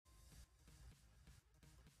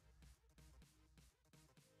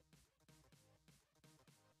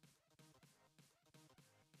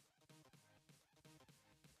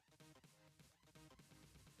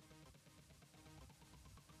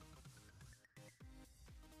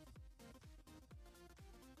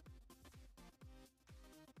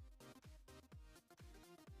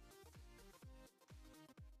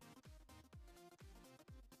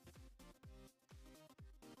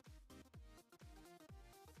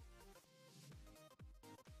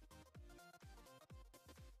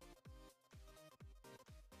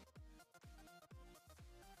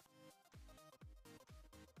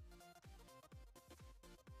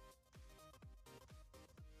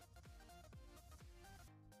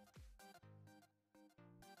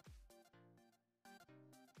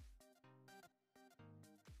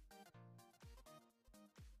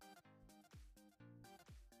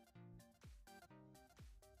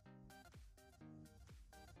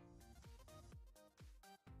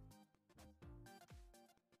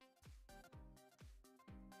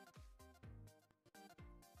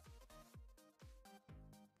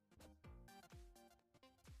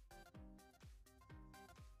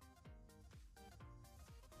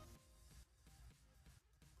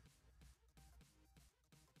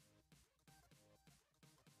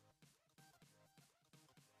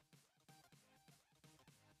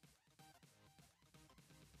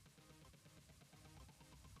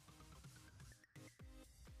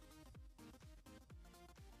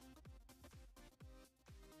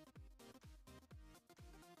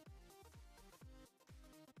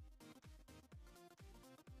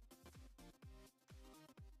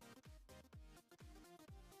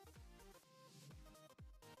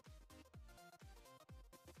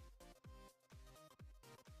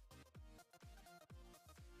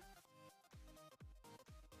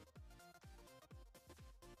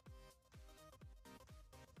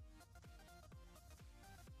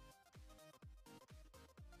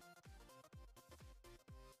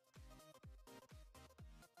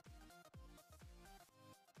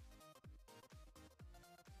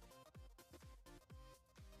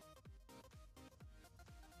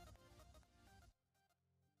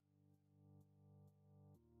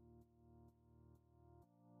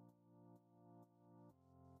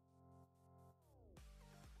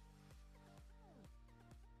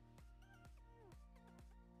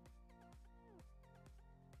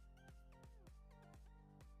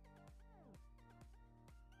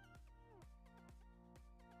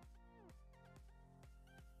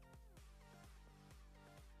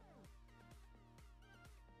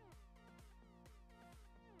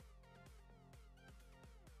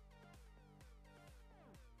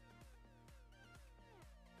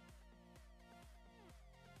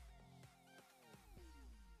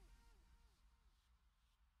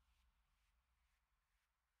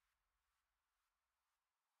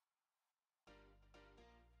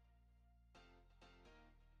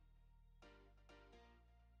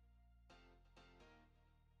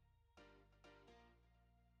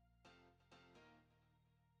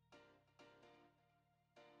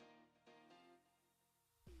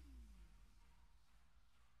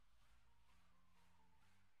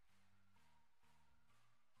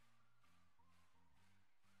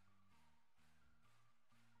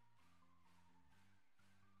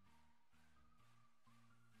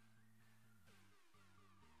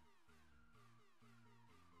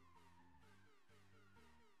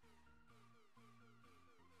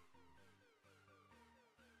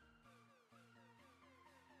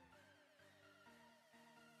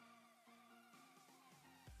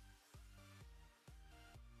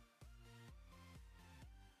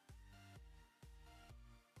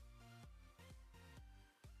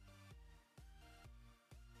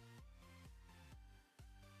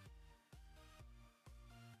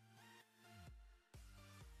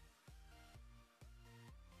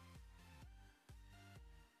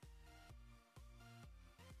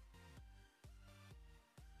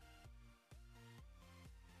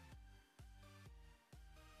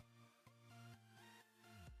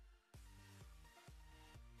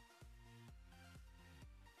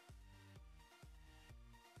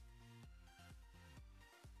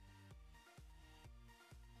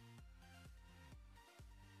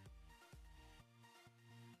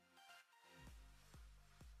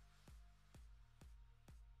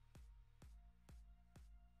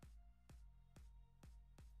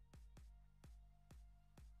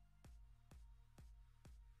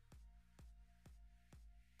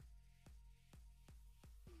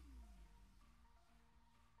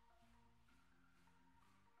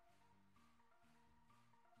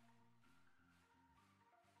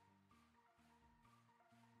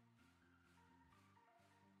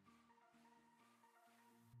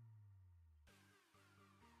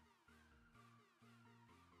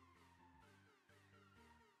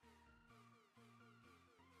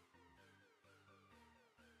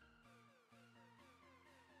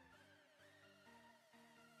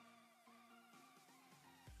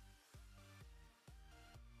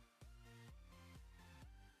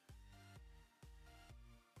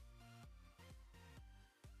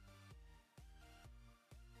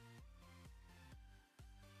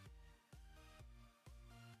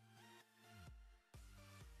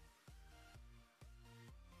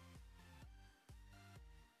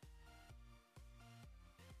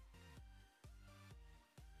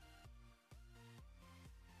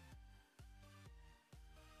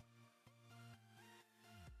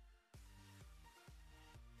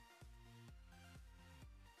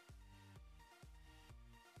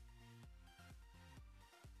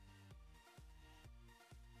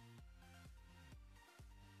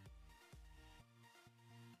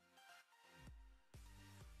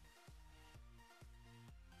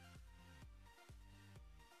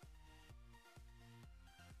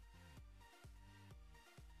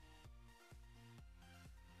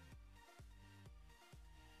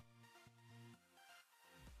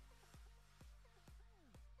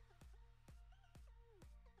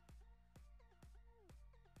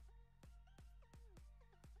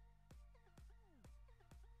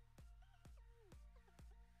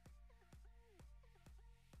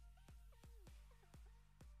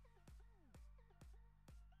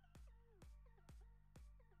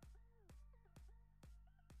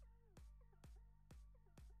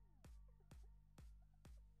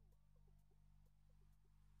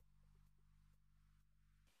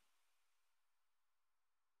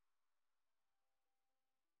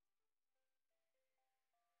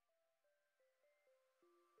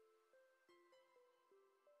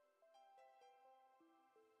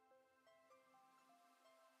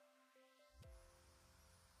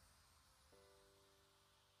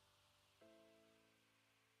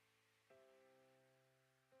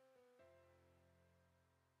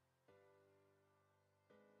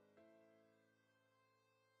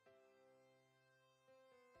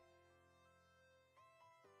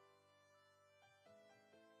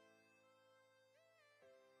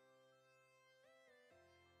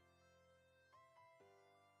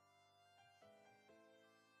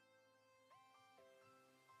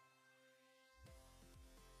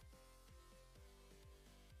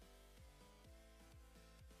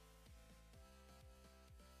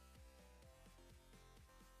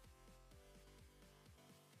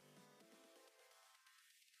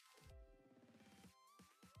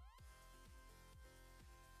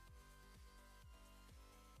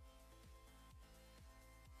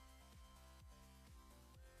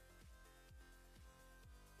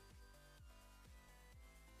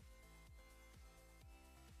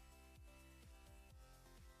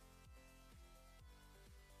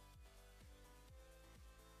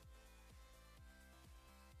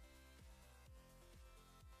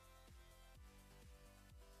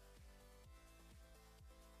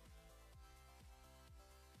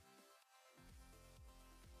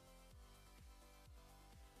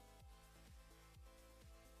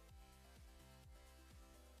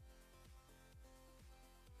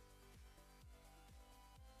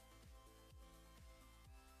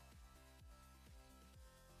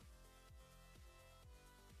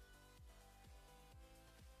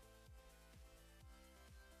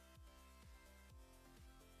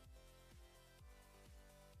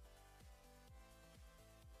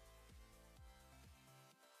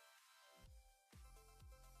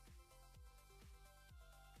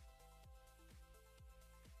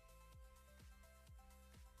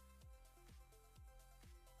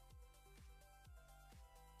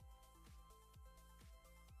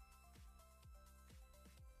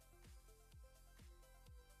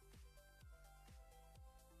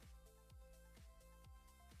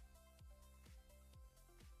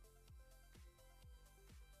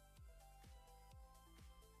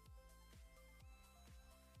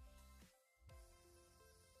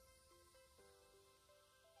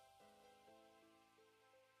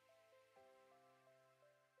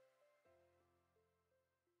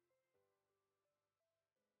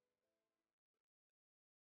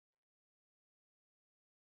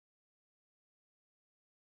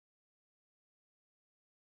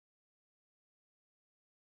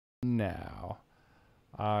Now,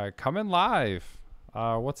 coming live.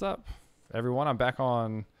 What's up, everyone? I'm back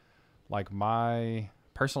on like my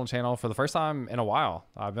personal channel for the first time in a while.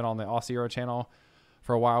 I've been on the Aussie channel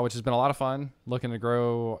for a while, which has been a lot of fun, looking to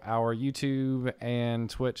grow our YouTube and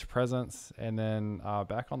Twitch presence, and then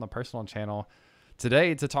back on the personal channel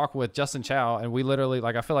today to talk with Justin Chau. And we literally,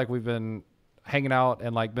 like, I feel like we've been hanging out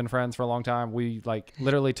and like been friends for a long time. We like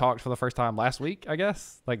literally talked for the first time last week, I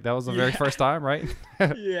guess. Like that was the very first time, right?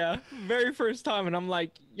 Yeah, very first time. And I'm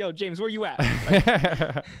like, yo, James, where you at? Like,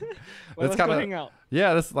 well, let's go hang out.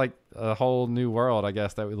 Yeah, this is like a whole new world, I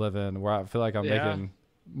guess, that we live in, where I feel like I'm making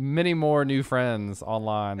many more new friends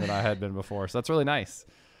online than I had been before. So that's really nice.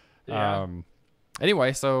 Yeah.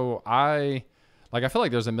 Anyway, so I feel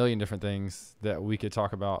like there's a million different things that we could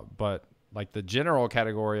talk about, but like the general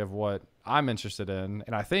category of what I'm interested in,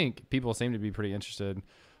 and I think people seem to be pretty interested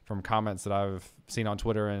from comments that I've seen on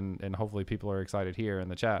Twitter, and hopefully people are excited here in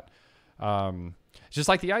the chat. It's just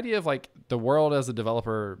like the idea of like the world as a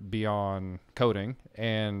developer beyond coding,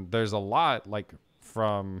 and there's a lot like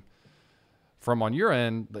from on your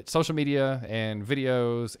end, like social media and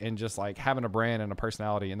videos and just like having a brand and a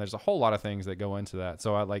personality. And there's a whole lot of things that go into that.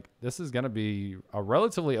 So this is going to be a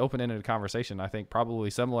relatively open-ended conversation. I think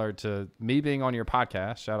probably similar to me being on your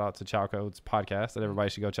podcast. Shout out to Chau Code's podcast that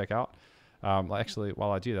everybody should go check out. Actually,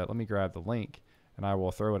 while I do that, let me grab the link and I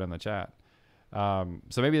will throw it in the chat.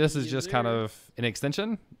 So maybe this is just kind of an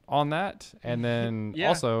extension on that. And then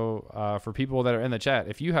also for people that are in the chat,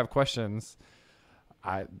 if you have questions,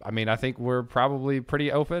 I mean, I think we're probably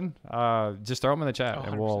pretty open. Just throw them in the chat 100%.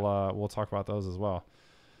 And we'll talk about those as well.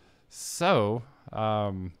 So,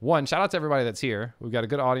 one, shout out to everybody that's here. We've got a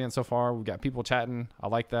good audience so far. We've got people chatting. I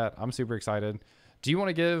like that. I'm super excited. Do you want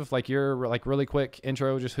to give like your like really quick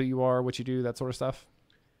intro, just who you are, what you do, that sort of stuff?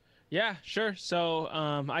 Yeah, sure. So,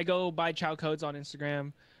 I go by Chau Codes on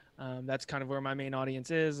Instagram. That's kind of where my main audience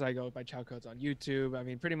is. I go by Chau Codes on YouTube. I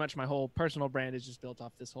mean, pretty much my whole personal brand is just built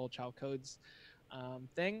off this whole Chau Codes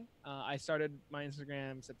thing. I started my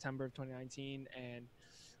Instagram September of 2019, and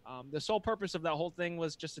the sole purpose of that whole thing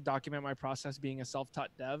was just to document my process being a self-taught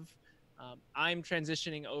dev. I'm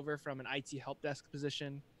transitioning over from an IT help desk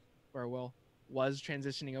position, or was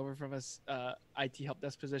transitioning over from a IT help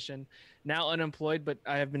desk position, now unemployed, but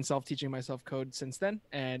I have been self-teaching myself code since then,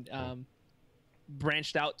 and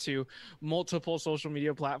branched out to multiple social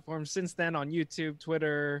media platforms since then, on YouTube,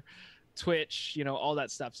 Twitter, Twitch, all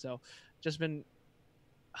that stuff. So just been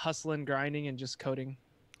hustling, grinding, and just coding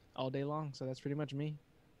all day long. So that's pretty much me.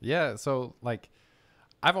 Yeah. So like,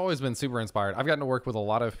 I've always been super inspired. I've gotten to work with a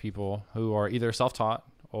lot of people who are either self-taught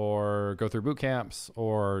or go through boot camps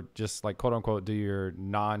or just like quote unquote do your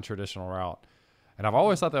non-traditional route. And I've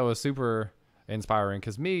always thought that was super inspiring,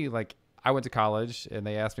 because me, like, I went to college and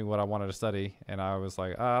they asked me what I wanted to study, and I was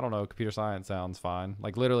like, I don't know, computer science sounds fine.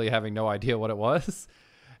 Like literally having no idea what it was.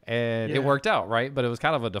 And it worked out, right? But it was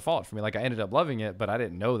kind of a default for me. Like I ended up loving it, but I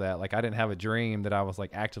didn't know that. Like I didn't have a dream that I was like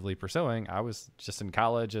actively pursuing. I was just in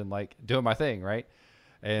college and like doing my thing, right?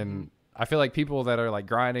 And I feel like people that are like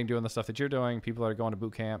grinding, doing the stuff that you're doing, people that are going to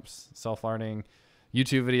boot camps, self-learning,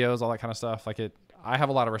 YouTube videos, all that kind of stuff. Like I have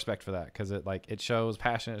a lot of respect for that, because it shows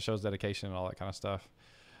passion, it shows dedication, and all that kind of stuff.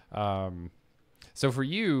 So for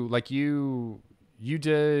you, like you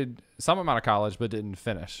did some amount of college, but didn't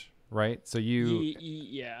finish. Right. So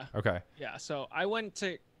yeah. Okay. Yeah. So I went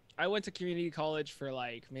to community college for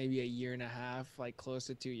like maybe a year and a half, like close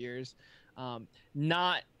to 2 years.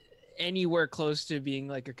 Not anywhere close to being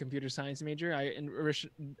like a computer science major. I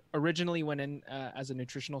originally went in as a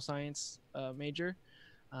nutritional science major.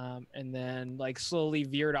 And then like slowly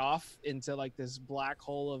veered off into like this black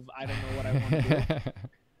hole of, I don't know what I want to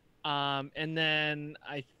do. And then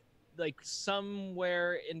like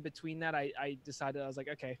somewhere in between that, I decided, I was like,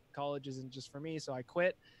 okay, college isn't just for me. So I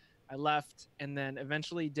quit, I left, and then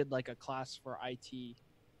eventually did like a class for IT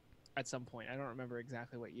at some point. I don't remember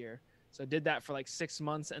exactly what year. So did that for like 6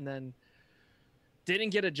 months, and then didn't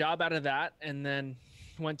get a job out of that, and then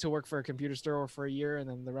went to work for a computer store for a year, and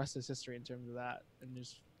then the rest is history in terms of that, and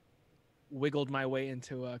just wiggled my way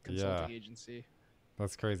into a consulting agency.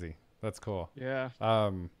 That's crazy. That's cool. Yeah.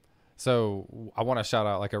 So I want to shout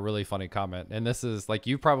out like a really funny comment, and this is like,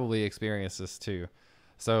 you've probably experienced this too.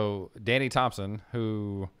 So Danny Thompson,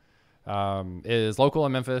 who is local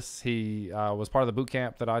in Memphis, he was part of the boot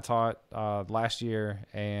camp that I taught last year,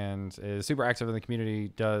 and is super active in the community,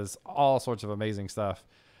 does all sorts of amazing stuff,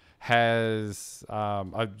 has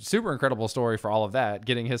a super incredible story for all of that,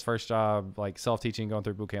 getting his first job, like self-teaching, going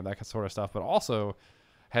through boot camp, that sort of stuff, but also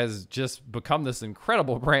has just become this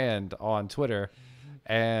incredible brand on Twitter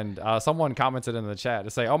And someone commented in the chat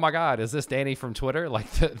to say, "Oh my God, is this Danny from Twitter? Like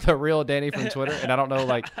the real Danny from Twitter?" And I don't know,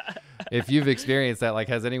 like, if you've experienced that. Like,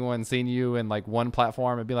 has anyone seen you in like one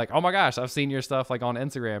platform and be like, "Oh my gosh, I've seen your stuff like on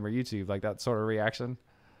Instagram or YouTube," like that sort of reaction?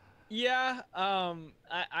 Yeah,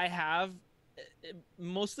 I have,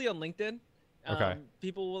 mostly on LinkedIn. Okay.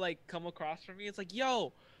 People will like come across from me. It's like,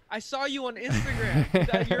 yo, I saw you on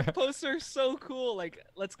Instagram. Your posts are so cool. Like,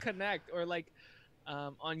 let's connect. Or like,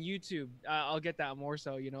 on YouTube, I'll get that more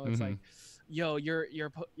so. You know, it's like, yo,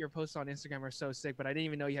 your posts on Instagram are so sick, but I didn't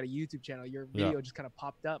even know you had a YouTube channel. Your video just kind of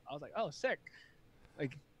popped up. I was like, oh, sick.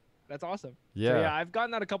 Like, that's awesome. Yeah. So, yeah, I've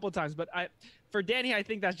gotten that a couple of times, but for Danny, I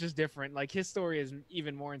think that's just different. Like, his story is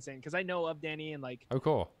even more insane because I know of Danny and like, oh,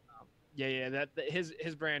 cool. Yeah, that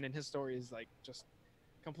his brand and his story is like just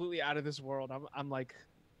completely out of this world. I'm like,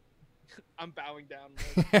 I'm bowing down.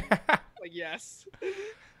 Like yes.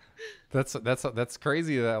 That's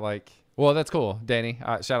crazy that like, well, that's cool. Danny,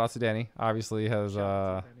 shout out to Danny. Obviously has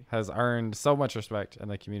earned so much respect in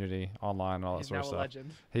the community online and all that sort of stuff.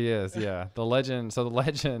 Legend. He is, yeah. The legend. So the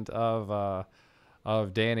legend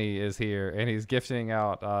of Danny is here, and he's gifting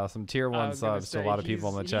out some tier 1 subs to a lot of people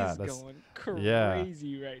in the chat. That's going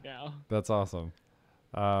crazy right now. That's awesome.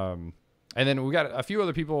 And then we got a few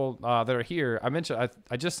other people that are here. I mentioned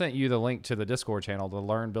I just sent you the link to the Discord channel, the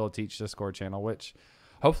Learn, Build, Teach Discord channel, which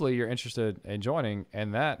hopefully you're interested in joining.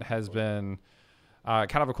 And that has been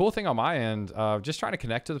kind of a cool thing on my end of just trying to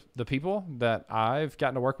connect to the people that I've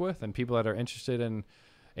gotten to work with and people that are interested in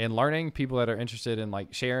learning, people that are interested in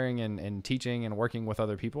like sharing and teaching and working with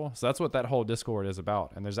other people. So that's what that whole Discord is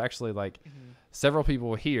about. And there's actually like several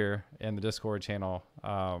people here in the Discord channel.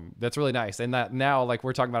 That's really nice. And that now, like,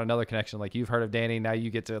 we're talking about another connection. Like, you've heard of Danny. Now you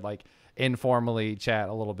get to like informally chat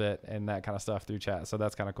a little bit and that kind of stuff through chat. So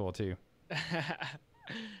that's kind of cool too.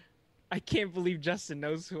 I can't believe Justin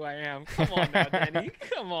knows who I am. Come on now, Danny.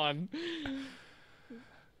 Come on.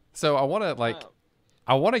 So I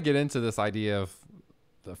want to get into this idea of,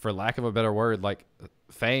 for lack of a better word, like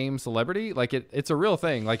fame, celebrity. Like it's a real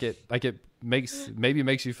thing. Like it makes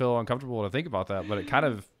you feel uncomfortable to think about that, but it kind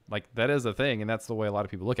of like that is a thing, and that's the way a lot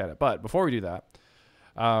of people look at it. But before we do that,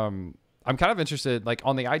 I'm kind of interested, like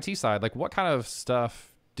on the IT side, like what kind of stuff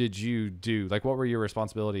did you do? Like what were your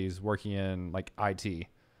responsibilities working in like IT?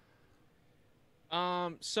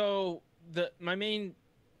 So my main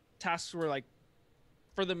tasks were like,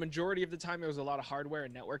 for the majority of the time, it was a lot of hardware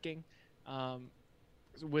and networking.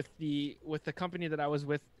 With the company that I was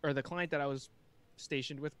with, or the client that I was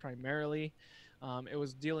stationed with primarily, it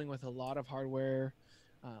was dealing with a lot of hardware,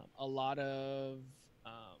 a lot of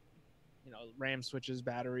RAM switches,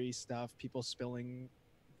 battery stuff, people spilling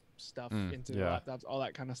stuff into laptops, all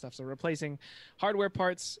that kind of stuff. So replacing hardware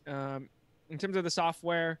parts. In terms of the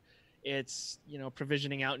software, it's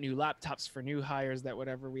provisioning out new laptops for new hires that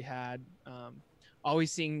whatever we had.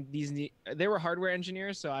 Always seeing these they were hardware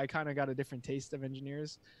engineers, so I kind of got a different taste of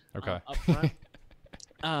engineers up front.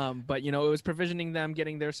 But it was provisioning them,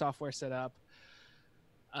 getting their software set up,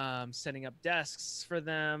 setting up desks for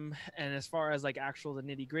them. And as far as like actual the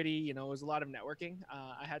nitty gritty, it was a lot of networking.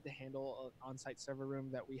 I had to handle an on-site server room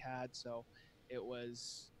that we had, so it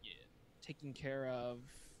was taking care of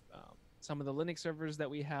some of the Linux servers that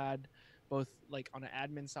we had, both like on an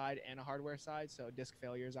admin side and a hardware side. So disk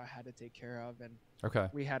failures I had to take care of, and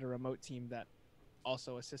we had a remote team that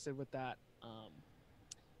also assisted with that.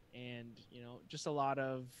 And just a lot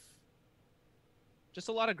of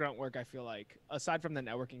grunt work. I feel like, aside from the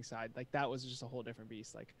networking side, like that was just a whole different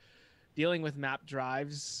beast. Like dealing with map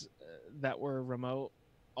drives that were remote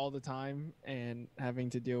all the time and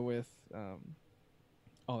having to deal with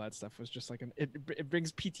all that stuff was just like it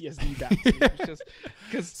brings PTSD back to me. It's just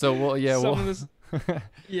because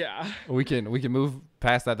we can move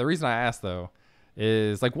past that. The reason I asked though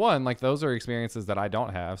is like, one, like those are experiences that I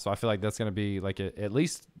don't have, so I feel like that's going to be like at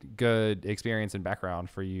least good experience and background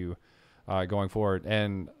for you going forward.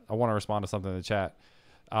 And I want to respond to something in the chat.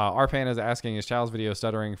 Arpan is asking, is Chau's video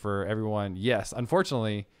stuttering for everyone? Yes,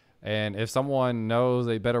 unfortunately. And if someone knows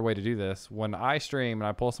a better way to do this, when I stream and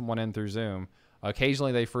I pull someone in through Zoom,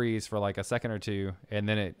 occasionally they freeze for like a second or two, and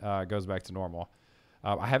then it goes back to normal.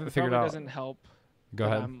 I haven't figured out. Doesn't help. Go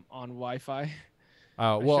ahead. I'm on Wi-Fi.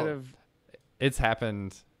 Well, it's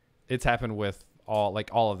happened. It's happened with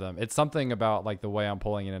all of them. It's something about like the way I'm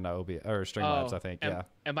pulling it into OBS or Streamlabs. I think. Yeah.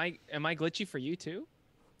 Am I glitchy for you too?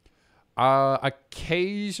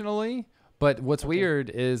 Occasionally, but what's weird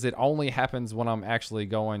is it only happens when I'm actually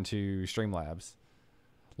going to Streamlabs.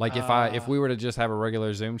 Like if we were to just have a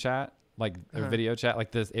regular Zoom chat, like a video chat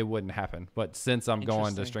like this, it wouldn't happen. But since I'm going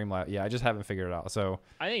to Interesting. Streamlab, yeah, I just haven't figured it out. So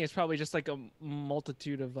I think it's probably just like a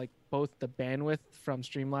multitude of like both the bandwidth from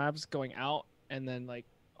Streamlabs going out and then like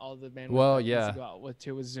all the bandwidth well, that needs to yeah, go out with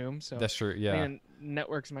Zoom. So that's true. I Yeah, think the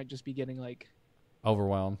networks might just be getting like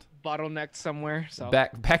overwhelmed. bottlenecked somewhere. So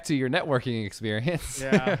Back to your networking experience.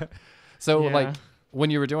 yeah, So yeah. like when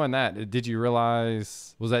you were doing that, did you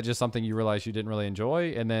realize, was that just something you realized you didn't really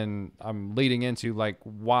enjoy? And then I'm leading into like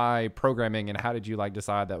why programming, and how did you like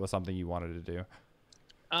decide that was something you wanted to do?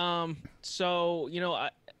 So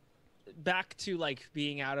back to like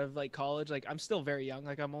being out of like college, like I'm still very young.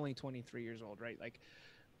 Like I'm only 23 years old, right? Like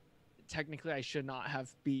technically I should not have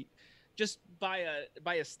be just by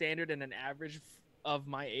a standard and an average of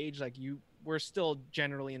my age, like we're still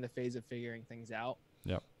generally in the phase of figuring things out.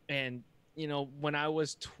 Yep. And when I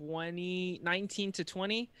was 19 to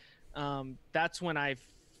 20, that's when I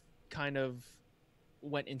kind of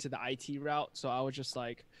went into the IT route. So I was just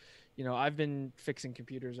like, I've been fixing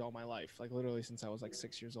computers all my life, like literally since I was like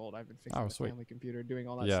 6 years old. I've been fixing the family computer, doing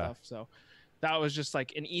all that stuff. So that was just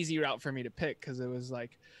like an easy route for me to pick, because it was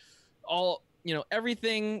like all,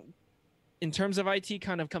 everything in terms of IT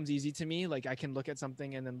kind of comes easy to me. Like I can look at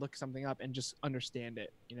something and then look something up and just understand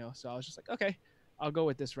it, So I was just like, okay, I'll go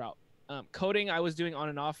with this route. Coding, I was doing on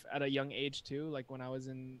and off at a young age too. Like when I was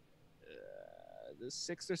in the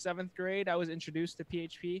 6th or 7th grade, I was introduced to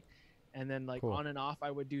PHP, and then like Cool. on and off,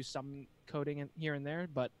 I would do some coding here and there.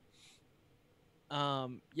 But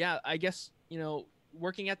yeah, I guess,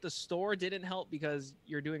 working at the store didn't help because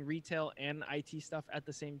you're doing retail and IT stuff at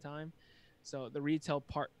the same time. So the retail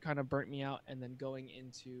part kind of burnt me out. And then going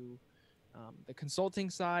into the consulting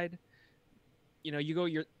side,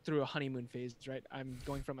 you're through a honeymoon phase, right? I'm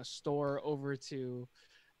going from a store over to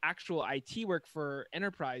actual IT work for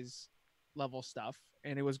enterprise level stuff.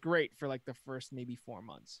 And it was great for like the first maybe 4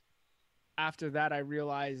 months. After that, I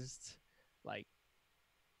realized, like,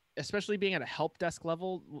 especially being at a help desk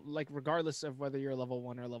level, like regardless of whether you're level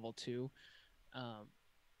 1 or level 2,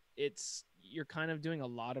 you're kind of doing a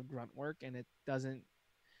lot of grunt work, and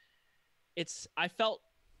I felt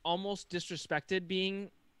almost disrespected being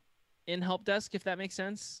in help desk, if that makes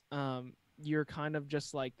sense. You're kind of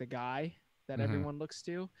just like the guy that everyone looks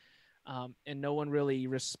to, and no one really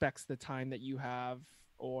respects the time that you have,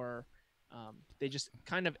 or they just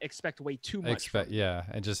kind of expect way too much.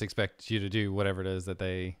 And just expect you to do whatever it is that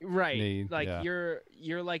they need. Like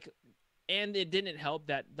you're like, and it didn't help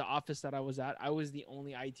that the office that I was at, I was the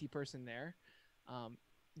only IT person there.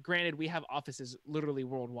 Granted, we have offices literally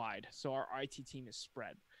worldwide, so our IT team is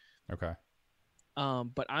spread. Okay.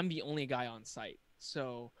 But I'm the only guy on site,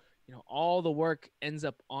 so all the work ends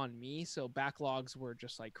up on me. So backlogs were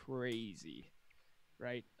just like crazy,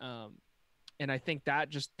 right? And I think that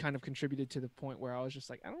just kind of contributed to the point where I was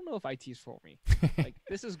just like, I don't know if IT is for me. Like,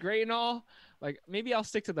 this is great and all. Like, maybe I'll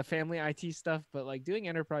stick to the family IT stuff, but like doing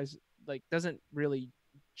enterprise like doesn't really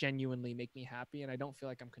genuinely make me happy, and I don't feel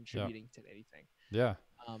like I'm contributing to anything. Yeah.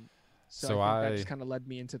 So I think that just kind of led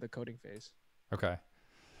me into the coding phase. Okay.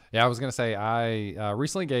 Yeah, I was gonna say I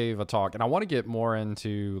recently gave a talk, and I want to get more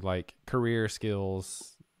into like career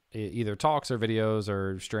skills, either talks or videos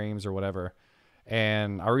or streams or whatever.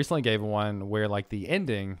 And I recently gave one where like the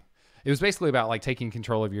ending, it was basically about like taking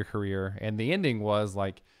control of your career, and the ending was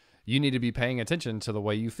like you need to be paying attention to the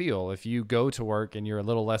way you feel. If you go to work and you're a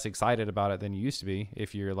little less excited about it than you used to be,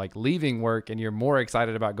 if you're like leaving work and you're more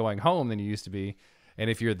excited about going home than you used to be, and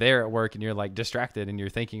if you're there at work and you're like distracted and you're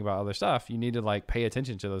thinking about other stuff, you need to like pay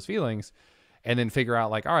attention to those feelings, and then figure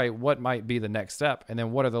out like, all right, what might be the next step? And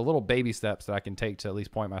then what are the little baby steps that I can take to at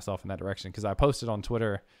least point myself in that direction? Cause I posted on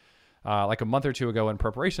Twitter like a month or two ago in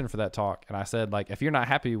preparation for that talk. And I said, like, if you're not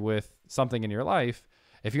happy with something in your life,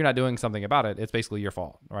 if you're not doing something about it, it's basically your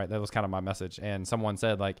fault. Right. That was kind of my message. And someone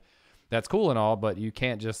said like, that's cool and all, but you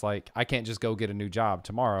can't just like, I can't just go get a new job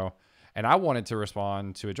tomorrow. And I wanted to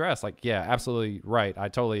respond to address like, yeah, absolutely right. I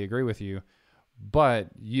totally agree with you. But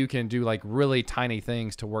you can do like really tiny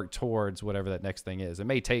things to work towards whatever that next thing is. It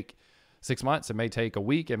may take 6 months, it may take a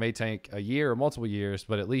week, it may take a year or multiple years,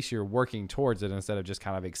 but at least you're working towards it instead of just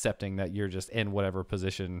kind of accepting that you're just in whatever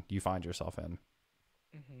position you find yourself in.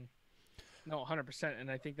 Mm-hmm. No, 100%.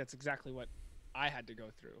 And I think that's exactly what I had to go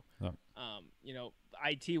through. Yep.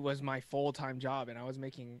 IT was my full-time job, and I was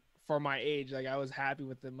making, for my age, like I was happy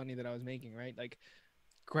with the money that I was making, right? Like,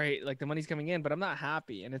 great, like the money's coming in, but I'm not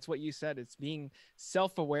happy. And it's what you said, it's being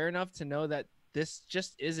self-aware enough to know that this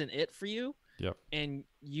just isn't it for you. Yep. And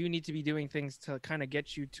you need to be doing things to kind of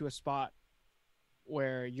get you to a spot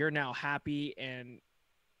where you're now happy and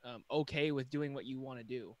okay with doing what you want to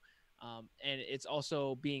do. And it's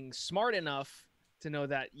also being smart enough to know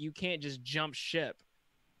that you can't just jump ship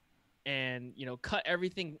and, you know, cut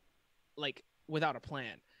everything like without a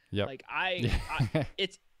plan. Yep. Like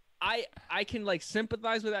it's, I can like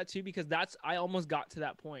sympathize with that too, because I almost got to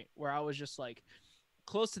that point where I was just like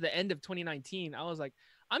close to the end of 2019. I was like,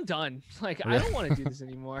 I'm done. Like, I don't want to do this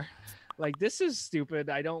anymore. Like, this is stupid.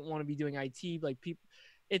 I don't want to be doing IT. Like, people,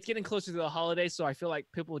 it's getting closer to the holidays, so I feel like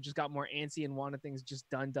people just got more antsy and wanted things just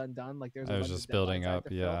done. Like, there's I was just building up.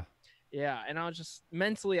 Yeah. Yeah. And I was just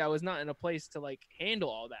mentally, I was not in a place to like handle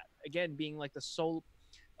all that. Again, being like the solo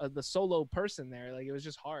person there, like it was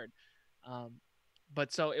just hard.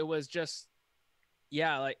 But so it was just,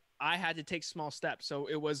 yeah, like I had to take small steps. So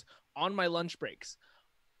it was on my lunch breaks,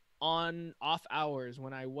 on off hours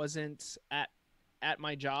when I wasn't at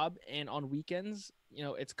my job, and on weekends, you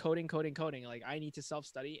know, it's coding. Like I need to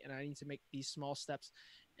self-study and I need to make these small steps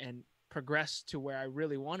and progress to where I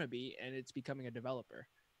really want to be, and it's becoming a developer.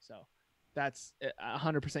 So that's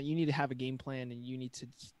 100%. You need to have a game plan, and you need to,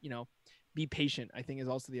 you know, be patient. I think is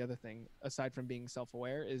also the other thing, aside from being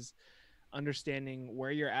self-aware, is understanding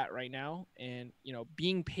where you're at right now, and, you know,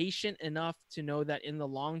 being patient enough to know that in the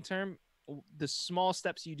long term, the small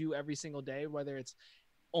steps you do every single day, whether it's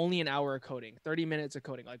only an hour of coding, 30 minutes of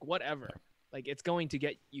coding, like whatever, like it's going to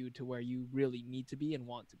get you to where you really need to be and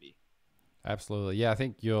want to be. Absolutely. Yeah. I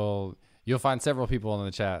think you'll find several people in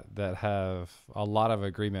the chat that have a lot of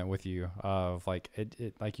agreement with you of like,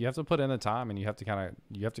 it like you have to put in the time and you have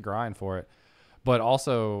to grind for it. But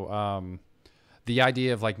also, the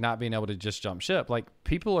idea of like not being able to just jump ship, like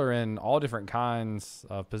people are in all different kinds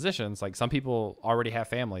of positions. Like some people already have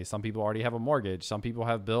families, some people already have a mortgage, some people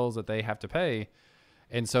have bills that they have to pay.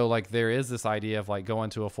 And so like there is this idea of like going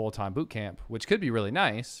to a full-time boot camp, which could be really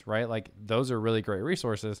nice, right? Like those are really great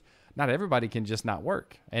resources. Not everybody can just not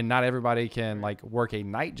work, and not everybody can like work a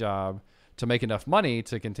night job to make enough money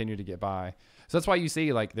to continue to get by. So that's why you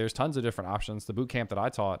see like there's tons of different options. The boot camp that I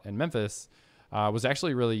taught in Memphis was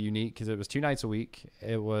actually really unique because it was 2 nights a week.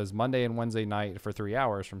 It was Monday and Wednesday night for 3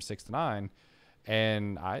 hours from 6 to 9.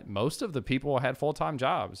 And most of the people had full-time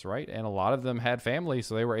jobs, right? And a lot of them had families,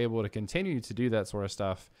 so they were able to continue to do that sort of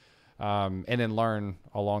stuff, and then learn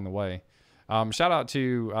along the way. Shout out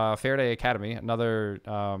to Faraday Academy, another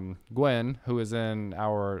Gwen, who is in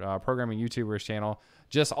our programming YouTubers channel,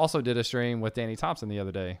 just also did a stream with Danny Thompson the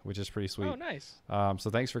other day, which is pretty sweet. Oh, nice. So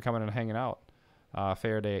thanks for coming and hanging out,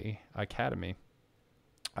 Faraday Academy.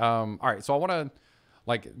 All right, so I want to,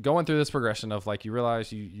 like, going through this progression of like you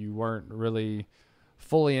realize you weren't really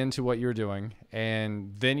fully into what you're doing,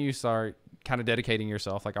 and then you start kind of dedicating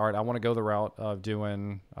yourself like, all right, I want to go the route of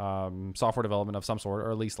doing software development of some sort,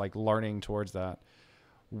 or at least like learning towards that.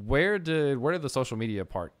 Where did the social media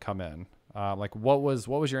part come in? Like what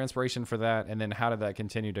was your inspiration for that, and then how did that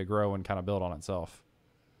continue to grow and kind of build on itself?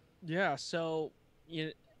 Yeah, so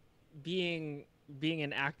being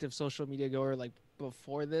an active social media goer, like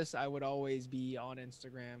before this, I would always be on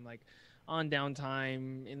Instagram, like on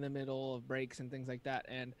downtime, in the middle of breaks and things like that.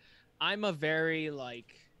 And I'm a very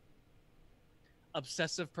like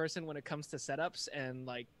obsessive person when it comes to setups and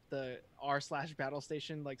like the r/battle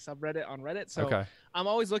station like subreddit on Reddit. So Okay. I'm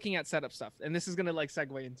always looking at setup stuff, and this is gonna like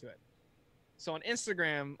segue into it. So on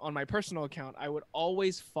Instagram, on my personal account, I would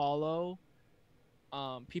always follow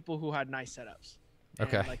people who had nice setups. And,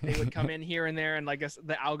 Okay. like they would come in here and there, and like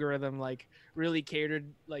the algorithm like really catered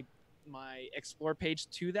like my explore page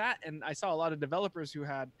to that. And I saw a lot of developers who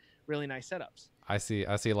had really nice setups. I see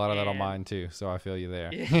a lot of that on mine too, so I feel you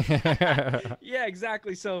there. Yeah, yeah,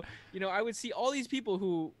 exactly. So, you know, I would see all these people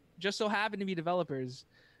who just so happened to be developers,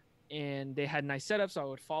 and they had nice setups. So I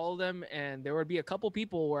would follow them, and there would be a couple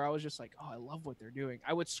people where I was just like, oh, I love what they're doing.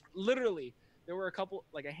 I would literally, there were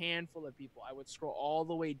a handful of people. I would scroll all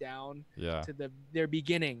the way down to their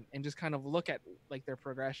beginning and just kind of look at like their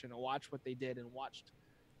progression and watch what they did, and watched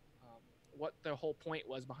what the whole point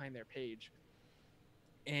was behind their page.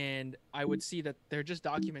 And I would see that they're just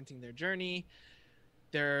documenting their journey.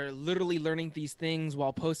 They're literally learning these things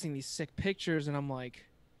while posting these sick pictures. And I'm like,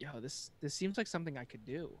 yo, this seems like something I could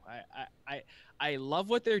do. I love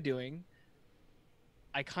what they're doing.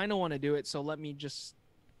 I kind of want to do it. So let me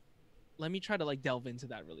try to like delve into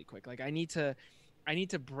that really quick. Like I need to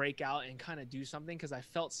break out and kind of do something, because I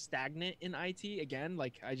felt stagnant in IT again.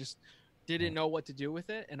 Like I just didn't know what to do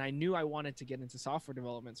with it. And I knew I wanted to get into software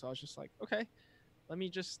development. So I was just like, okay, let me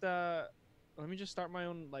just start my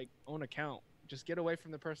own account, just get away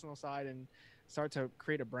from the personal side and start to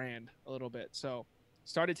create a brand a little bit. So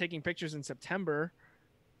started taking pictures in September.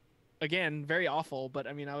 Again, very awful, but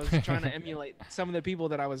I mean, I was trying to emulate some of the people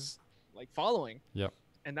that I was like following. Yep.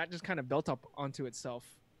 And that just kind of built up onto itself,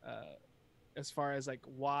 as far as like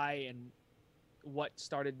why and what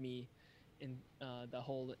started me in the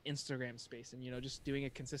whole Instagram space, and just doing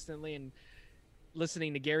it consistently, and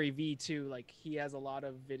listening to Gary Vee too. Like, he has a lot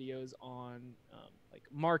of videos on like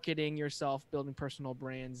marketing yourself, building personal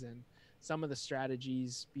brands, and some of the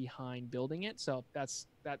strategies behind building it. So that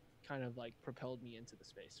kind of like propelled me into the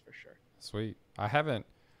space for sure. Sweet. I haven't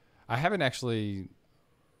actually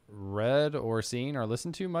read or seen or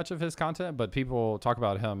listened to much of his content, but people talk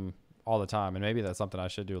about him all the time, and maybe that's something I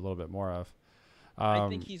should do a little bit more of. I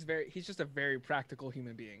think he's just a very practical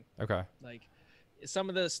human being. Okay. Like, some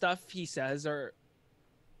of the stuff he says are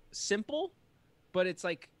simple, but it's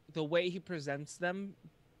like the way he presents them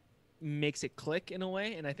makes it click in a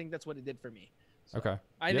way, and I think that's what it did for me. So Okay.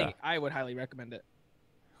 I think I would highly recommend it.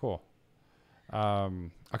 Cool.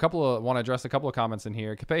 Want to address a couple of comments in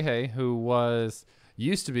here. Kapehe, who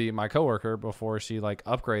used to be my coworker before she like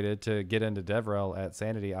upgraded to get into DevRel at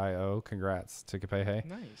Sanity.io. Congrats to Kapehe.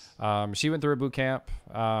 Nice. She went through a boot camp.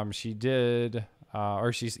 She's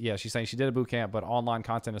saying she did a boot camp, but online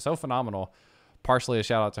content is so phenomenal. Partially a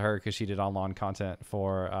shout out to her because she did online content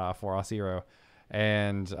for Auth0.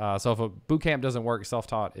 And so if a boot camp doesn't work,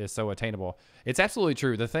 self-taught is so attainable. It's absolutely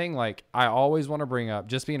true. The thing like I always want to bring up,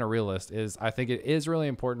 just being a realist, is I think it is really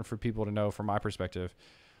important for people to know, from my perspective,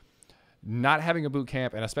 not having a boot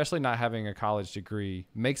camp and especially not having a college degree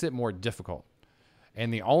makes it more difficult.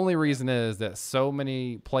 And the only reason is that so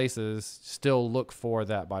many places still look for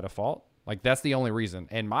that by default. Like, that's the only reason.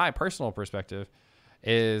 And my personal perspective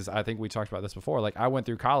is, I think we talked about this before, like I went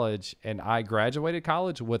through college and I graduated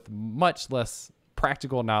college with much less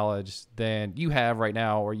practical knowledge than you have right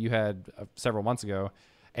now, or you had several months ago,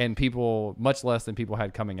 and much less than people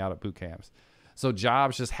had coming out of boot camps. So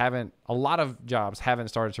a lot of jobs haven't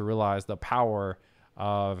started to realize the power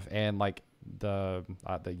of, and like the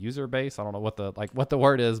user base. I don't know what the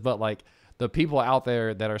word is, but like the people out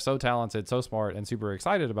there that are so talented, so smart, and super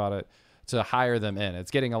excited about it, to hire them in.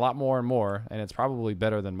 It's getting a lot more and more, and it's probably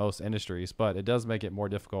better than most industries, but it does make it more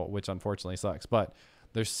difficult, which unfortunately sucks. But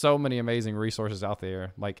there's so many amazing resources out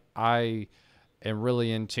there. Like, I am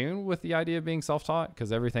really in tune with the idea of being self-taught,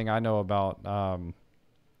 because everything I know about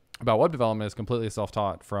web development is completely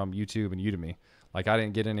self-taught from YouTube and Udemy. Like, I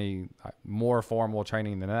didn't get any more formal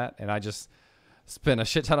training than that, and I just spent a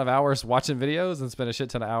shit ton of hours watching videos and spent a shit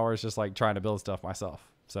ton of hours just like trying to build stuff myself.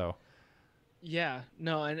 So yeah,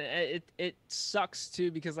 no, and it sucks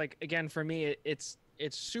too, because like, again, for me, it's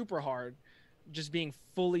super hard just being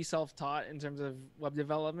fully self-taught in terms of web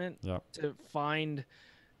development. Yep. To find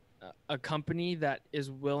a company that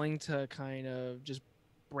is willing to kind of just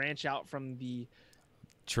branch out from the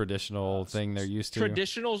traditional thing they're used to.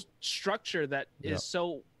 Traditional structure that Yep. is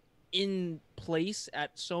so in place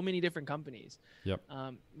at so many different companies. Yep.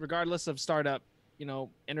 Regardless of startup,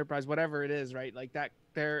 enterprise, whatever it is, right? Like that,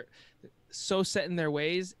 they're so set in their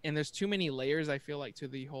ways, and there's too many layers, I feel like, to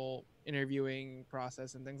the whole interviewing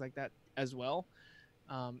process and things like that as well,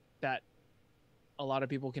 that a lot of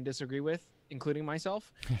people can disagree with, including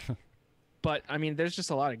myself. But I mean, there's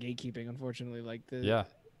just a lot of gatekeeping, unfortunately. Like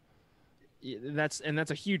that's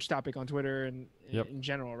a huge topic on Twitter and Yep. in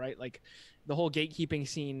general, right? Like the whole gatekeeping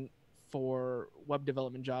scene for web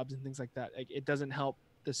development jobs and things like that. Like, it doesn't help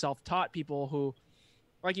the self-taught people who,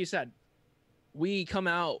 like you said, we come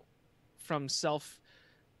out from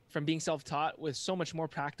being self-taught with so much more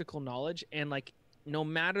practical knowledge, and like, no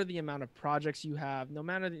matter the amount of projects you have, no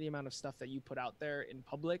matter the amount of stuff that you put out there in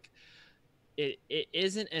public, it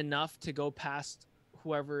isn't enough to go past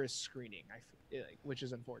whoever is screening, which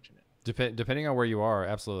is unfortunate. Depending on where you are,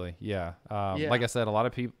 absolutely. Yeah. Like I said, a lot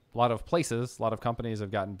of places, a lot of companies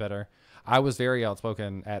have gotten better. I was very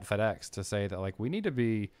outspoken at FedEx to say that, like, we need to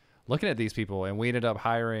be looking at these people, and we ended up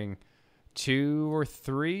hiring 2 or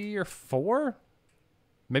 3 or 4,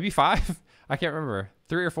 maybe 5. I can't remember.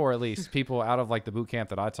 3 or 4 at least people out of like the boot camp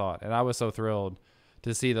that I taught. And I was so thrilled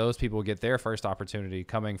to see those people get their first opportunity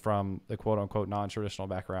coming from the quote unquote non-traditional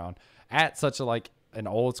background at such an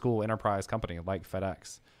old school enterprise company like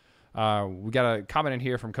FedEx. We got a comment in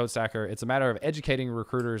here from CodeStacker. It's a matter of educating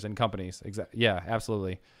recruiters and companies. Yeah,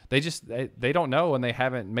 absolutely. They don't know, and they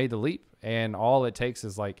haven't made the leap. And all it takes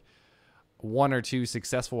is like 1 or 2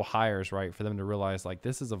 successful hires, right, for them to realize like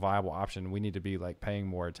this is a viable option. We need to be like paying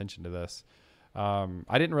more attention to this. I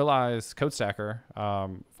didn't realize CodeStacker,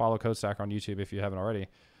 follow CodeStacker on YouTube if you haven't already,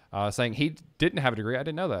 saying he didn't have a degree. I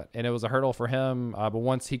didn't know that. And it was a hurdle for him. But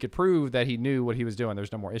once he could prove that he knew what he was doing,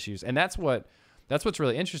 there's no more issues. And that's what's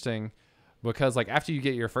really interesting, because like after you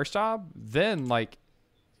get your first job, then like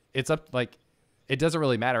it's up, like it doesn't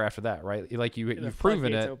really matter after that, right? Like you've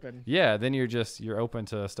proven it. Open. Yeah. Then you're open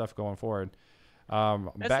to stuff going forward.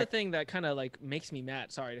 That's the thing that kind of like makes me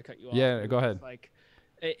mad. Sorry to cut you off. Yeah, go ahead.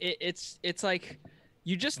 It's like it's like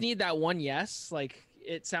you just need that one yes. Like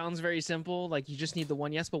it sounds very simple. Like you just need the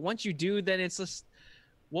one yes, but once you do, then it's just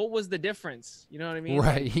what was the difference? You know what I mean?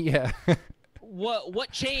 Right. Like, Yeah.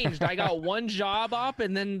 what changed? I got one job up,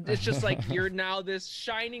 and then it's just like you're now this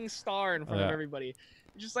shining star in front of everybody.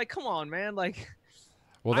 You're just like, come on, man. Like,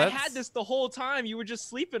 well, I had this the whole time. You were just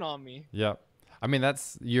sleeping on me. Yep. I mean,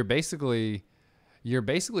 you're basically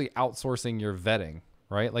outsourcing your vetting,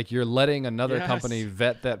 right? Like you're letting another company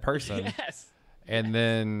vet that person. Yes. And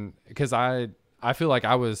then, because I feel like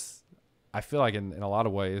in a lot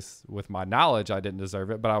of ways with my knowledge, I didn't deserve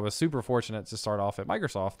it, but I was super fortunate to start off at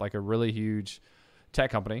Microsoft, like a really huge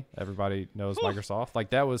tech company. Everybody knows Microsoft. Like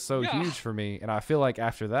that was so huge for me. And I feel like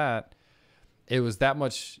after that, it was that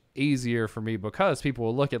much easier for me because people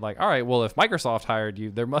will look at like, all right, well, if Microsoft hired you,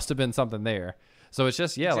 there must have been something there. So it's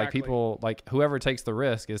just, like people, like whoever takes the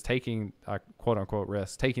risk is taking a quote unquote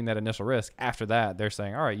risk, taking that initial risk. After that, they're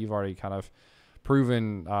saying, all right, you've already kind of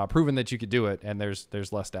proven that you could do it, and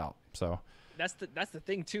there's less doubt. So that's the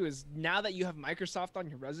thing too, is now that you have Microsoft on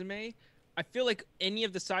your resume, I feel like any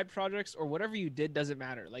of the side projects or whatever you did doesn't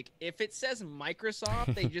matter. Like if it says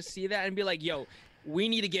Microsoft, they just see that and be like, yo, we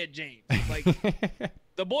need to get James. Like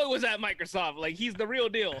the boy was at Microsoft. Like he's the real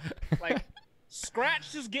deal. Like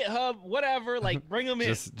scratch his GitHub, whatever. Like bring him in.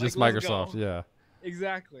 Just like, Microsoft. Yeah.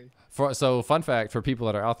 Exactly. So fun fact for people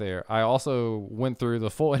that are out there, I also went through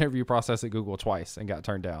the full interview process at Google twice and got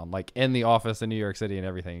turned down, like in the office in New York City and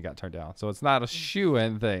everything, and got turned down. So it's not a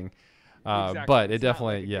shoe-in thing, but it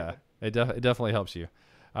definitely, it definitely helps you.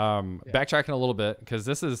 Backtracking a little bit, because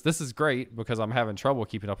this is great because I'm having trouble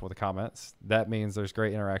keeping up with the comments. That means there's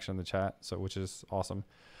great interaction in the chat, which is awesome.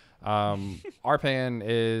 Arpan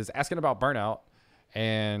is asking about burnout.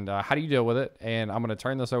 And how do you deal with it? And I'm going to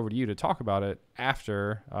turn this over to you to talk about it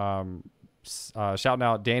after shouting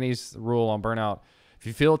out Danny's rule on burnout. If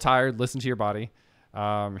you feel tired, listen to your body.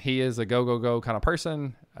 He is a go kind of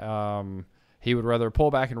person. He would rather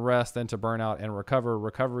pull back and rest than to burn out and recover.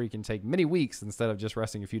 Recovery can take many weeks instead of just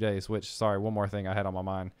resting a few days, which, sorry, one more thing I had on my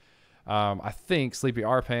mind. I think Sleepy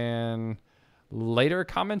Arpan later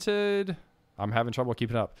commented, I'm having trouble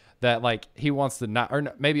keeping up, that like he wants to not,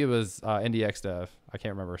 or maybe it was NDX Dev, I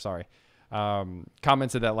can't remember, sorry,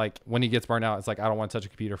 commented that like when he gets burnt out, it's like, I don't want to touch a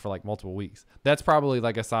computer for like multiple weeks. That's probably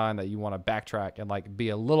like a sign that you want to backtrack and like be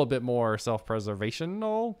a little bit more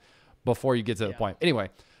self-preservational before you get to the point. Anyway,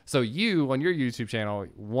 so you on your YouTube channel,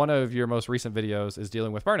 one of your most recent videos is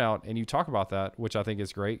dealing with burnout, and you talk about that, which I think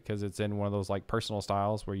is great because it's in one of those like personal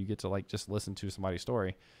styles where you get to like just listen to somebody's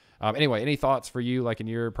story. Anyway, any thoughts for you, like in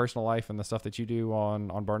your personal life and the stuff that you do on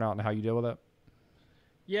burnout and how you deal with it?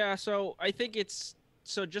 Yeah, so I think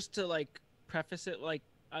so just to like preface it, like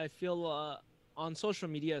I feel on social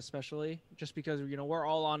media, especially just because, we're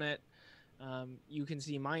all on it. You can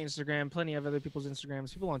see my Instagram, plenty of other people's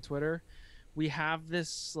Instagrams, people on Twitter. We have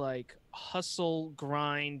this like hustle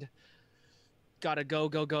grind, gotta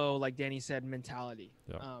go, like Danny said, mentality.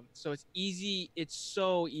 Yeah. So it's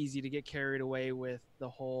so easy to get carried away with the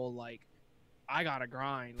whole like, I gotta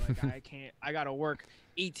grind, like I gotta work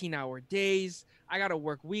 18-hour days, I gotta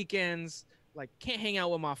work weekends, like can't hang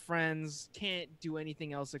out with my friends, can't do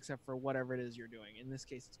anything else except for whatever it is you're doing. In this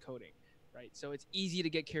case, it's coding, right? So it's easy to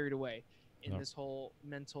get carried away in this whole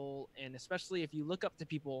mental, and especially if you look up to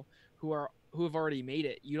people who have already made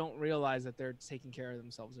it, you don't realize that they're taking care of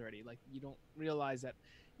themselves already. Like you don't realize that,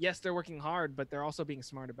 yes, they're working hard, but they're also being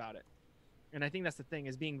smart about it. And I think that's the thing,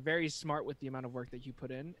 is being very smart with the amount of work that you put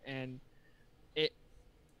in. And it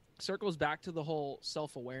circles back to the whole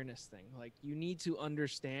self-awareness thing. Like you need to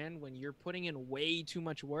understand when you're putting in way too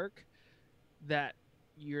much work that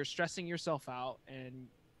you're stressing yourself out and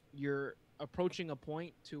you're approaching a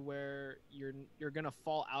point to where you're gonna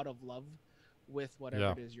fall out of love with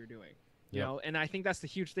whatever it is you're doing, you know. And I think that's the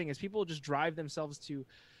huge thing, is people just drive themselves to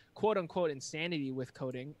quote unquote insanity with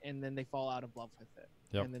coding, and then they fall out of love with it,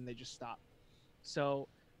 and then they just stop. So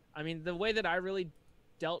I mean, the way that I really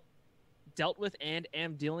dealt with and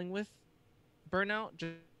am dealing with burnout,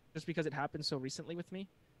 just because it happened so recently with me,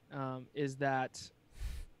 is that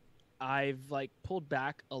I've like pulled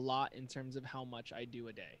back a lot in terms of how much I do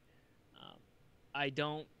a day. I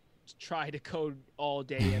don't try to code all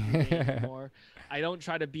day every day anymore. I don't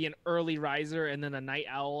try to be an early riser and then a night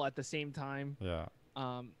owl at the same time.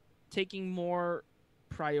 Taking more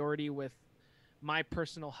priority with my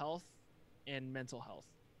personal health and mental health,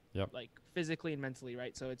 like physically and mentally,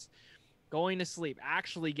 right? So it's going to sleep,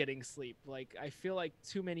 actually getting sleep. Like I feel like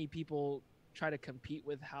too many people try to compete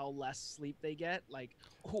with how less sleep they get. Like,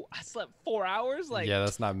 oh, I slept 4 hours. Like, Yeah,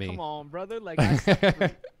 that's not me. come on, brother. Like, I slept 3.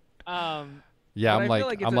 Yeah, but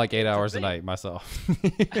I feel I'm like 8 it's hours a thing. night myself.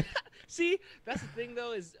 See, that's the thing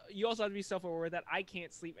though, is you also have to be self-aware that I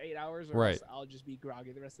can't sleep 8 hours, or Right. else I'll just be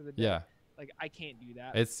groggy the rest of the day. Yeah. Like, I can't do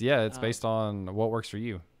that. It's based on what works for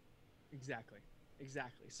you. Exactly.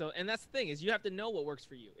 So, and that's the thing, is you have to know what works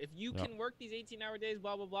for you. If you Yep. can work these 18-hour days,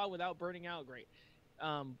 blah blah blah, without burning out, great.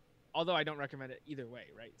 Although I don't recommend it either way,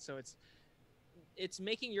 right? So it's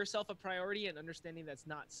making yourself a priority and understanding that's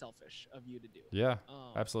not selfish of you to do. Yeah,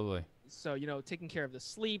 absolutely. So, taking care of the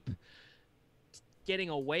sleep, getting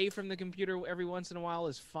away from the computer every once in a while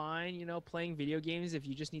is fine. Playing video games if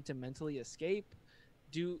you just need to mentally escape.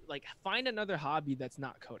 Find another hobby that's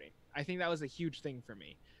not coding. I think that was a huge thing for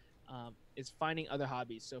me. Is finding other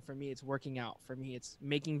hobbies. So for me, it's working out. For me, it's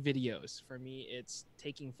making videos. For me, it's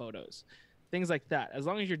taking photos, things like that. As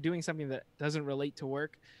long as you're doing something that doesn't relate to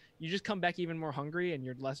work, you just come back even more hungry and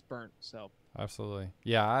you're less burnt. So Absolutely.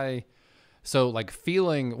 Yeah, so like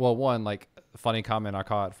feeling, well, one, like funny comment I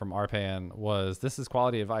caught from Arpan was, this is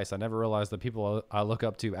quality advice. I never realized that people I look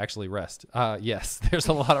up to actually rest. Yes, there's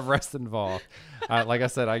a lot of rest involved. Like I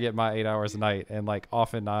said, I get my 8 hours a night, and like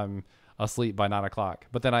often I'm asleep by 9 o'clock,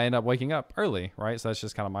 but then I end up waking up early, right? So that's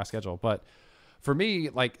just kind of my schedule. But for me,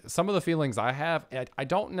 like some of the feelings I have, I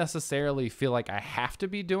don't necessarily feel like I have to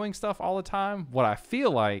be doing stuff all the time. What I feel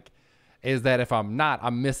like is that if I'm not,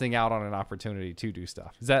 I'm missing out on an opportunity to do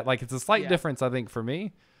stuff. Is that like, it's a slight difference, I think, for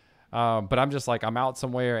me. But I'm just like, I'm out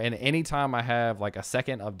somewhere, and anytime I have like a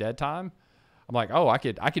second of dead time, I'm like, oh, I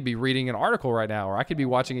could be reading an article right now, or I could be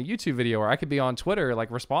watching a YouTube video, or I could be on Twitter,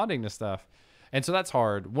 like responding to stuff. And so that's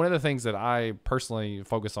hard. One of the things that I personally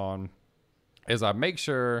focus on is I make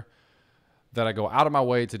sure that I go out of my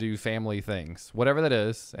way to do family things, whatever that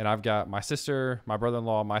is. And I've got my sister, my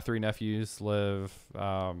brother-in-law, my 3 nephews live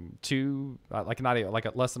less than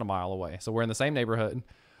a mile away. So we're in the same neighborhood.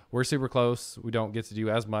 We're super close. We don't get to do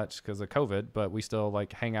as much because of COVID, but we still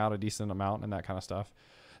like hang out a decent amount and that kind of stuff.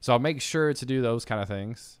 So I'll make sure to do those kind of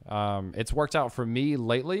things. It's worked out for me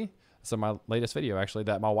lately. So my latest video, actually,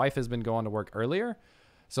 that my wife has been going to work earlier.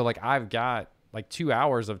 So like I've got like 2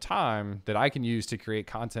 hours of time that I can use to create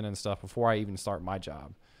content and stuff before I even start my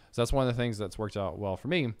job. So that's one of the things that's worked out well for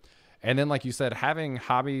me. And then, like you said, having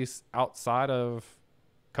hobbies outside of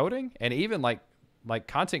coding, and even like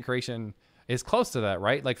content creation is close to that,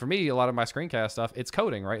 right? Like for me, a lot of my screencast stuff, it's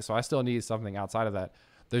coding, right? So I still need something outside of that.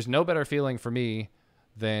 There's no better feeling for me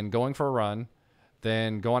than going for a run,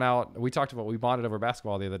 then going out. We bonded over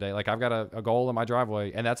basketball the other day. Like I've got a goal in my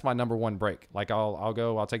driveway, and that's my number one break. Like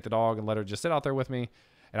I'll take the dog and let her just sit out there with me,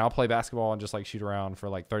 and I'll play basketball and just like shoot around for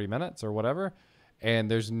like 30 minutes or whatever.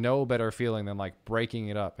 And there's no better feeling than like breaking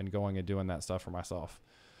it up and going and doing that stuff for myself.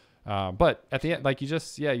 But at the end, like you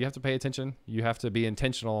have to pay attention. You have to be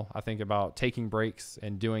intentional, I think, about taking breaks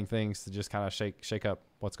and doing things to just kind of shake up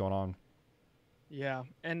what's going on. Yeah.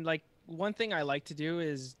 And like one thing I like to do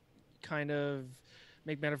is kind of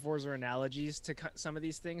make metaphors or analogies to some of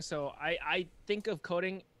these things. So I think of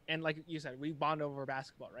coding, and like you said, we bond over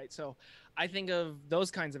basketball, right? So I think of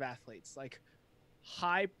those kinds of athletes, like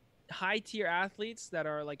high tier athletes that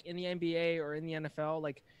are like in the NBA or in the NFL.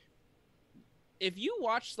 Like if you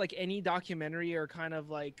watch like any documentary or kind of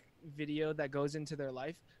like video that goes into their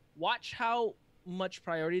life, watch how much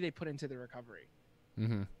priority they put into the recovery.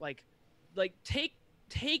 Mm-hmm. Like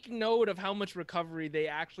take note of how much recovery they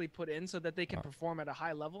actually put in so that they can perform at a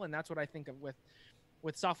high level. And that's what I think of with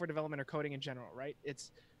software development or coding in general, right?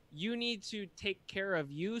 It's, you need to take care of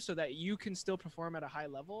you so that you can still perform at a high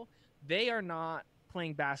level. They are not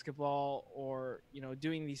playing basketball or,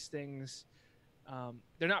 doing these things.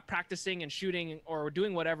 They're not practicing and shooting or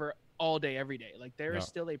doing whatever all day, every day. Like there is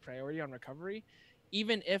still a priority on recovery,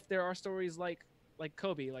 even if there are stories like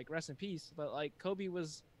Kobe, like rest in peace. But like Kobe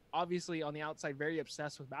was obviously on the outside very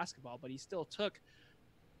obsessed with basketball, but he still took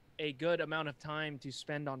a good amount of time to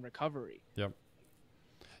spend on recovery. Yep.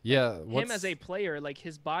 Yeah. Him as a player, like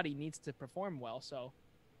his body needs to perform well. So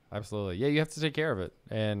absolutely. Yeah, you have to take care of it.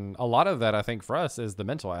 And a lot of that, I think, for us is the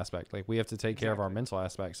mental aspect. Like we have to take care of our mental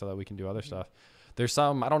aspect so that we can do other stuff. There's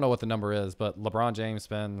I don't know what the number is, but LeBron James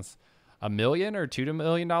spends $1 million or $2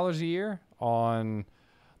 million a year on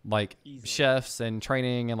like chefs and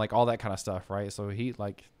training and like all that kind of stuff, right? So he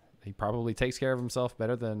probably takes care of himself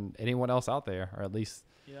better than anyone else out there, or at least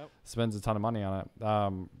spends a ton of money on it.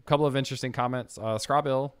 Couple of interesting comments.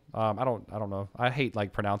 Scrabble, I don't know. I hate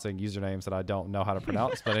like pronouncing usernames that I don't know how to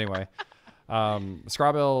pronounce, but anyway.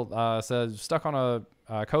 Scrabble says, stuck on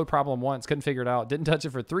a code problem once, couldn't figure it out, didn't touch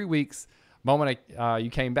it for 3 weeks, moment you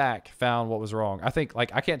came back, found what was wrong. I think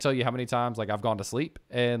like I can't tell you how many times like I've gone to sleep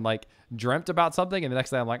and like dreamt about something, and the next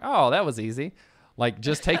day I'm like, oh, that was easy. Like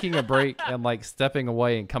just taking a break and like stepping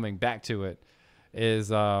away and coming back to it is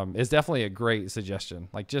definitely a great suggestion.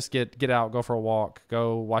 Like just get out, go for a walk,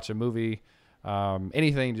 go watch a movie,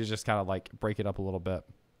 anything to just kind of like break it up a little bit.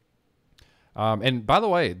 And by the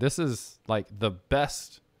way, this is like the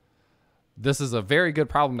best. This is a very good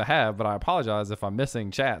problem to have, but I apologize if I'm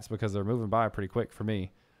missing chats because they're moving by pretty quick for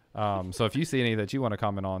me. So if you see any that you want to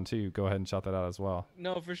comment on too, go ahead and shout that out as well.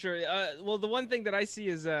 No, for sure. Well, the one thing that I see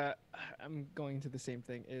is I'm going to the same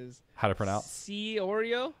thing is How to pronounce? C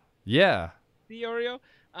Oreo. Yeah. C Oreo.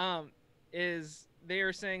 Is they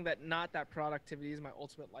are saying that not that productivity is my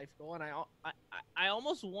ultimate life goal, and I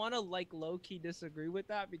almost want to like low key disagree with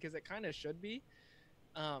that because it kind of should be.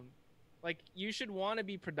 Like you should want to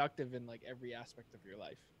be productive in like every aspect of your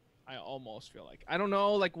life. I almost feel like I don't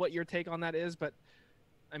know like what your take on that is, but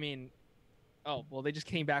I mean, oh well, they just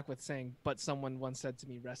came back with saying, but someone once said to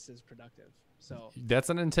me, rest is productive. So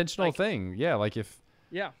that's an intentional like, thing. Yeah, like if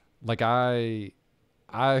yeah, like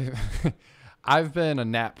I've been a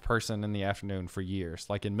nap person in the afternoon for years.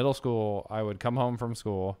 Like in middle school, I would come home from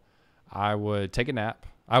school, I would take a nap.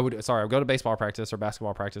 I would go to baseball practice or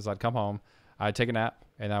basketball practice. I'd come home, I'd take a nap,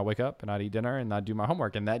 and I'd wake up and I'd eat dinner and I'd do my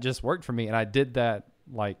homework. And that just worked for me. And I did that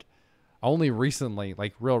like only recently,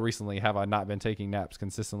 like real recently have I not been taking naps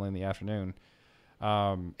consistently in the afternoon.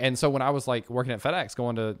 And so when I was like working at FedEx,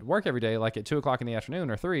 going to work every day, like at 2:00 in the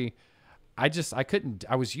afternoon or 3, I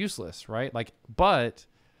was useless. Right. Like, but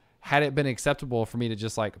had it been acceptable for me to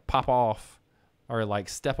just like pop off or like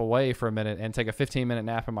step away for a minute and take a 15-minute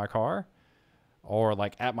nap in my car or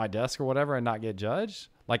like at my desk or whatever and not get judged,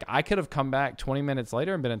 like I could have come back 20 minutes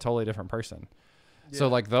later and been a totally different person. Yeah. So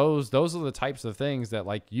like those are the types of things that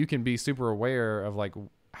like you can be super aware of like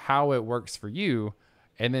how it works for you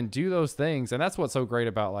and then do those things. And that's what's so great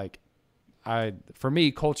about like, for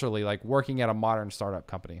me culturally, like working at a modern startup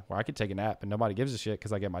company where I could take a nap and nobody gives a shit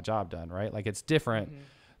because I get my job done. Right. Like it's different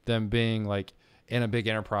than being like in a big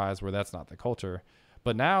enterprise where that's not the culture.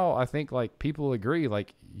 But now I think like people agree,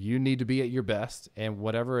 like you need to be at your best and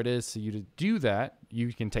whatever it is for you to do that,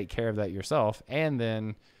 you can take care of that yourself. And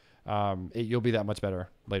then you'll be that much better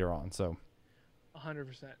later on. So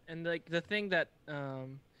 100%. And like the thing that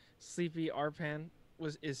Sleepy Arpan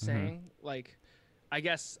is saying, like, I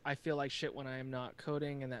guess I feel like shit when I am not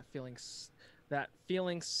coding and that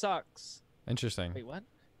feeling sucks. Interesting. Wait, what?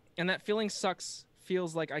 And that feeling sucks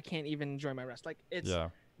feels like I can't even enjoy my rest. Like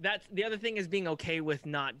that's the other thing is being okay with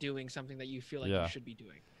not doing something that you feel like you should be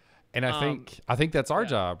doing. And I think that's our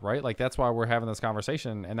job, right? Like that's why we're having this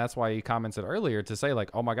conversation. And that's why he commented earlier to say like,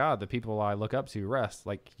 oh my God, the people I look up to rest.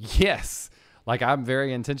 Like, yes, like I'm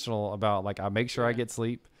very intentional about like, I make sure I get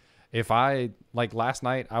sleep. If I like last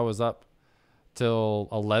night, I was up till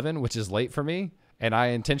 11, which is late for me. And I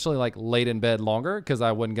intentionally like laid in bed longer because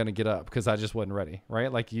I wasn't going to get up because I just wasn't ready.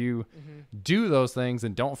 Right. Like you do those things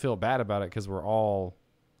and don't feel bad about it because we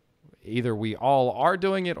all are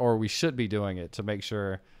doing it or we should be doing it to make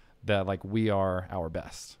sure that like we are our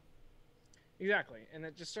best. Exactly. And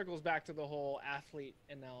it just circles back to the whole athlete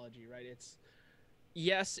analogy, right? It's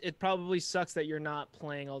yes, it probably sucks that you're not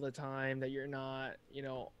playing all the time, that you're not,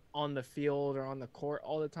 on the field or on the court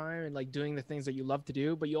all the time and like doing the things that you love to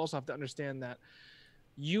do. But you also have to understand that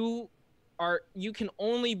you can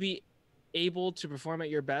only be able to perform at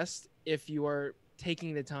your best if you are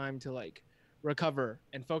taking the time to like recover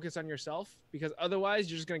and focus on yourself, because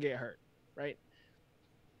otherwise you're just going to get hurt. Right.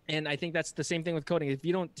 And I think that's the same thing with coding. If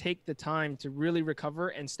you don't take the time to really recover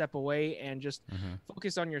and step away and just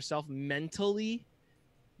focus on yourself mentally,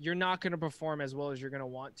 you're not going to perform as well as you're going to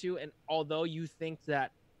want to. And although you think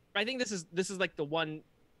that, I think this is like the one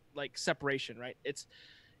like separation, right?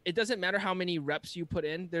 It doesn't matter how many reps you put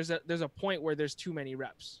in. There's a point where there's too many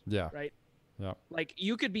reps. Yeah. Right. Yeah. Like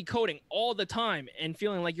you could be coding all the time and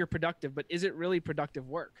feeling like you're productive, but is it really productive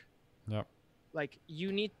work? Yeah. Like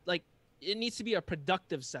it needs to be a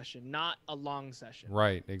productive session, not a long session.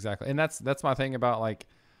 Right. Exactly. And that's my thing about like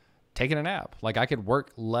taking a nap. Like I could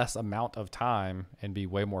work less amount of time and be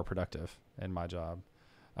way more productive in my job.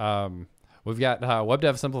 We've got Web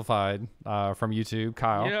Dev Simplified from YouTube.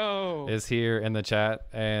 Kyle is here in the chat,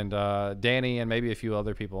 and Danny and maybe a few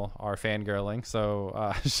other people are fangirling.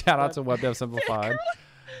 So shout out to Web Dev Simplified.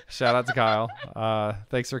 Shout out to Kyle.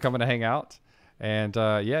 Thanks for coming to hang out. And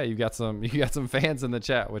you got some fans in the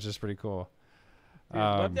chat, which is pretty cool.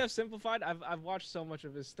 Web Dev Simplified. I've watched so much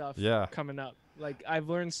of his stuff coming up. Like I've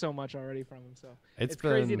learned so much already from him. So it's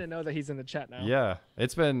crazy to know that he's in the chat now. Yeah,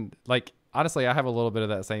 it's been like honestly, I have a little bit of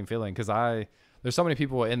that same feeling because there's so many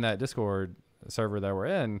people in that Discord server that we're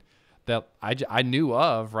in that I knew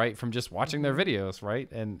of, right, from just watching their videos,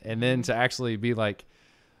 right, and then to actually be like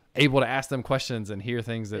able to ask them questions and hear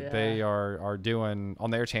things that they are doing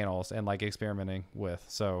on their channels and like experimenting with.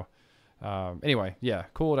 So anyway, yeah,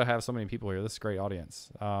 cool to have so many people here. This is a great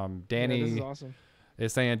audience. Danny this is awesome.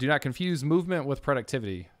 is saying, do not confuse movement with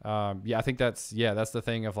productivity. Yeah, I think that's the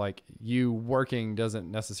thing of like you working doesn't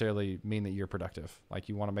necessarily mean that you're productive. Like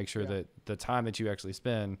you want to make sure that the time that you actually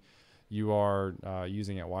spend, you are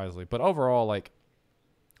using it wisely. But overall, like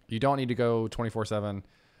you don't need to go 24/7.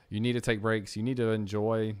 You need to take breaks. You need to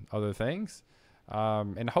enjoy other things.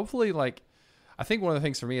 And hopefully, like, I think one of the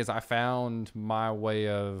things for me is I found my way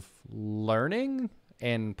of learning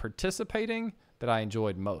and participating that I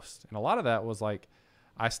enjoyed most. And a lot of that was like,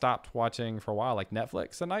 I stopped watching for a while, like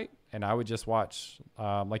Netflix a night, and I would just watch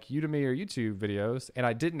like Udemy or YouTube videos. And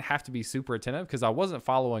I didn't have to be super attentive because I wasn't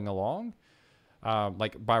following along.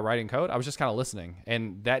 Like by writing code, I was just kind of listening,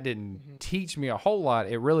 and that didn't teach me a whole lot.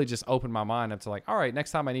 It really just opened my mind up to like, all right,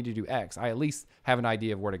 next time I need to do X, I at least have an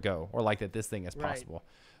idea of where to go, or like that this thing is possible.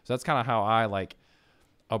 So that's kind of how I like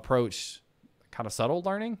approach kind of subtle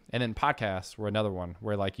learning. And then podcasts were another one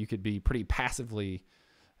where like you could be pretty passively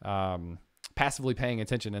paying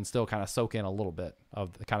attention and still kind of soak in a little bit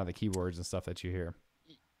of the kind of the keywords and stuff that you hear.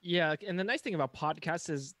 Yeah, and the nice thing about podcasts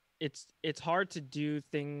is it's hard to do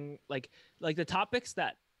like the topics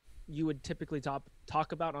that you would typically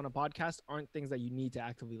talk about on a podcast aren't things that you need to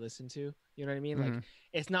actively listen to. You know what I mean? Like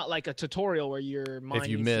it's not like a tutorial where your mind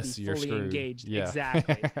needs to be fully engaged. Yeah.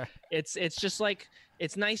 Exactly. It's just like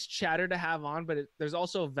it's nice chatter to have on, but there's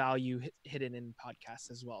also value hidden in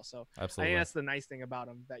podcasts as well. So absolutely. I think that's the nice thing about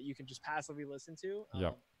them, that you can just passively listen to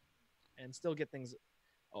and still get things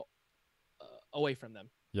away from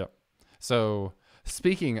them. Yep. So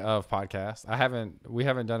speaking of podcasts, we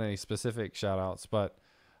haven't done any specific shout outs, but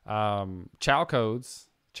Chau _codes,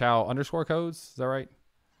 is that right?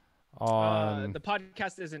 On the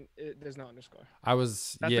podcast there's no underscore.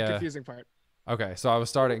 That's the confusing part. Okay. So I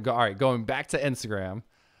was going back to Instagram,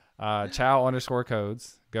 Chau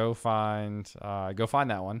 _codes, go find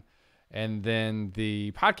that one. And then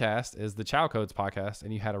the podcast is the Chau Codes podcast.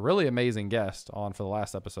 And you had a really amazing guest on for the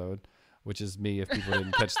last episode, which is me. If people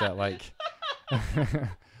didn't catch that, like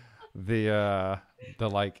the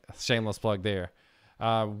like shameless plug there.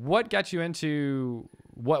 What got you into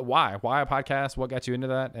why a podcast? What got you into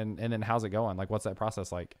that? And then how's it going? Like, what's that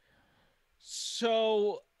process like?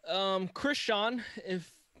 So, Chris Sean,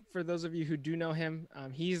 for those of you who do know him,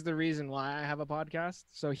 he's the reason why I have a podcast.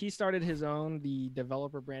 So he started his own, the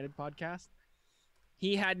Developer Branded podcast.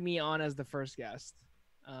 He had me on as the first guest,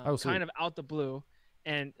 kind of out the blue.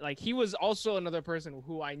 And like, he was also another person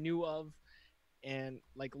who I knew of and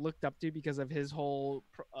like looked up to because of his whole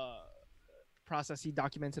process he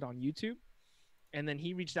documented on YouTube. And then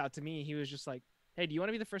he reached out to me. He was just like, hey, do you want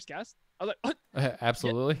to be the first guest? I was like,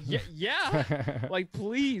 absolutely. Yeah. Like,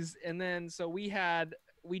 please. And then, so we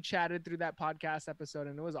chatted through that podcast episode,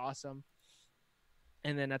 and it was awesome.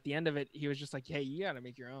 And then at the end of it, he was just like, hey, you got to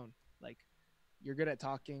make your own. Like, you're good at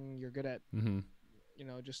talking. You're good at,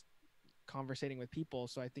 just conversating with people.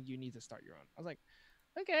 So I think you need to start your own. I was like,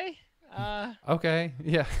 okay. Okay.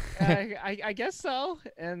 Yeah. I guess so.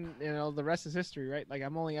 And the rest is history, right? Like,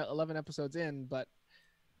 I'm only 11 episodes in, but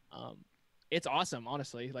it's awesome,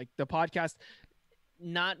 honestly. Like, the podcast,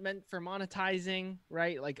 not meant for monetizing,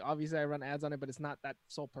 right? Like, obviously I run ads on it, but it's not that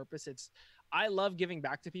sole purpose. I love giving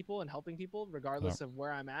back to people and helping people regardless of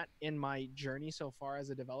where I'm at in my journey so far as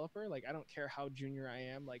a developer. Like, I don't care how junior I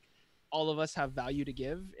am. Like, all of us have value to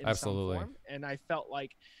give in some form. And I felt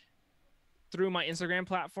like through my Instagram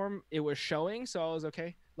platform, it was showing. So I was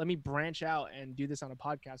okay, let me branch out and do this on a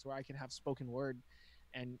podcast where I can have spoken word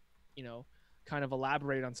and, kind of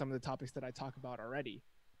elaborate on some of the topics that I talk about already.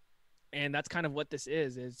 And that's kind of what this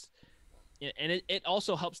is. And it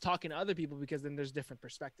also helps talking to other people because then there's different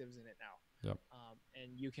perspectives in it now. Yep.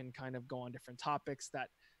 And you can kind of go on different topics that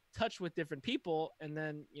touch with different people and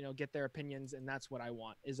then, get their opinions. And that's what I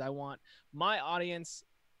want my audience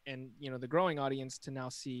and, the growing audience to now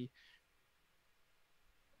see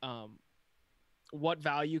what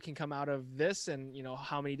value can come out of this and,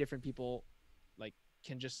 how many different people like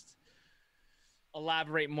can just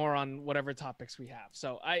elaborate more on whatever topics we have.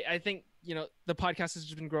 So I think, the podcast has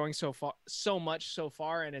just been growing so much so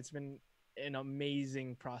far, and it's been an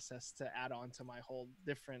amazing process to add on to my whole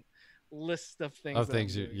different list of things.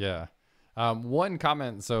 One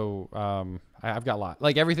comment. So I've got a lot,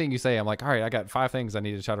 like everything you say. I'm like, all right, I got 5 things I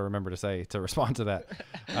need to try to remember to say to respond to that.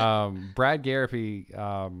 Brad Garapi,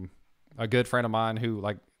 a good friend of mine who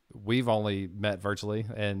like we've only met virtually,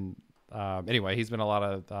 and anyway, he's been a lot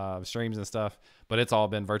of streams and stuff, but it's all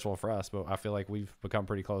been virtual for us. But I feel like we've become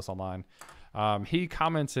pretty close online. He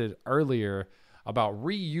commented earlier about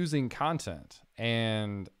reusing content,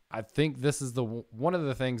 and I think this is one of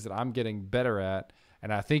the things that I'm getting better at,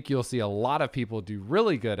 and I think you'll see a lot of people do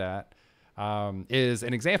really good at. Is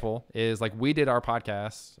an example is like we did our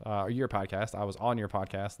podcast, or your podcast. I was on your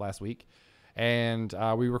podcast last week, and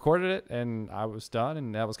we recorded it, and I was done,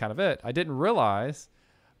 and that was kind of it. I didn't realize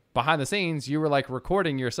behind the scenes you were like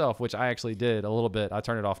recording yourself, which I actually did a little bit. I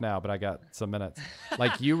turned it off now, but I got some minutes.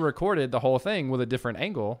 Like you recorded the whole thing with a different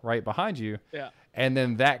angle right behind you. Yeah. And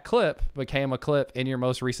then that clip became a clip in your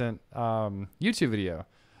most recent YouTube video.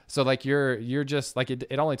 So like you're just like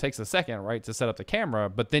it only takes a second, right, to set up the camera,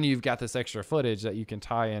 but then you've got this extra footage that you can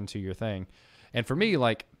tie into your thing. And for me,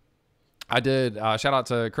 like I did shout out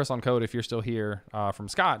to Chris on Code if you're still here from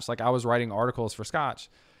Scotch. Like I was writing articles for Scotch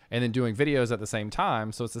and then doing videos at the same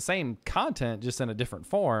time. So it's the same content, just in a different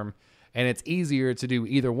form. And it's easier to do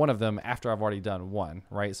either one of them after I've already done one,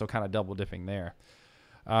 right? So kind of double dipping there.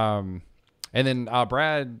 And then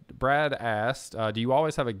Brad asked, do you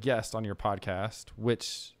always have a guest on your podcast?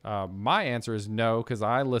 Which my answer is no, because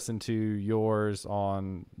I listen to yours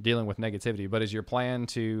on dealing with negativity. But is your plan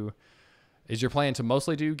to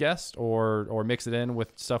mostly do guests or mix it in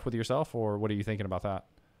with stuff with yourself, or what are you thinking about that?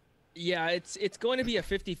 Yeah, it's going to be a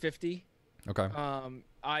 50-50. Okay.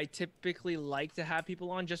 I typically like to have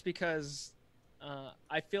people on just because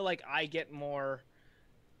I feel like I get more.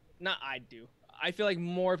 Not I do. I feel like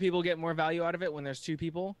more people get more value out of it when there's two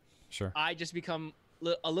people. Sure. I just become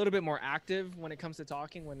a little bit more active when it comes to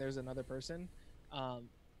talking when there's another person.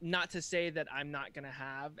 Not to say that I'm not going to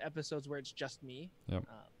have episodes where it's just me. Yep.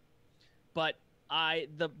 But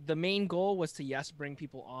the main goal was to, bring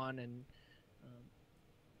people on and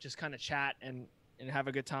just kind of chat and have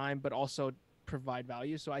a good time, but also provide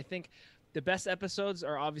value. So I think the best episodes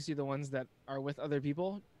are obviously the ones that are with other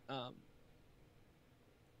people.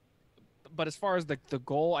 But as far as the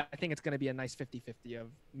goal, I think it's going to be a nice 50-50 of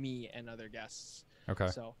me and other guests. Okay.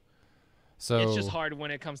 So it's just hard when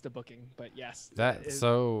it comes to booking, but yes.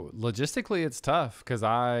 So logistically it's tough because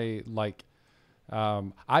I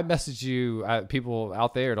messaged you, people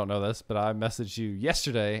out there don't know this, but I messaged you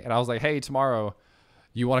yesterday and I was like, hey, tomorrow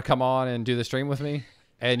you want to come on and do the stream with me?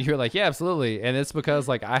 And you're like, yeah, absolutely. And it's because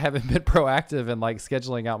like I haven't been proactive in like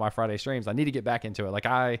scheduling out my Friday streams. I need to get back into it. Like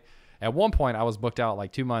at one point I was booked out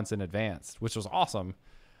like 2 months in advance, which was awesome.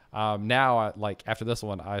 Now like after this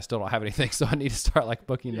one, I still don't have anything. So I need to start like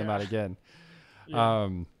booking them out again. Yeah.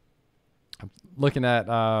 I'm looking at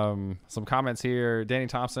some comments here. Danny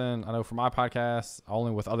Thompson, I know from my podcast,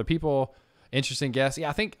 only with other people, interesting guests. Yeah,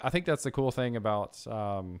 I think that's the cool thing about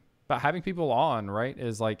having people on, right?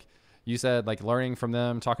 Is like you said, like learning from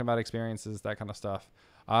them, talking about experiences, that kind of stuff.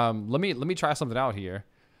 Let me try something out here.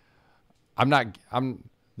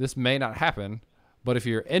 This may not happen, but if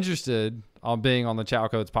you're interested on being on the Chau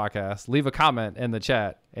Codes podcast, leave a comment in the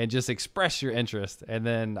chat and just express your interest, and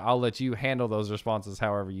then I'll let you handle those responses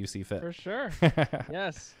however you see fit. For sure.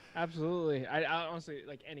 Yes, absolutely. I honestly,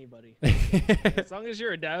 like anybody. As long as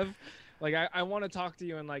you're a dev, like I want to talk to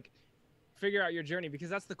you and like figure out your journey, because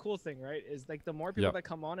that's the cool thing, right? Is like the more people that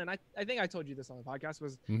come on, and I think I told you this on the podcast,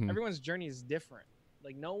 was everyone's journey is different.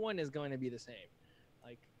 Like no one is going to be the same.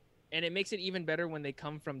 Like, and it makes it even better when they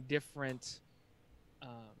come from different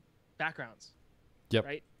backgrounds. Yep.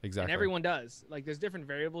 Right. Exactly. And everyone does. Like there's different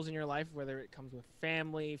variables in your life, whether it comes with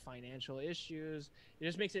family, financial issues. It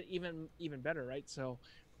just makes it even better, right? So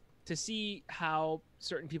to see how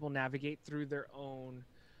certain people navigate through their own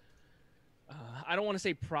I don't want to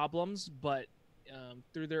say problems, but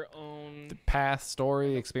through their own path,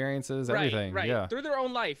 story, experiences, everything. Right. Yeah. Through their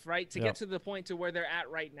own life, right? To get to the point to where they're at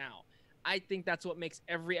right now. I think that's what makes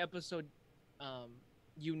every episode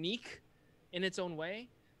unique in its own way.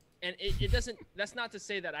 And it doesn't, that's not to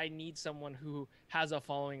say that I need someone who has a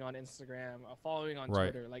following on Instagram, a following on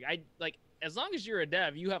Twitter. Like as long as you're a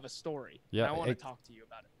dev, you have a story. Yeah. And I want to talk to you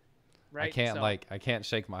about it. Right. I can't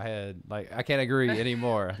shake my head. Like I can't agree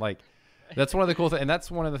anymore. Like that's one of the cool things. And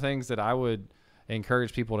that's one of the things that I would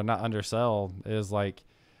encourage people to not undersell is like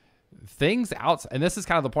things outside. And this is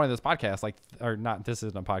kind of the point of this podcast, like, or not, this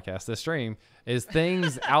isn't a podcast, this stream is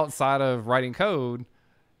things outside of writing code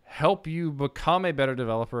help you become a better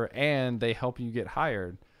developer, and they help you get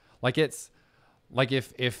hired. Like it's like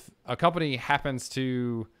if a company happens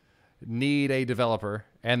to need a developer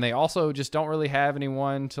and they also just don't really have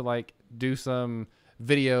anyone to like do some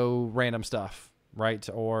video random stuff, right?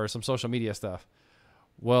 Or some social media stuff.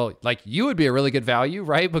 Well, like you would be a really good value,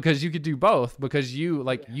 right? Because you could do both because you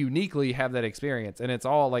like uniquely have that experience, and it's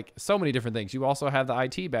all like so many different things. You also have the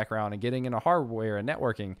IT background and getting into hardware and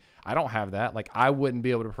networking. I don't have that. Like I wouldn't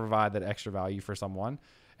be able to provide that extra value for someone.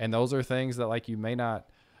 And those are things that like you may not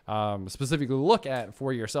specifically look at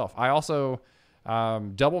for yourself. I also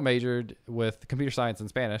double majored with computer science and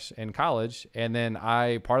Spanish in college. And then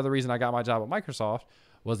part of the reason I got my job at Microsoft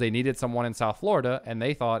was they needed someone in South Florida, and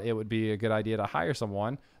they thought it would be a good idea to hire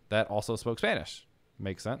someone that also spoke Spanish.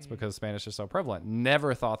 Makes sense because Spanish is so prevalent.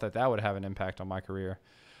 Never thought that would have an impact on my career.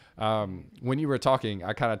 When you were talking,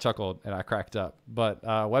 I kind of chuckled and I cracked up. But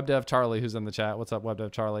Web Dev Charlie, who's in the chat, what's up, Web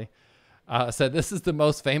Dev Charlie? Said this is the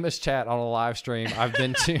most famous chat on a live stream I've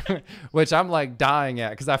been to, which I'm like dying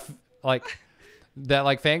at because like that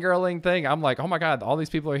like fangirling thing. I'm like, oh my God, all these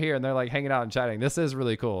people are here and they're like hanging out and chatting. This is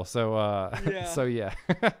really cool. So, so yeah.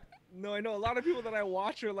 No, I know a lot of people that I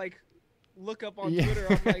watch or like look up on Twitter.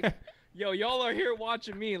 I'm like, yo, y'all are here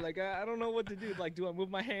watching me. Like, I don't know what to do. Like, do I move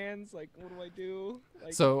my hands? Like, what do I do?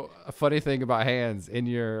 Like, so a funny thing about hands in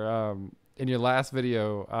your last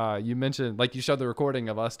video, you mentioned like you showed the recording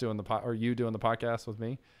of us doing you doing the podcast with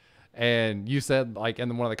me. And you said like,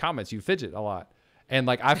 in one of the comments, you fidget a lot. And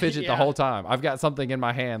like I fidget the whole time. I've got something in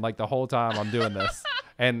my hand like the whole time I'm doing this.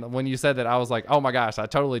 And when you said that, I was like, oh my gosh, I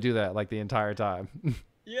totally do that like the entire time.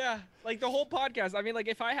 Yeah, like the whole podcast. I mean, like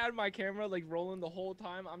if I had my camera like rolling the whole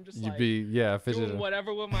time, I'm just like fidgeting. Doing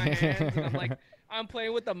whatever with my hands. And I'm like, I'm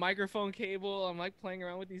playing with the microphone cable. I'm like playing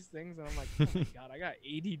around with these things, and I'm like, oh my God, I got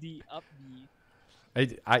ADD up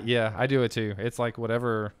the. I do it too. It's like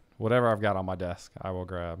whatever I've got on my desk, I will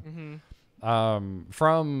grab.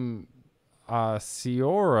 From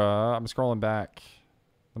Ciora, I'm scrolling back.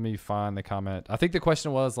 Let me find the comment. I think the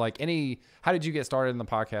question was like how did you get started in the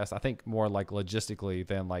podcast? I think more like logistically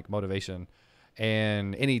than like motivation,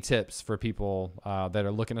 and any tips for people that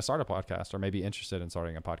are looking to start a podcast or maybe interested in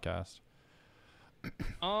starting a podcast.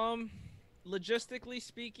 Logistically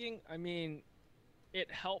speaking, I mean,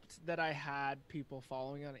 it helped that I had people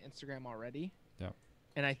following on Instagram already. Yeah.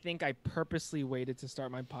 And I think I purposely waited to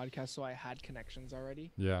start my podcast so I had connections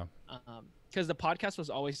already. Yeah. Because the podcast was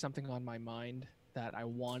always something on my mind that I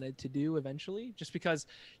wanted to do eventually, just because,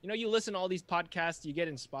 you know, you listen to all these podcasts, you get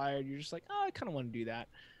inspired. You're just like, oh, I kind of want to do that.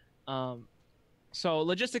 So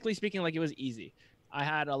logistically speaking, like it was easy. I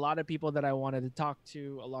had a lot of people that I wanted to talk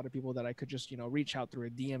to, a lot of people that I could just, you know, reach out through a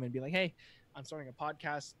DM and be like, hey, I'm starting a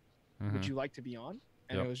podcast. Would you like to be on?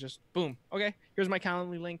 And it was just boom. Okay, here's my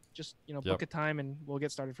Calendly link. Just, you know, book a time and we'll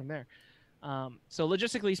get started from there. So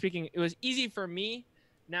logistically speaking, it was easy for me.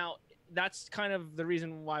 Now, that's kind of the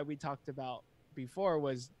reason why we talked about before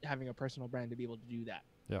was having a personal brand to be able to do that.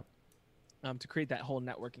 Yeah. To create that whole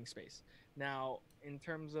networking space. Now, in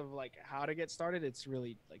terms of like how to get started, it's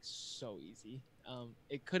really like so easy.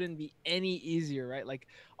 It couldn't be any easier, right? Like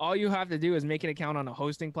all you have to do is make an account on a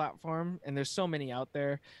hosting platform, and there's so many out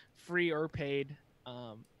there, free or paid.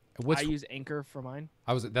 I use Anchor for mine.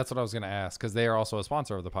 That's what I was going to ask, because they are also a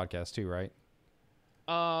sponsor of the podcast too, right?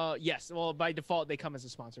 Yes. Well, by default they come as a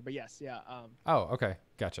sponsor, but yes, yeah. Oh, okay,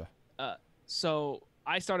 gotcha. So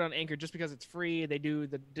I started on Anchor just because it's free. They do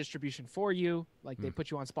the distribution for you. Like they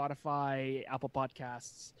put you on Spotify, Apple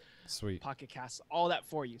Podcasts, sweet, Pocket Casts, all that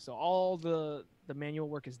for you. So all the manual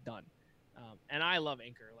work is done. And I love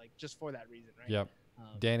Anchor, like just for that reason, right? Yep.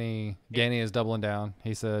 Danny is doubling down.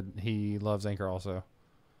 He said he loves Anchor also.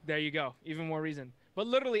 There you go. Even more reason. But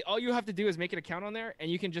literally all you have to do is make an account on there and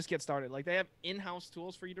you can just get started. Like they have in-house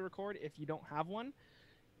tools for you to record if you don't have one.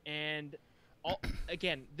 And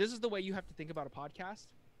again, this is the way you have to think about a podcast.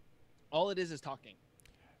 All it is talking.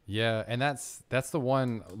 Yeah, and that's the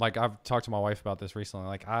one. Like I've talked to my wife about this recently.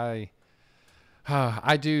 Like I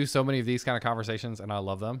do so many of these kind of conversations, and I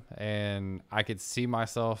love them. And I could see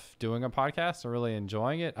myself doing a podcast and really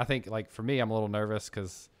enjoying it. I think like for me, I'm a little nervous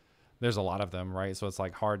because there's a lot of them, right? So it's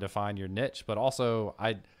like hard to find your niche. But also,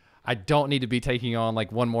 I don't need to be taking on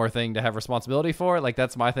like one more thing to have responsibility for. Like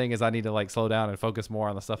that's my thing is I need to like slow down and focus more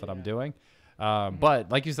on the stuff that I'm doing.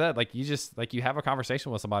 But like you said, like you just like you have a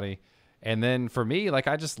conversation with somebody, and then for me, like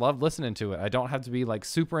I just love listening to it. I don't have to be like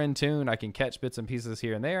super in tune. I can catch bits and pieces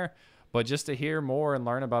here and there, but just to hear more and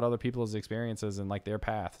learn about other people's experiences and like their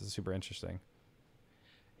path is super interesting.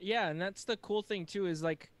 Yeah, and that's the cool thing too is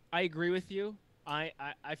like I agree with you. I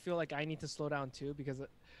feel like I need to slow down too because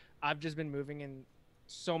I've just been moving in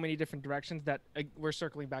so many different directions that we're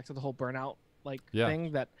circling back to the whole burnout like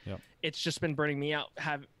thing that it's just been burning me out.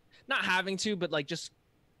 Not having to, but like just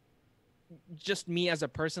me as a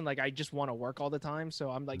person, like I just want to work all the time. So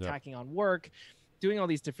I'm like tacking on work, doing all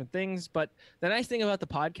these different things. But the nice thing about the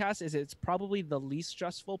podcast is it's probably the least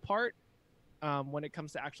stressful part when it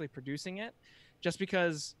comes to actually producing it, just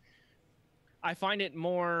because I find it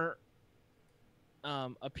more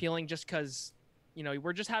appealing, just because, you know,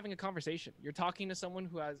 we're just having a conversation. You're talking to someone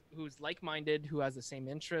who's like-minded, who has the same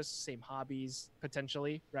interests, same hobbies,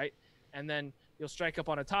 potentially, right? And then you'll strike up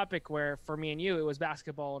on a topic where, for me and you, it was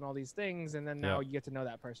basketball and all these things, and then now you get to know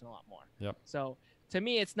that person a lot more. Yep. So to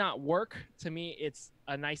me, it's not work. To me, it's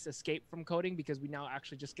a nice escape from coding, because we now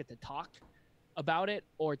actually just get to talk about it,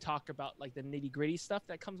 or talk about like the nitty-gritty stuff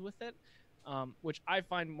that comes with it, which I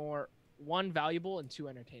find more, one, valuable, and two,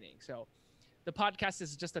 entertaining. So the podcast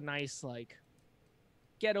is just a nice like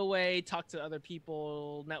getaway, talk to other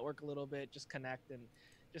people, network a little bit, just connect, and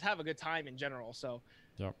just have a good time in general. So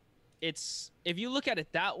it's, if you look at it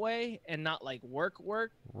that way and not like work,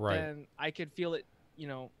 right, then I could feel it, you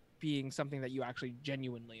know, being something that you actually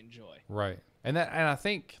genuinely enjoy. Right. And I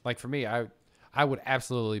think, like, for me, I would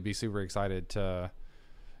absolutely be super excited to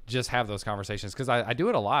just have those conversations, because I do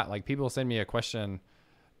it a lot. Like, people send me a question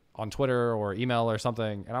on Twitter or email or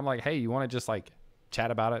something, and I'm like, hey, you want to just like chat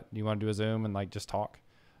about it? You want to do a Zoom and like just talk?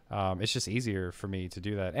 It's just easier for me to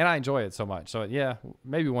do that, and I enjoy it so much. So yeah,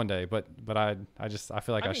 maybe one day, but I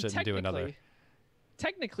feel like I shouldn't do another.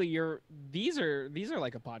 Technically, these are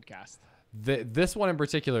like a podcast. This one in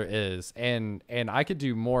particular is, and I could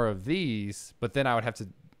do more of these, but then I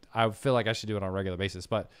would feel like I should do it on a regular basis.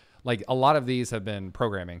 But like, a lot of these have been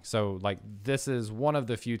programming, so like, this is one of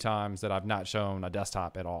the few times that I've not shown a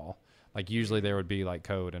desktop at all. Like, usually there would be like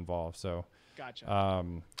code involved. So gotcha.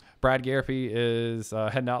 Brad Garapi is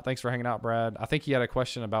heading out. Thanks for hanging out, Brad. I think he had a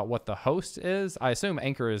question about what the host is. I assume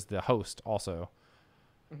Anchor is the host also.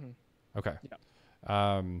 Mm-hmm. Okay.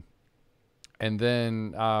 Yeah. And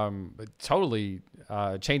then totally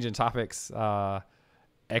changing topics.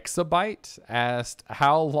 Exabyte asked,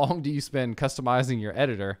 how long do you spend customizing your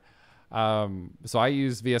editor? So I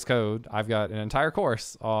use VS Code. I've got an entire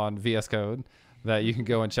course on VS Code that you can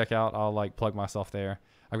go and check out. I'll like plug myself there.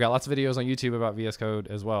 I've got lots of videos on YouTube about VS Code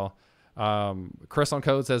as well. Chris on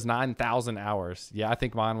Code says 9,000 hours. Yeah, I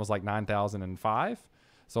think mine was like 9,005.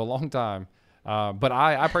 So a long time. But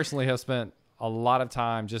I personally have spent a lot of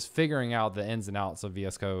time just figuring out the ins and outs of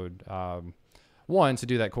VS Code. One, to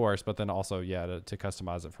do that course, but then also, to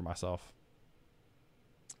customize it for myself.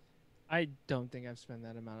 I don't think I've spent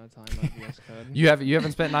that amount of time on VS Code. You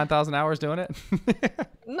haven't spent 9,000 hours doing it?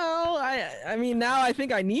 No, I mean, now I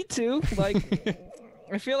think I need to. Like,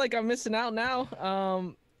 I feel like I'm missing out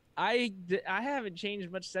now. I haven't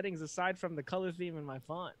changed much settings aside from the color theme in my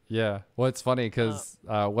font. Yeah. Well, it's funny because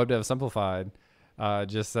WebDev Simplified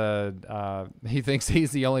just said he thinks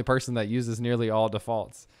he's the only person that uses nearly all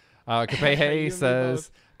defaults. Kapehe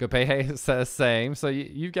says same. So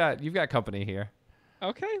you've got company here.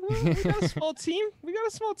 Okay, well, we got a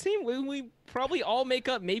small team. We probably all make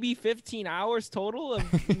up maybe 15 hours total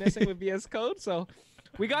of messing with VS Code. So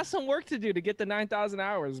we got some work to do to get the 9,000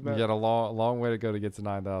 hours. But you got a long way to go to get to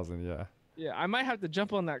 9,000. Yeah. Yeah, I might have to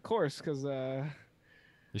jump on that course because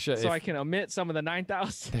you should, so I can omit some of the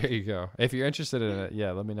 9,000. There you go. If you're interested in it,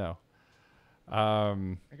 let me know.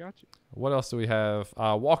 I got you. What else do we have?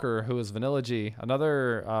 Walker, who is Vanilla G,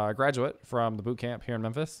 another graduate from the boot camp here in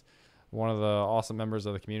Memphis, one of the awesome members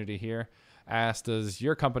of the community here, asked, does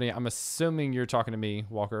your company, I'm assuming you're talking to me,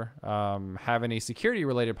 Walker, have any security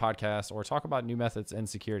related podcasts or talk about new methods in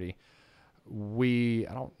security?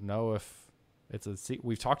 I don't know if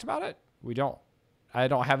we've talked about it. I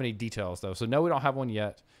don't have any details though. So no, we don't have one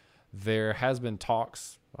yet. There has been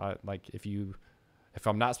talks. Like if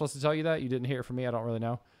I'm not supposed to tell you that, you didn't hear it from me, I don't really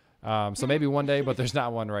know. So maybe one day, but there's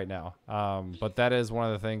not one right now. But that is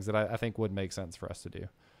one of the things that I think would make sense for us to do.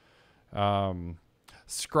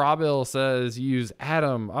 Scrabble says use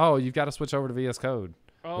Atom. Oh, you've got to switch over to VS Code.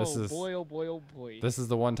 Oh boy. This is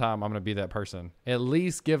the one time I'm going to be that person. At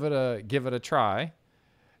least give it a try,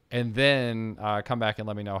 and then come back and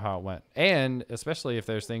let me know how it went. And especially if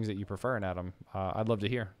there's things that you prefer in Atom, I'd love to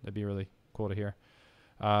hear. That'd be really cool to hear.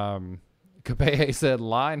 Kapehe said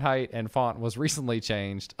line height and font was recently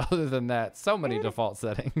changed. Other than that, so many default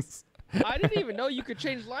settings. I didn't even know you could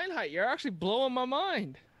change line height. You're actually blowing my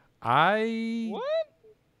mind. What?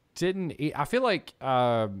 I feel like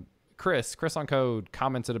Chris on Code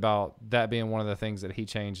commented about that being one of the things that he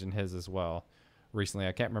changed in his as well recently.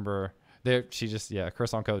 I can't remember.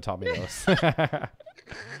 Chris on Code taught me those.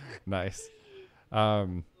 Nice.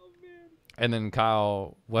 And then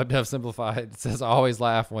Kyle, WebDev Simplified, says, I always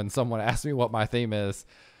laugh when someone asks me what my theme is.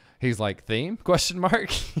 He's like, theme? Question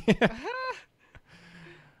mark.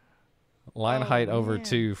 Line height over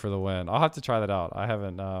 2 for the win. I'll have to try that out. I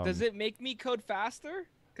haven't. Does it make me code faster?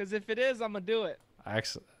 Because if it is, I'm going to do it.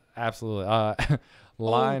 Absolutely. line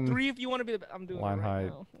Line 3 if you want to be I'm doing line it right height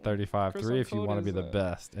now. 35. Chris 3 on if you Code want to be is, the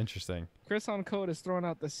best. Interesting. Chris on Code is throwing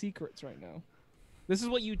out the secrets right now. This is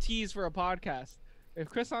what you tease for a podcast. If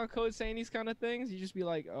Chris on Code saying these kind of things, you just be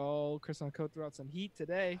like, "Oh, Chris on Code threw out some heat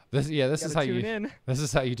today." This is how you in. this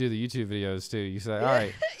is how you do the YouTube videos too. You say, "All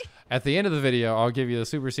right, at the end of the video, I'll give you the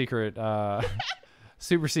super secret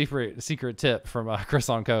secret tip from Chris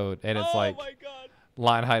on Code," and it's my God.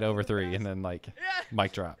 line height over 3, and then like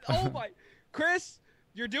mic drop. Oh my, Chris,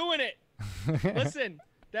 you're doing it. Listen,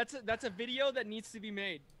 that's a video that needs to be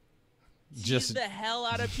made. Tease the hell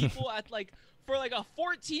out of people at like for like a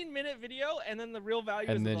 14-minute video, and then the real value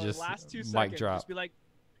is the last 2 seconds. Drop. Just be like,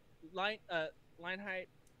 line height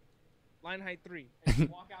 3, and just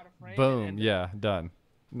walk out of frame. Boom. Yeah, done.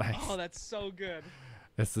 Nice. Oh, that's so good.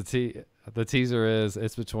 It's the teaser is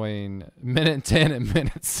it's between minute 10 and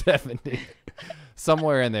minute 70.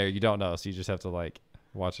 Somewhere in there, you don't know, so you just have to like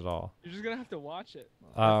watch it all. You're just gonna have to watch it.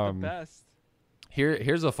 That's the best.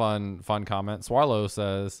 Here's a fun comment. Swallow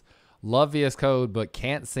says, "Love VS Code, but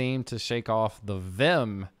can't seem to shake off the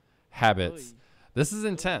Vim habits." Really? This is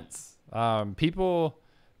intense. People,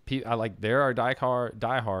 there are diehard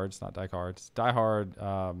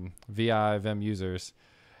VI Vim users,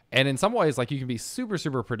 and in some ways, like you can be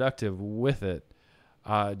super productive with it,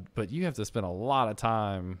 but you have to spend a lot of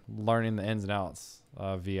time learning the ins and outs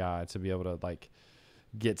of VI to be able to like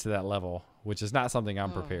get to that level, which is not something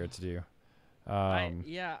I'm prepared to do. I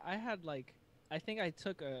had like, I think I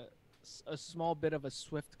took a small bit of a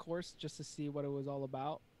Swift course just to see what it was all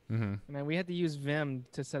about. And then we had to use Vim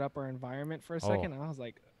to set up our environment for a second. And I was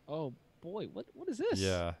like, oh boy, what is this?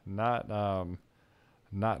 Yeah, not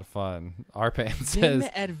fun. Arpan Vim says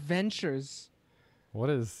Adventures. What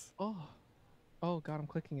is? Oh God, I'm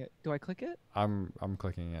clicking it. Do I click it? I'm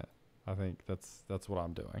clicking it. I think that's what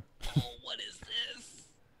I'm doing. Oh, what is this?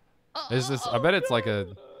 It's just, I bet it's like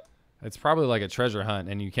it's probably like a treasure hunt,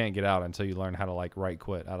 and you can't get out until you learn how to like right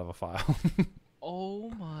quit out of a file. Oh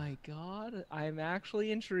my God, I'm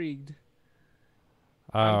actually intrigued.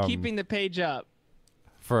 I'm keeping the page up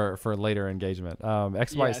for later engagement.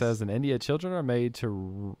 Xbyte says in India, children are made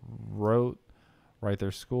to write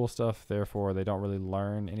their school stuff, therefore they don't really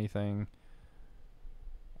learn anything.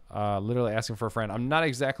 Literally asking for a friend. I'm not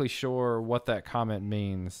exactly sure what that comment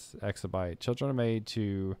means. Exabyte. Children are made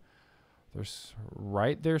to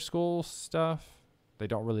write their school stuff. They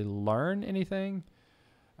don't really learn anything.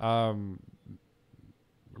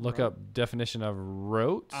 Look up definition of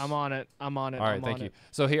wrote. I'm on it. All right, thank you.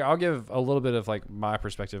 So here, I'll give a little bit of like my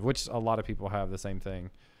perspective, which a lot of people have the same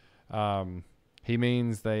thing. He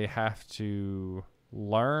means they have to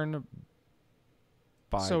learn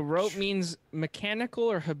by. So rote means mechanical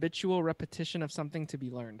or habitual repetition of something to be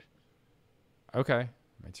learned. Okay.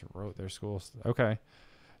 Makes it wrote their schools. Okay.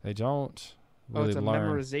 They don't really it's a learn.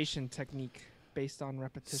 Memorization technique based on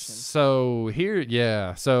repetition. So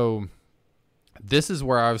here, so this is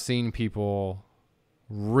where I've seen people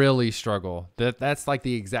really struggle. That's like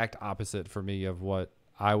the exact opposite for me of what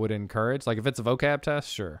I would encourage. Like if it's a vocab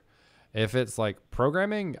test, sure. If it's like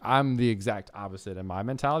programming, I'm the exact opposite in my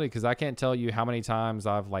mentality, because I can't tell you how many times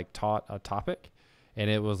I've like taught a topic and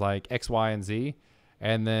it was like X, Y, and Z.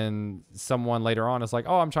 And then someone later on is like,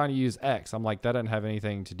 oh, I'm trying to use X. I'm like, that doesn't have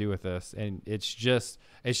anything to do with this. And it's just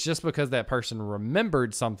because that person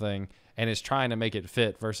remembered something and is trying to make it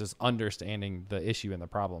fit versus understanding the issue and the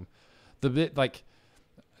problem. The bit like,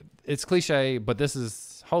 it's cliche, but this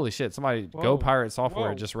is, holy shit. Somebody Go Pirate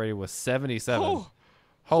Software just rated with 77.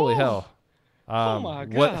 Holy hell. Oh my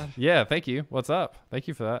God. Yeah. Thank you. What's up? Thank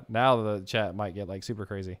you for that. Now the chat might get like super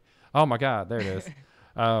crazy. Oh my God. There it is.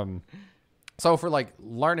 So for like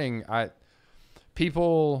learning,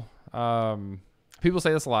 people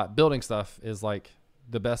say this a lot. Building stuff is like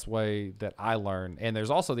the best way that I learn. And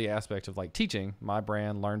there's also the aspect of like teaching. My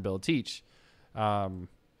brand, Learn, Build, Teach,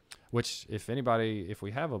 which if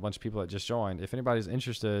we have a bunch of people that just joined, if anybody's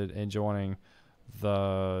interested in joining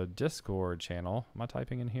the Discord channel, am I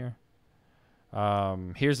typing in here?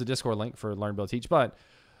 Here's the Discord link for Learn, Build, Teach. But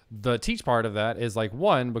the teach part of that is like,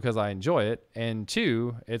 one, because I enjoy it, and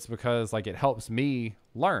two, it's because like it helps me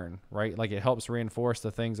learn, right? Like it helps reinforce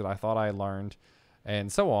the things that I thought I learned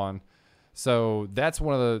and so on. So that's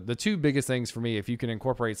one of the two biggest things for me. If you can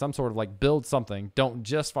incorporate some sort of like build something, don't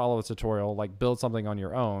just follow a tutorial, like build something on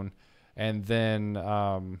your own, and then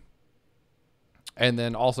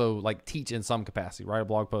also like teach in some capacity, write a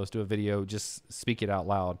blog post, do a video, just speak it out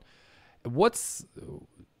loud. What's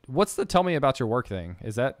the tell me about your work thing?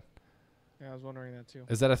 Is that? Yeah, I was wondering that too.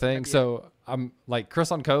 Is that a thing? So I'm like,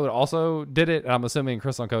 Chris on Code also did it, and I'm assuming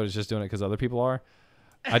Chris on Code is just doing it because other people are.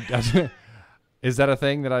 Is that a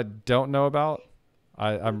thing that I don't know about?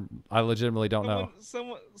 I legitimately don't know.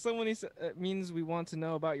 Someone it means we want to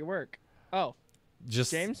know about your work. Oh,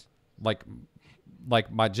 Just James? like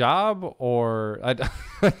my job, or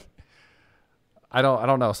I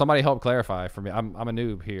don't know. Somebody help clarify for me. I'm a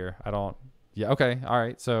noob here. I don't. Yeah. Okay. All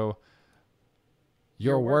right. So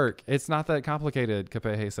your work. It's not that complicated,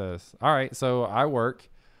 Kapehe says. All right. So I work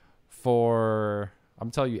for. I'm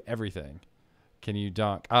telling you everything. Can you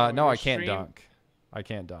dunk? No, I can't dunk. I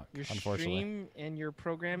can't dunk, your unfortunately. Stream and your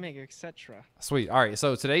programming, etc. Sweet. All right.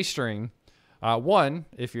 So today's stream, one,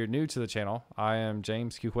 if you're new to the channel, I am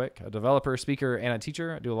James Q Quick, a developer, speaker, and a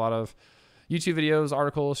teacher. I do a lot of YouTube videos,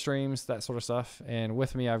 articles, streams, that sort of stuff. And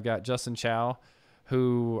with me, I've got Justin Chau,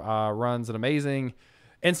 who runs an amazing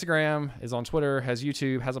Instagram, is on Twitter, has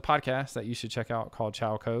YouTube, has a podcast that you should check out called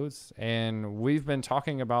Chau Codes. And we've been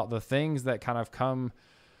talking about the things that kind of come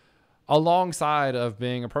alongside of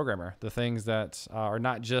being a programmer, the things that are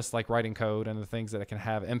not just like writing code, and the things that can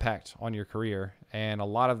have impact on your career. And a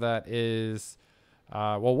lot of that is,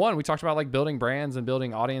 one, we talked about like building brands and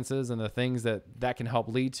building audiences and the things that can help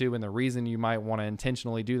lead to, and the reason you might want to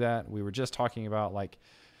intentionally do that. We were just talking about like,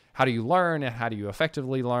 how do you learn, and how do you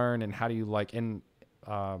effectively learn, and how do you like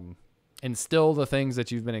instill the things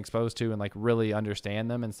that you've been exposed to and like really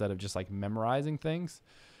understand them instead of just like memorizing things.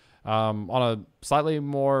 On a slightly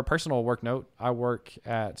more personal work note, I work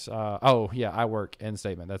at, I work in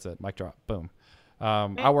statement. That's it. Mic drop. Boom.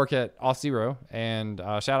 I work at Auth0, and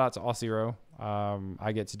shout out to Auth0.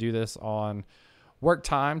 I get to do this on work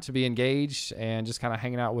time to be engaged and just kind of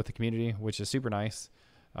hanging out with the community, which is super nice.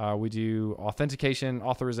 We do authentication,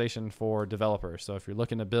 authorization for developers. So if you're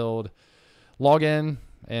looking to build login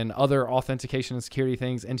and other authentication and security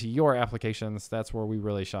things into your applications, that's where we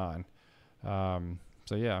really shine.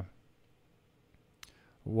 So yeah.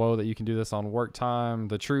 Whoa, that you can do this on work time.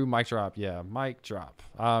 The true mic drop. Yeah, mic drop.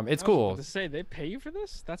 It's cool. To say they pay you for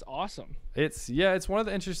this? That's awesome. It's one of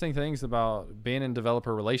the interesting things about being in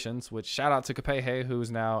developer relations, which shout out to Kapehe,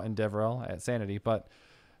 who's now in DevRel at Sanity. But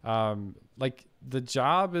like the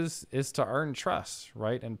job is to earn trust,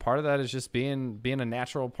 right? And part of that is just being a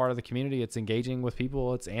natural part of the community. It's engaging with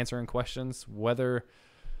people. It's answering questions, whether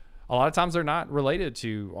a lot of times they're not related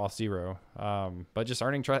to Auth0, but just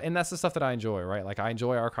earning trust. And that's the stuff that I enjoy, right? Like I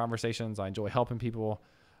enjoy our conversations. I enjoy helping people.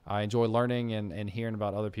 I enjoy learning and hearing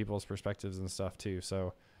about other people's perspectives and stuff too.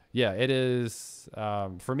 So yeah, it is,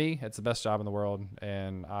 for me, it's the best job in the world.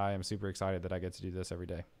 And I am super excited that I get to do this every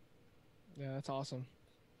day. Yeah, that's awesome.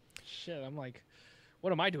 Shit, I'm like,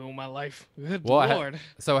 what am I doing with my life? Good Lord.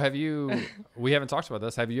 So we haven't talked about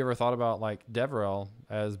this. Have you ever thought about like DevRel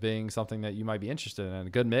as being something that you might be interested in? A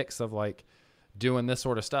good mix of like doing this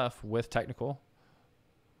sort of stuff with technical?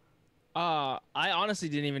 I honestly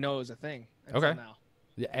didn't even know it was a thing until now.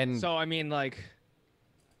 Yeah, and so I mean, like,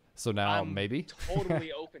 so now I'm maybe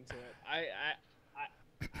totally open to it.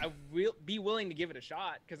 I will be willing to give it a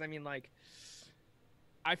shot, because I mean, like,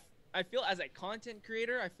 I feel as a content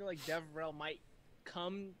creator, I feel like DevRel might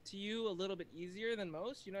come to you a little bit easier than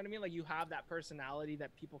most. You know what I mean? Like, you have that personality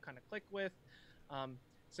that people kind of click with,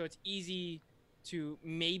 so it's easy to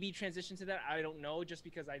maybe transition to that. I don't know, just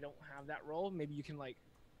because I don't have that role. Maybe you can like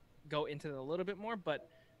go into it a little bit more, but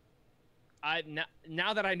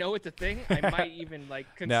now that I know it's a thing, I might even like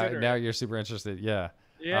consider now it. you're super interested. Yeah.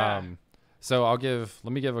 So let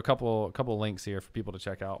me give a couple links here for people to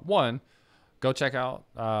check out. One, go check out,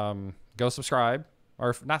 go subscribe,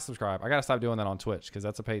 or not subscribe. I got to stop doing that on Twitch because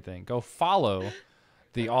that's a paid thing. Go follow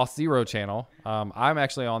the Auth0 channel. I'm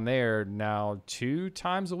actually on there now 2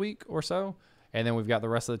 times a week or so. And then we've got the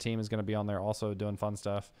rest of the team is going to be on there also doing fun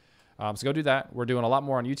stuff. So go do that. We're doing a lot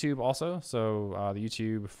more on YouTube also. So the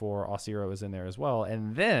YouTube for Auth0 is in there as well.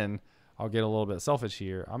 And then I'll get a little bit selfish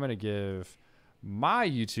here. I'm going to give my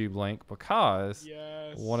YouTube link because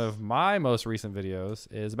one of my most recent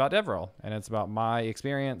videos is about DevRel, and it's about my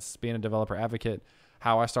experience being a developer advocate,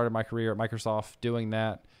 how I started my career at Microsoft doing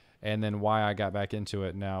that, and then why I got back into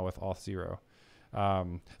it now with Auth0.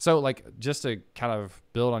 So like, just to kind of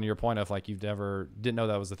build on your point of like, didn't know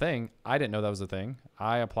that was a thing. I didn't know that was a thing.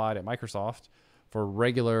 I applied at Microsoft for a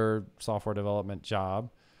regular software development job,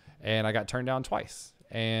 and I got turned down twice.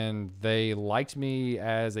 And they liked me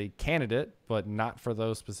as a candidate, but not for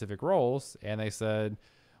those specific roles. And they said,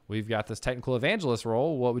 we've got this technical evangelist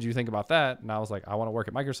role. What would you think about that? And I was like, I want to work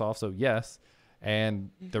at Microsoft. So yes. And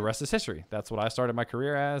the rest is history. That's what I started my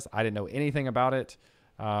career as. I didn't know anything about it.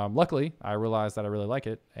 Luckily, I realized that I really like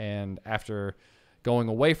it. And after going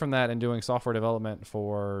away from that and doing software development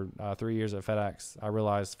for 3 years at FedEx, I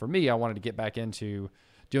realized for me, I wanted to get back into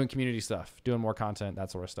doing community stuff, doing more content,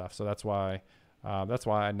 that sort of stuff. So that's why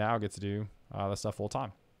I now get to do the stuff full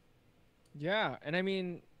time. Yeah, and I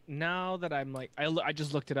mean, now that I'm like, I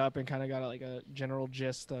just looked it up and kind of got like a general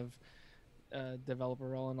gist of developer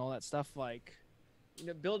role and all that stuff. Like,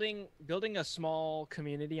 building a small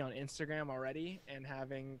community on Instagram already, and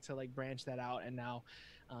having to like branch that out and now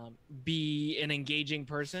be an engaging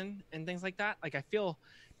person and things like that. Like, I feel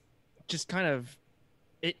just kind of,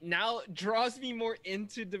 it now draws me more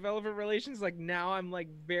into developer relations. Like, now I'm like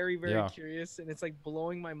very curious, and it's like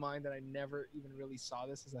blowing my mind that I never even really saw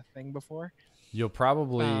this as a thing before. You'll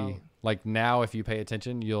probably like now, if you pay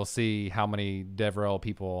attention, you'll see how many DevRel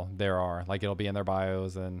people there are. Like, it'll be in their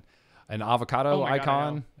bios, and an avocado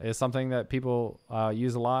icon is something that people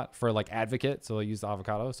use a lot for like advocate. So they'll use the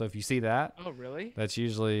avocado. So if you see that, oh really? that's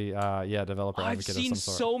usually developer advocate of some sort. I've seen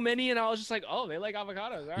so many, and I was just like, oh, they like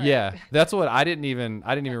avocados. All right. Yeah, that's what I didn't even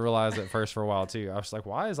realize at first for a while too. I was like,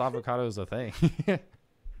 why is avocados a thing?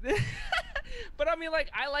 But I mean, like,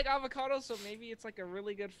 I like avocados, so maybe it's like a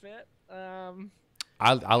really good fit.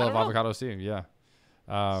 I love avocados too. Yeah.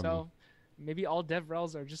 So maybe all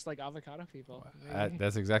DevRels are just like avocado people.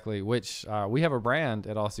 That's exactly which we have a brand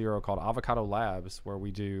at Auth0 called Avocado Labs, where we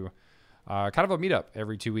do kind of a meetup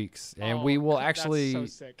every 2 weeks, and we will actually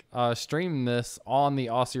stream this on the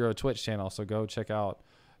Auth0 Twitch channel. So go check out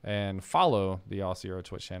and follow the Auth0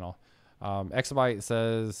 Twitch channel. Exabyte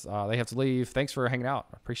says they have to leave. Thanks for hanging out.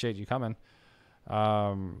 Appreciate you coming.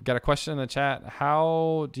 Got a question in the chat.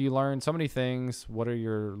 How do you learn so many things? What are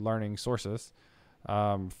your learning sources?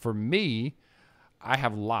 For me, I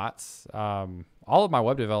have lots. All of my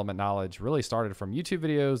web development knowledge really started from YouTube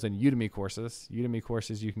videos and Udemy courses. Udemy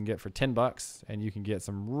courses you can get for $10, and you can get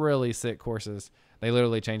some really sick courses. They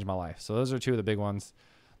literally changed my life. So those are two of the big ones.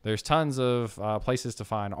 There's tons of places to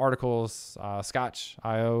find articles.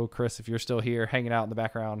 Scotch.io, Chris, if you're still here hanging out in the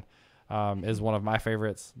background, is one of my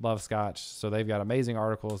favorites. Love Scotch. So they've got amazing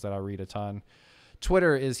articles that I read a ton.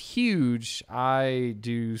 Twitter is huge. I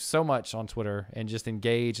do so much on Twitter and just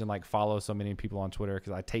engage and like follow so many people on Twitter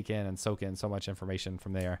because I take in and soak in so much information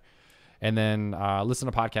from there. And then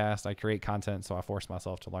listen to podcasts. I create content, so I force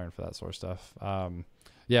myself to learn for that sort of stuff.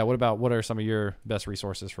 What are some of your best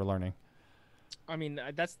resources for learning? I mean,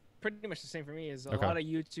 that's pretty much the same for me. Is a lot of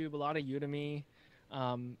YouTube, a lot of Udemy.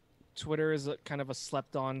 Twitter is kind of a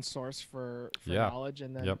slept-on source for knowledge,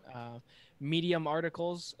 and then Medium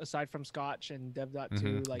articles aside from Scotch and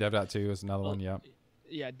Dev.to. Like Dev.to is another one.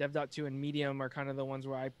 Yeah, Dev.to and Medium are kind of the ones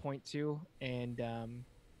where I point to, and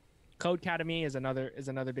Codecademy is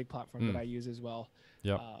another big platform that I use as well.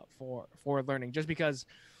 For learning, just because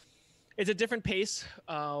it's a different pace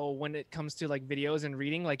when it comes to like videos and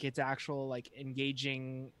reading. Like, it's actual like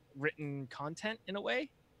engaging written content in a way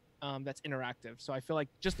that's interactive. So I feel like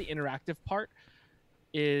just the interactive part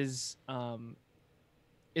is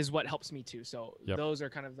what helps me too. So those are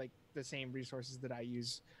kind of like the same resources that I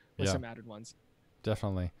use with some added ones.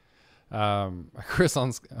 Definitely. Chris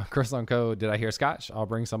on Code, did I hear Scotch? I'll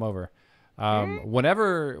bring some over.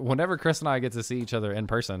 Whenever Chris and I get to see each other in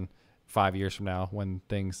person 5 years from now, when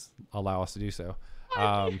things allow us to do so.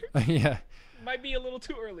 Might be a little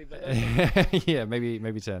too early, but yeah,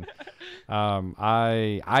 maybe 10.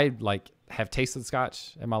 I like have tasted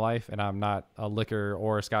Scotch in my life, and I'm not a liquor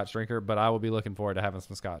or a Scotch drinker, but I will be looking forward to having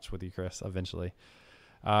some Scotch with you, Chris, eventually.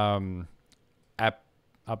 Apatatar,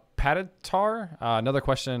 another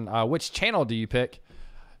question. Which channel do you pick?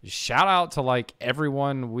 Shout out to like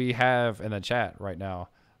everyone we have in the chat right now.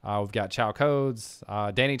 We've got Chau Codes.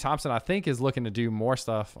 Danny Thompson, I think, is looking to do more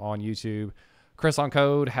stuff on YouTube. Chris on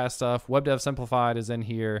Code has stuff. Web Dev Simplified is in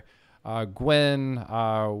here. Gwen,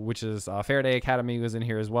 which is Faraday Academy, was in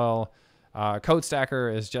here as well. Code Stacker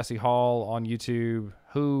is Jesse Hall on YouTube.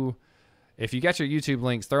 Who, if you got your YouTube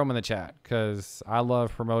links, throw them in the chat, because I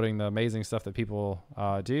love promoting the amazing stuff that people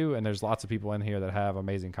do, and there's lots of people in here that have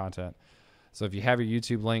amazing content. So if you have your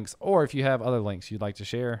YouTube links, or if you have other links you'd like to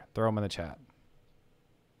share, throw them in the chat.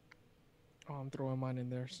 Oh, I'm throwing mine in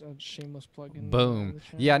there. So shameless plug-in. Boom.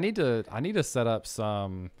 Yeah, I need to set up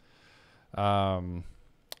some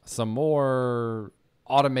more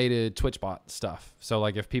automated Twitch bot stuff. So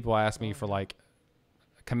like if people ask me for like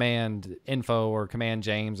command info or command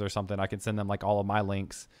James or something, I can send them like all of my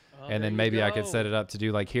links, and then maybe I could set it up to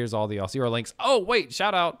do like, here's all the Auth0 links. Oh wait,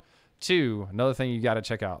 shout out to another thing you got to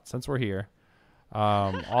check out since we're here.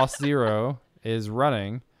 Auth0 is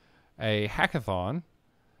running a hackathon.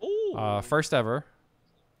 First ever,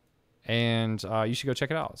 and you should go check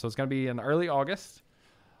it out. So it's going to be in early August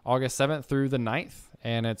 7th through the 9th,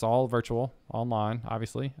 and it's all virtual, online,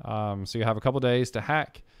 obviously. So you have a couple days to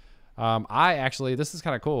hack. This is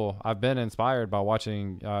kind of cool. I've been inspired by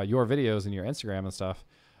watching your videos and your Instagram and stuff.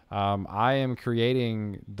 I am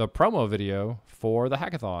creating the promo video for the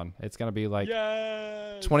hackathon. It's going to be like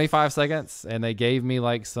 25 seconds, and they gave me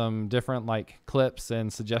like some different like clips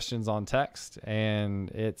and suggestions on text, and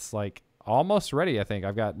it's like almost ready. I think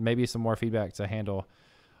I've got maybe some more feedback to handle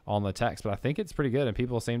on the text, but I think it's pretty good, and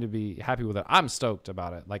people seem to be happy with it. I'm stoked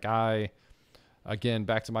about it. Like again,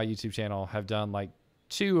 back to my YouTube channel, have done like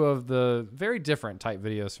 2 of the very different type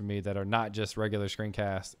videos for me that are not just regular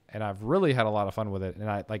screencasts, and I've really had a lot of fun with it.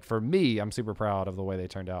 And for me, I'm super proud of the way they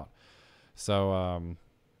turned out. So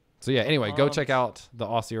yeah, anyway, go check out the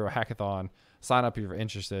Auth0 hackathon. Sign up if you're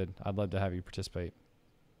interested. I'd love to have you participate.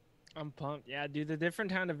 I'm pumped. Yeah, dude, the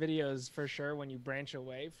different kind of videos for sure when you branch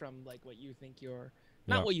away from like what you think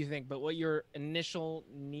not what you think, but what your initial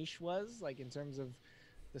niche was, like in terms of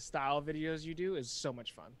the style videos you do, is so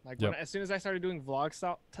much fun. Like as soon as I started doing vlog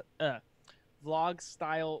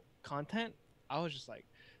style content, I was just like,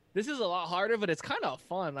 this is a lot harder, but it's kind of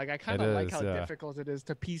fun. Like I kind of like how difficult it is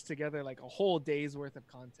to piece together like a whole day's worth of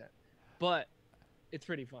content, but it's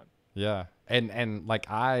pretty fun. Yeah. And like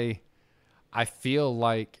I feel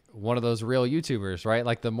like one of those real YouTubers, right?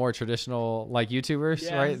 Like the more traditional like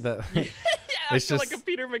YouTubers, right? That I feel like a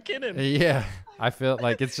Peter McKinnon. Yeah. I feel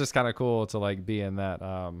like it's just kind of cool to like be in that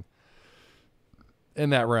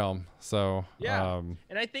realm. So yeah.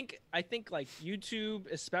 And I think like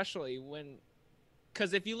YouTube, especially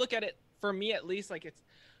because if you look at it, for me at least, like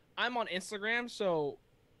I'm on Instagram, so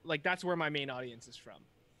like that's where my main audience is from.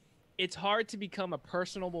 It's hard to become a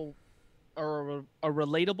personable or a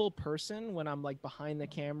relatable person when I'm like behind the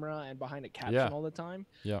camera and behind a caption all the time.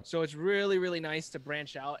 Yeah. So it's really, really nice to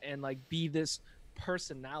branch out and like be this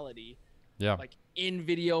personality. Yeah. Like in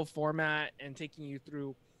video format and taking you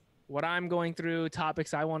through what I'm going through,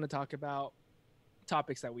 topics I want to talk about,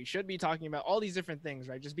 topics that we should be talking about, all these different things,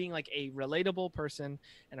 right? Just being like a relatable person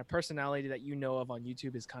and a personality that you know of on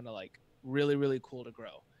YouTube is kind of like really, really cool to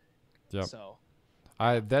grow. Yeah. So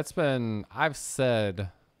I've said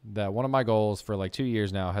that one of my goals for like 2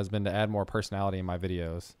 years now has been to add more personality in my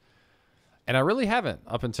videos. And I really haven't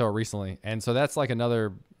up until recently. And so that's like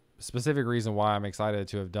another specific reason why I'm excited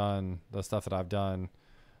to have done the stuff that I've done,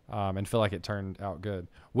 and feel like it turned out good.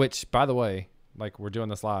 Which, by the way, like we're doing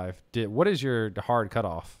this live. What is your hard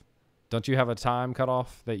cutoff? Don't you have a time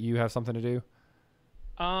cutoff that you have something to do?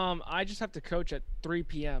 I just have to coach at 3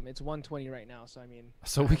 p.m. It's 1:20 right now. So, I mean.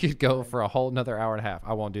 So we could go for a whole nother hour and a half.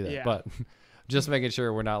 I won't do that. But just making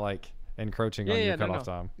sure we're not like encroaching on your cutoff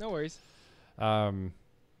time. No worries.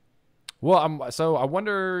 Well, so I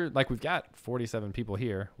wonder, like we've got 47 people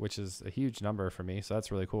here, which is a huge number for me. So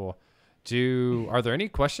that's really cool. Are there any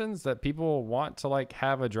questions that people want to like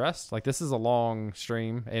have addressed? Like this is a long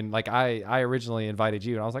stream, and like I originally invited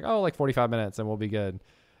you and I was like, oh, like 45 minutes and we'll be good.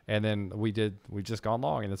 And then we've just gone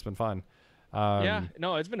long and it's been fun. Yeah,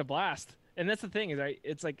 no, it's been a blast. And that's the thing is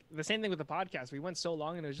it's like the same thing with the podcast. We went so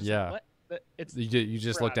long and it was just like, what? It's you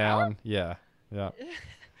just look down. Yeah.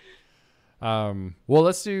 Well,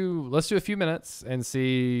 let's do a few minutes and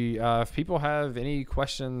see if people have any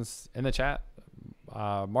questions in the chat.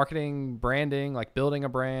 Marketing, branding, like building a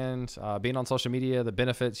brand, being on social media, the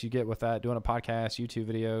benefits you get with that, doing a podcast, YouTube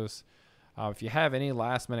videos. If you have any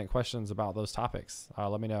last minute questions about those topics,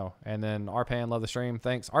 let me know. And then Arpan, love the stream.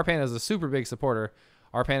 Thanks. Arpan is a super big supporter.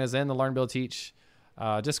 Arpan is in the Learn, Build, Teach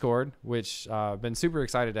Discord, which I've been super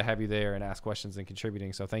excited to have you there and ask questions and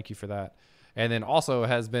contributing. So thank you for that. And then also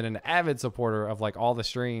has been an avid supporter of like all the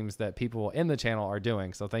streams that people in the channel are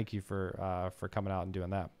doing. So thank you for coming out and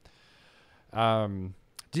doing that.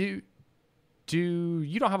 Do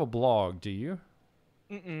you don't have a blog, do you?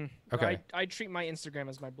 Mm-mm. Okay. I treat my Instagram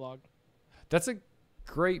as my blog. That's a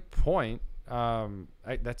great point.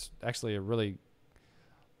 That's actually a really,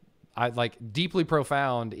 deeply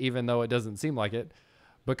profound, even though it doesn't seem like it,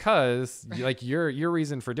 because like your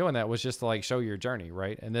reason for doing that was just to like show your journey,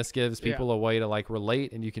 right? And this gives people a way to like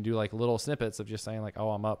relate, and you can do like little snippets of just saying like, oh,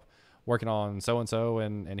 I'm up working on so-and-so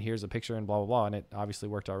and here's a picture and blah, blah, blah. And it obviously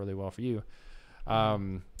worked out really well for you.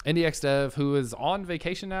 IndieX Dev, who is on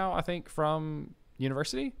vacation now, I think from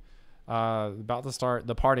university, about to start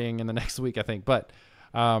the partying in the next week, I think, but,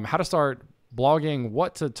 how to start blogging,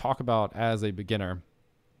 what to talk about as a beginner,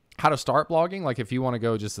 how to start blogging. Like if you want to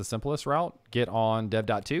go just the simplest route, get on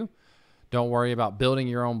dev.to. Don't worry about building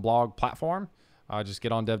your own blog platform. Just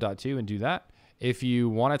get on dev.to and do that. If you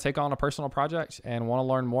want to take on a personal project and want to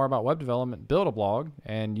learn more about web development, build a blog,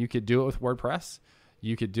 and you could do it with WordPress.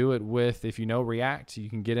 You could do it with, if you know React, you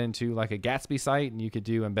can get into like a Gatsby site and you could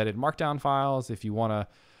do embedded markdown files. If you want to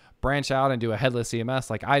branch out and do a headless CMS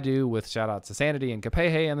like I do, with shout out to Sanity and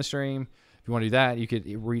Kapehe in the stream. If you want to do that, you could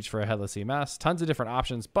reach for a headless CMS. Tons of different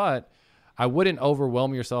options, but I wouldn't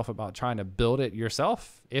overwhelm yourself about trying to build it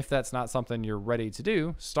yourself. If that's not something you're ready to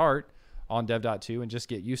do, start on dev.to and just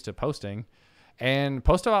get used to posting, and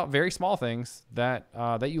post about very small things that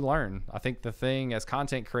you learn. I think the thing as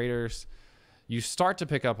content creators you start to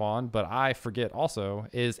pick up on, but I forget also,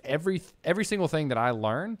 is every single thing that I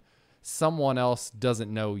learn, someone else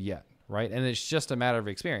doesn't know yet, right? And it's just a matter of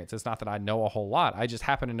experience. It's not that I know a whole lot. I just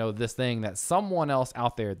happen to know this thing that someone else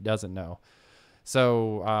out there doesn't know.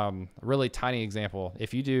 So a really tiny example,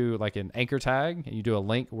 if you do like an anchor tag and you do a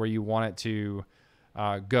link where you want it to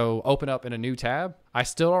go open up in a new tab, I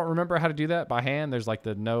still don't remember how to do that by hand. There's like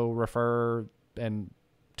the no refer and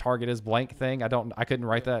target is blank thing. I couldn't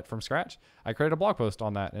write that from scratch. I created a blog post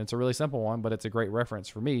on that, and it's a really simple one, but it's a great reference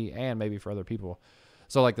for me and maybe for other people.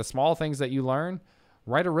 So like the small things that you learn,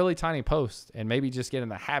 write a really tiny post and maybe just get in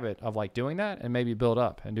the habit of like doing that, and maybe build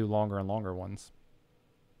up and do longer and longer ones.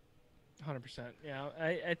 100%. Yeah,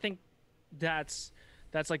 I think that's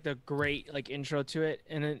like the great like intro to it.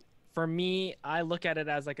 And then for me, I look at it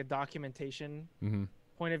as like a documentation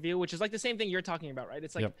point of view, which is like the same thing you're talking about, right?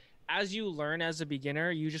 It's like as you learn as a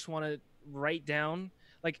beginner, you just want to write down,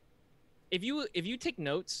 like if you take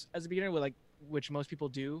notes as a beginner, with like, which most people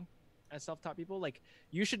do as self-taught people, like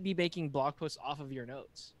you should be making blog posts off of your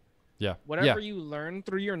notes. Yeah. Whatever you learn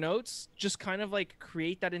through your notes, just kind of like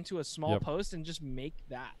create that into a small post and just make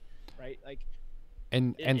that, right? Like,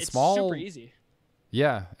 and it's small, super easy.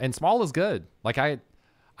 Yeah. And small is good. Like I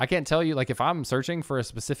can't tell you, like if I'm searching for a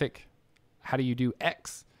specific, how do you do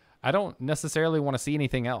X? I don't necessarily want to see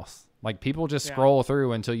anything else. Like people just scroll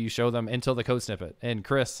through until you show them, until the code snippet. And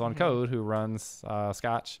Chris on Code, who runs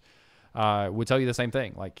Scotch, would tell you the same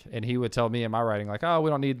thing. Like, and he would tell me in my writing, like, oh, we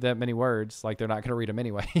don't need that many words. Like they're not going to read them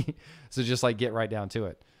anyway. So just like get right down to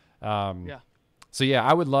it. So yeah,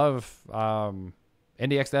 I would love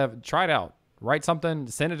NDX Dev. Try it out. Write something,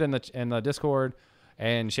 send it in the Discord,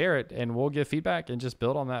 and share it, and we'll give feedback and just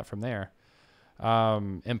build on that from there.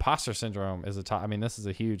 Imposter syndrome is this is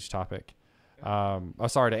a huge topic.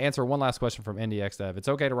 Sorry, to answer one last question from NDX Dev. It's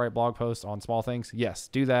okay to write blog posts on small things. Yes,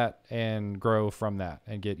 do that and grow from that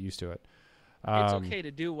and get used to it. It's okay to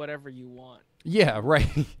do whatever you want. Yeah, right.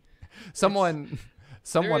 Someone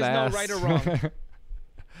asked. There is no right or wrong.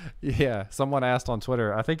 Yeah, someone asked on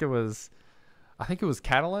Twitter. I think it was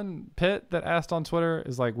Catalan Pitt that asked on Twitter,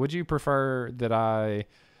 is like, would you prefer that I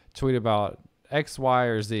tweet about X, Y,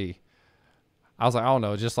 or Z? I was like, I don't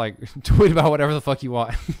know, just like tweet about whatever the fuck you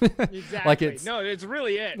want. Exactly. Like it's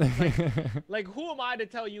really it. Like who am I to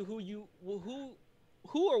tell you who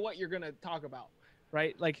or what you're gonna talk about,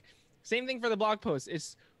 right? Like same thing for the blog post.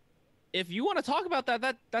 It's if you want to talk about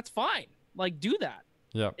that's fine. Like do that.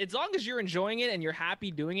 Yeah. As long as you're enjoying it and you're happy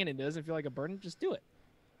doing it and it doesn't feel like a burden, just do it.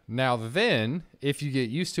 Now then, if you get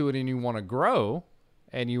used to it and you want to grow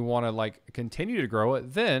and you want to like continue to grow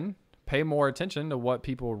it, then pay more attention to what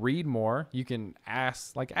people read more. You can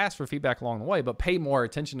ask for feedback along the way, but pay more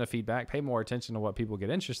attention to feedback, pay more attention to what people get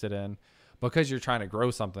interested in, because you're trying to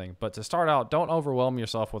grow something. But to start out, don't overwhelm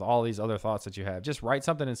yourself with all these other thoughts that you have. Just write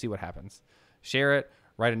something and see what happens. Share it,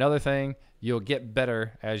 write another thing. You'll get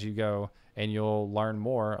better as you go, and you'll learn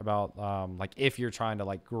more about, like if you're trying to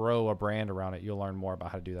like grow a brand around it, you'll learn more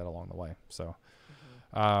about how to do that along the way. So,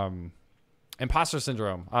 Imposter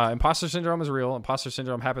syndrome. Imposter syndrome is real. Imposter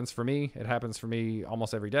syndrome happens for me. It happens for me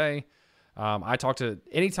almost every day.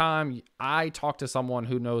 Anytime I talk to someone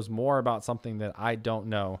who knows more about something that I don't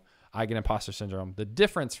know, I get imposter syndrome. The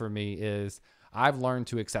difference for me is I've learned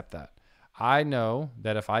to accept that. I know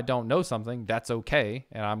that if I don't know something, that's okay.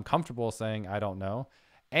 And I'm comfortable saying I don't know.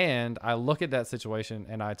 And I look at that situation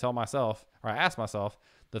and I tell myself, or I ask myself,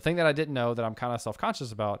 the thing that I didn't know that I'm kind of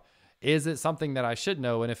self-conscious about, is it something that I should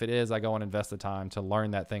know? And if it is, I go and invest the time to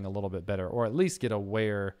learn that thing a little bit better, or at least get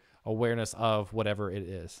awareness of whatever it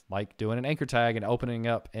is, like doing an anchor tag and opening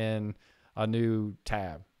up in a new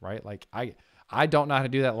tab, right? Like I don't know how to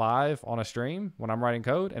do that live on a stream when I'm writing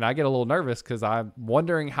code, and I get a little nervous because I'm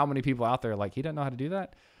wondering how many people out there like, he doesn't know how to do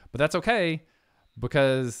that. But that's okay,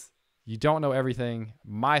 because you don't know everything.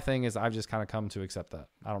 My thing is I've just kind of come to accept that.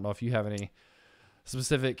 I don't know if you have any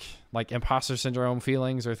specific like imposter syndrome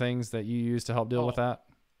feelings or things that you use to help deal with that.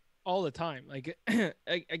 All the time. Like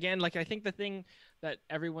again, like I think the thing that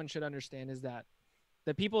everyone should understand is that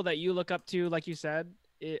the people that you look up to, like you said,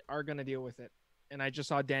 are going to deal with it. And I just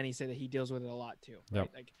saw Danny say that he deals with it a lot too. Right? Yep.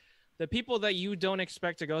 Like the people that you don't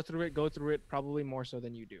expect to go through it probably more so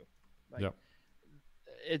than you do. Like, yep.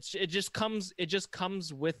 It just comes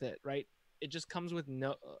with it, right? It just comes with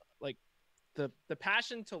like the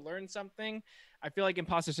passion to learn something. I feel like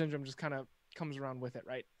imposter syndrome just kind of comes around with it,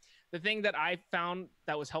 right? The thing that I found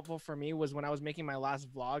that was helpful for me was when I was making my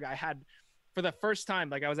last vlog, I had for the first time,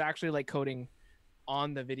 like I was actually like coding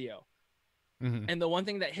on the video. And the one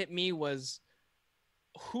thing that hit me was,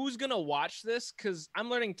 who's gonna watch this? Because I'm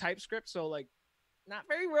learning TypeScript, so like not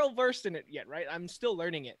very well versed in it yet, right? I'm still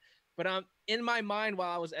learning it, but in my mind while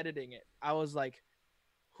I was editing it, I was like,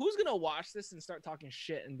 who's gonna watch this and start talking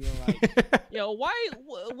shit and being like, yo, what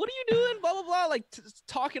are you doing, blah blah blah, like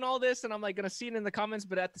talking all this, and I'm like gonna see it in the comments,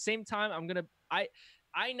 but at the same time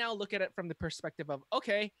I now look at it from the perspective of,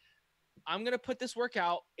 okay, I'm gonna put this work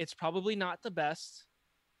out, it's probably not the best,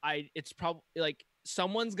 it's probably like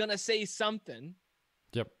someone's gonna say something.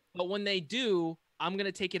 Yep. But when they do, I'm going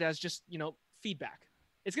to take it as just, feedback.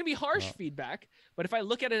 It's going to be harsh feedback, but if I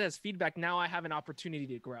look at it as feedback, now I have an opportunity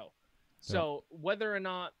to grow. So whether or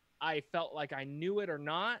not I felt like I knew it or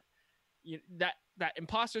not, that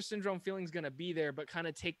imposter syndrome feeling is going to be there, but kind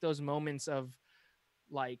of take those moments of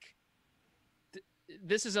like,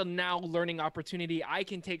 this is a now learning opportunity I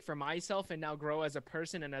can take for myself and now grow as a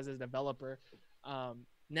person and as a developer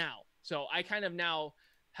now. So I kind of now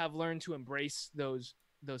have learned to embrace those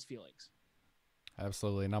feelings.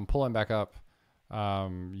 Absolutely. And I'm pulling back up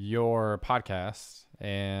your podcast,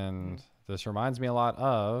 and this reminds me a lot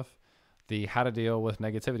of the How to Deal with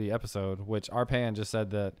Negativity episode, which Arpan just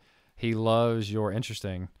said that he loves your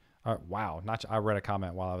interesting. Wow. I read a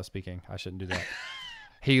comment while I was speaking. I shouldn't do that.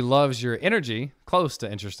 He loves your energy, close to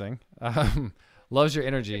interesting. Loves your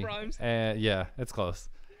energy. And yeah, it's close.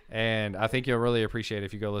 And I think you'll really appreciate it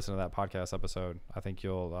if you go listen to that podcast episode. I think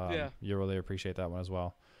you'll really appreciate that one as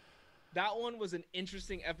well. That one was an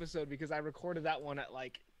interesting episode because I recorded that one at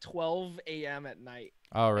like 12 a.m. at night.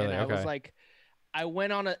 Oh, really? And okay. I was like,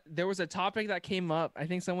 there was a topic that came up. I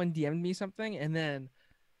think someone DM'd me something, and then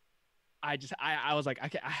I was like,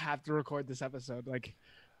 I have to record this episode. Like,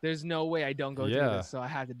 there's no way I don't go do this, so I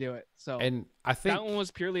had to do it. So, and I think that one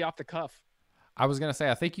was purely off the cuff. I was going to say,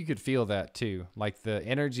 I think you could feel that too. Like the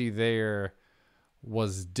energy there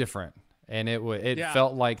was different, and it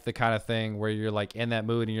felt like the kind of thing where you're like in that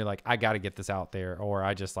mood and you're like, I got to get this out there, or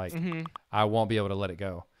I just like, I won't be able to let it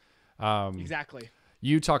go. Exactly.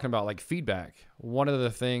 You talking about like feedback. One of the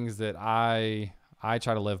things that I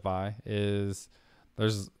try to live by is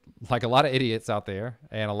there's like a lot of idiots out there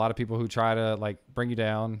and a lot of people who try to like bring you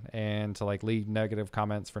down and to like leave negative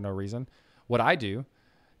comments for no reason. What I do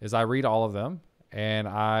is I read all of them and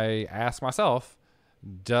I ask myself,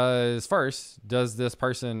 does this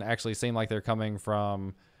person actually seem like they're coming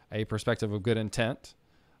from a perspective of good intent?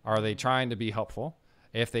 Are they trying to be helpful?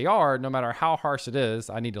 If they are, no matter how harsh it is,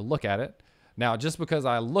 I need to look at it. Now, just because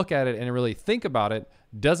I look at it and really think about it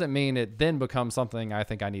doesn't mean it then becomes something I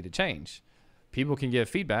think I need to change. People can give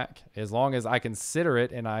feedback as long as I consider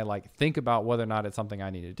it and I like think about whether or not it's something I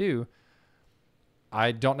need to do.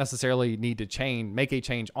 I don't necessarily need to make a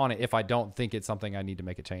change on it if I don't think it's something I need to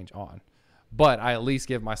make a change on. But I at least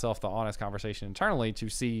give myself the honest conversation internally to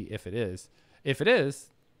see if it is. If it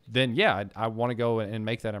is, then yeah, I want to go and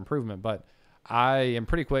make that improvement. But I am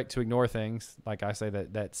pretty quick to ignore things, like I say,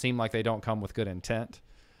 that seem like they don't come with good intent.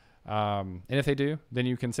 And if they do, then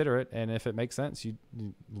you consider it. And if it makes sense, you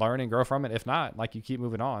learn and grow from it. If not, like you keep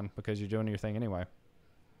moving on because you're doing your thing anyway.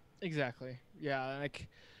 Exactly. Yeah. Like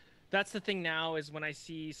that's the thing now is when I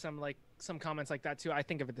see some comments like that too, I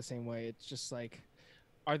think of it the same way. It's just like,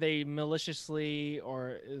 are they maliciously,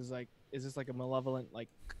 or is this like a malevolent like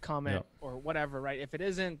comment or whatever, right? If it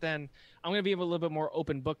isn't, then I'm going to be a little bit more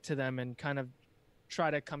open book to them and kind of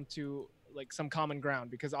try to come to like some common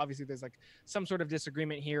ground, because obviously there's like some sort of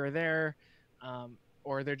disagreement here or there,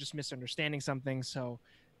 or they're just misunderstanding something. So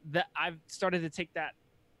that I've started to take that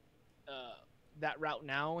route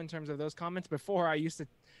now in terms of those comments. Before I used to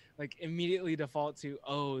like immediately default to,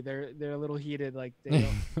 oh, they're a little heated, like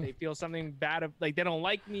they feel something bad, like they don't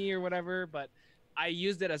like me or whatever. But I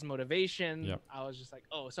used it as motivation. Yep. I was just like,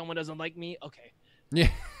 oh, someone doesn't like me, okay, yeah,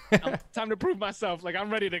 time to prove myself. Like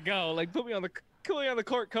I'm ready to go. Like put me on the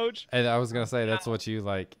court, coach. And I was gonna say that's what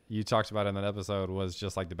you talked about in that episode was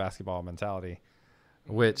just like the basketball mentality,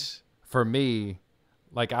 which for me,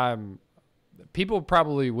 like people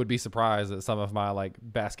probably would be surprised at some of my like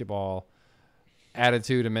basketball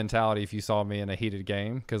attitude and mentality if you saw me in a heated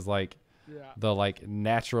game, because the like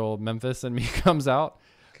natural Memphis in me comes out.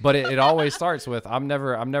 But it always starts with I'm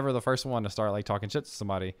never the first one to start like talking shit to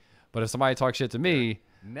somebody. But if somebody talks shit to me,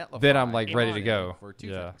 then I'm like ready to go.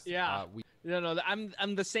 No,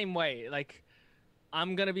 I'm the same way. Like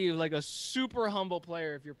I'm gonna be like a super humble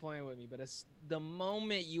player if you're playing with me, but it's the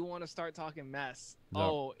moment you want to start talking mess,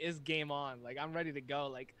 it's game on. Like I'm ready to go.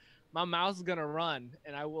 Like my mouth's gonna run,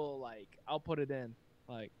 and I'll put it in.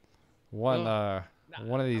 Like one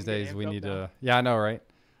of these days we need to. Yeah, I know, right?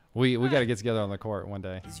 We got to get together on the court one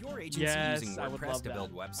day. Is your agency Yes, using I would WordPress love to that. build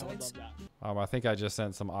I would websites? love that. I think I just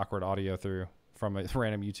sent some awkward audio through from a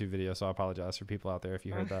random YouTube video, so I apologize for people out there if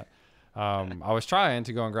you heard that. I was trying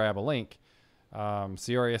to go and grab a link.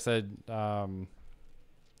 Cioria said,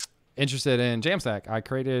 interested in Jamstack. I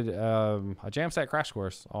created a Jamstack crash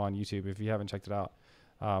course on YouTube. If you haven't checked it out,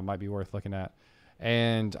 might be worth looking at.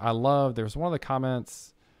 And I love, there was one of the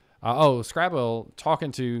comments, Scrabble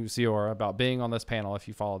talking to Ciora about being on this panel. If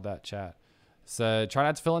you followed that chat, said, try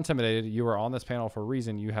not to feel intimidated. You are on this panel for a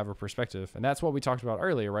reason. You have a perspective. And that's what we talked about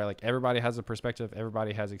earlier, right? Like everybody has a perspective.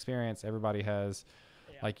 Everybody has experience. Everybody has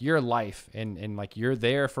like your life and like you're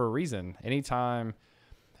there for a reason. Anytime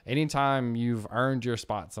you've earned your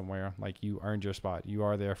spot somewhere, like you earned your spot, you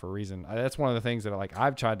are there for a reason. That's one of the things that like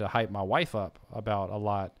I've tried to hype my wife up about a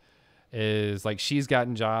lot, is like she's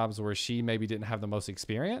gotten jobs where she maybe didn't have the most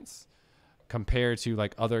experience compared to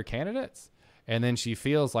like other candidates. And then she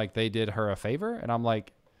feels like they did her a favor. And I'm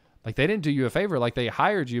like they didn't do you a favor. Like they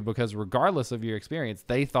hired you because regardless of your experience,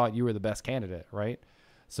 they thought you were the best candidate. Right.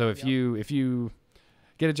 So if you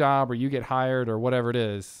get a job or you get hired or whatever it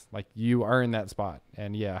is, like you earn that spot.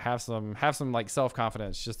 And yeah, have some like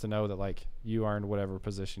self-confidence just to know that like you earned whatever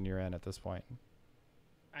position you're in at this point.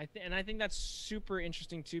 I think that's super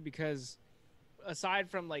interesting too, because aside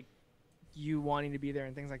from like you wanting to be there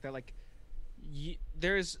and things like that, like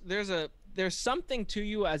there's something to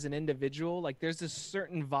you as an individual. Like there's this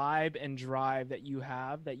certain vibe and drive that you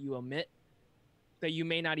have that you emit that you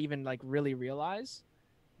may not even like really realize.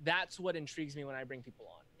 That's what intrigues me when I bring people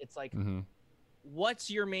on. It's like, what's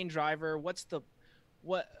your main driver? What's the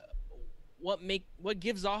what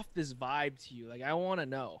gives off this vibe to you? Like I want to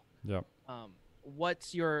know. Yep.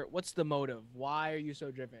 What's the motive? Why are you so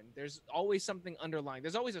driven? There's always something underlying.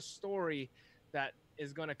 There's always a story that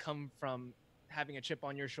is going to come from having a chip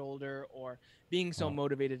on your shoulder or being so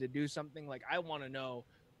motivated to do something. Like I want to know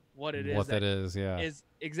what it is. What that is, yeah. Is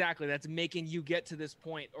exactly that's making you get to this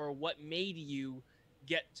point, or what made you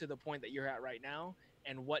get to the point that you're at right now,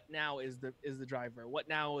 and what now is the driver. What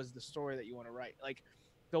now is the story that you want to write. Like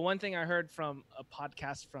the one thing I heard from a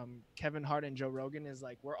podcast from Kevin Hart and Joe Rogan is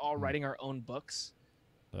like we're all writing our own books.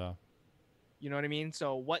 Yeah. You know what I mean?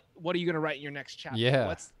 So what are you gonna write in your next chapter?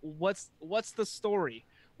 Yeah. What's the story?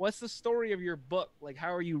 What's the story of your book? Like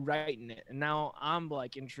how are you writing it? And now I'm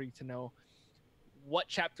like intrigued to know what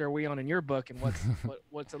chapter are we on in your book, and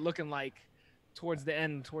what's it looking like towards the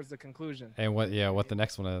end, towards the conclusion. And what the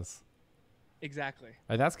next one is. Exactly.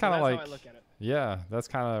 And that's kind of like, how I look at it. Yeah, that's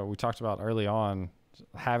kind of, we talked about early on,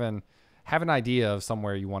 have an idea of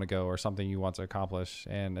somewhere you want to go or something you want to accomplish,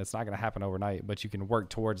 and it's not going to happen overnight, but you can work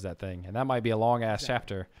towards that thing. And that might be a long ass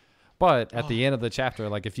chapter, but at the end of the chapter,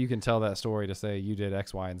 like if you can tell that story to say you did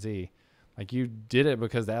X, Y, and Z, like you did it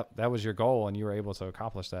because that was your goal and you were able to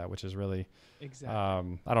accomplish that, which is really, I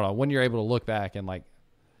don't know, when you're able to look back and like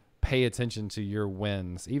pay attention to your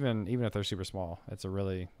wins, even if they're super small, it's a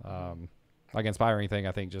really, like inspiring thing,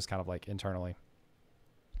 I think, just kind of like internally.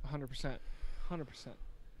 100%.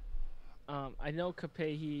 I know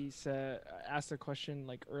Kapehi asked a question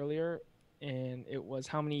like earlier, and it was,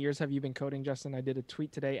 how many years have you been coding, Justin? I did a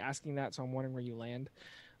tweet today asking that, so I'm wondering where you land.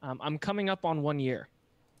 I'm coming up on 1 year.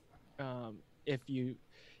 If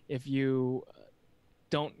you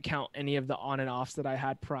don't count any of the on and offs that I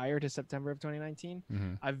had prior to September of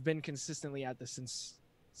 2019, I've been consistently at this since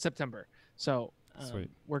September. So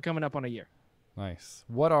we're coming up on a year. Nice.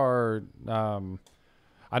 What are,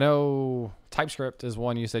 I know TypeScript is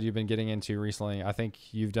one you said you've been getting into recently. I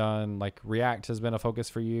think you've done like React has been a focus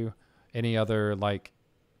for you. Any other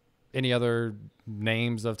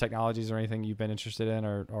names of technologies or anything you've been interested in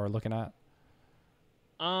or looking at?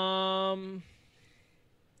 I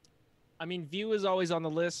mean, Vue is always on the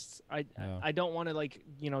list. I don't want to like,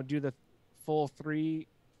 do the full 3,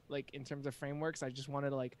 like in terms of frameworks. I just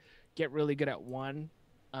wanted to like get really good at one.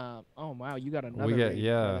 Oh wow, you got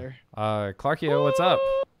another. Clarkio, what's up?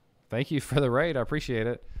 Thank you for the raid. I appreciate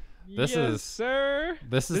it. This is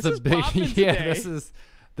the big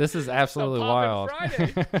this is absolutely wild.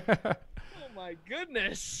 Oh my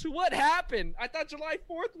goodness, what happened? I thought July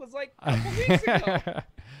 4th was like a couple weeks ago.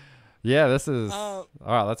 Yeah, this is all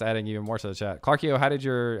right. That's adding even more to the chat. Clarkio, how did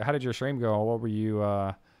your stream go? What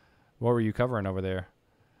were you covering over there?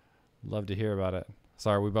 Love to hear about it.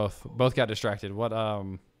 Sorry, we both got distracted. What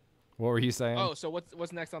were you saying? Oh, so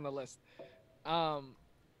what's next on the list? Vue.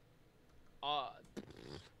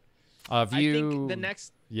 I think the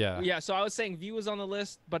next. Yeah. Yeah. So I was saying Vue was on the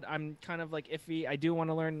list, but I'm kind of like iffy. I do want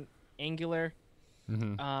to learn Angular.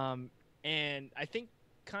 And I think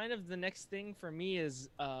kind of the next thing for me is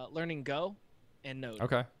learning Go and Node.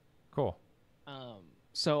 Okay. Cool.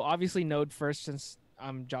 So obviously Node first since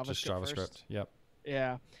I'm Just JavaScript JavaScript. first. Yep.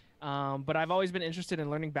 Yeah. But I've always been interested in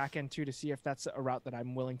learning backend too to see if that's a route that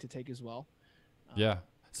I'm willing to take as well. Yeah.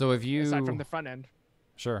 So if Aside from you, the front end,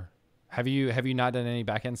 sure, have you not done any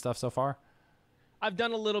back end stuff so far? I've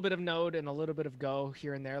done a little bit of Node and a little bit of Go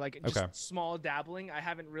here and there, like just Okay. small dabbling. I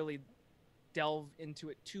haven't really delved into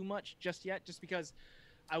it too much just yet, just because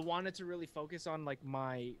I wanted to really focus on like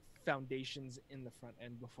my foundations in the front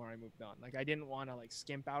end before I moved on. Like I didn't want to like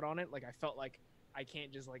skimp out on it. Like I felt like I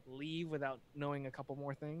can't just like leave without knowing a couple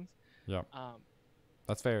more things. Yep. Um,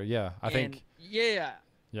 That's fair. Yeah. I think. Yeah.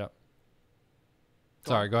 Yep. Go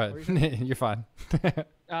Sorry. on. Go What were you ahead. You're fine.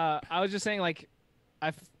 I was just saying like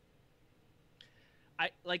I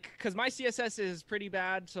like because my CSS is pretty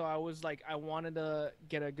bad, so I was like I wanted to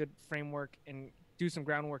get a good framework and do some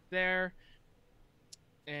groundwork there.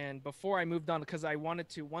 And before I moved on, because I wanted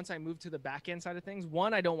to, once I moved to the back end side of things,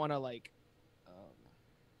 one, I don't want to like,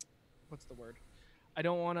 what's the word? I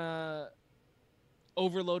don't want to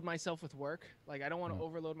overload myself with work. Like I don't want to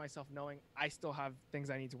overload myself knowing I still have things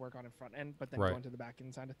I need to work on in front end, but then Right. go into the back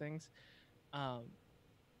end side of things.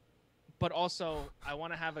 But also I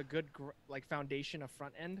want to have a good like foundation of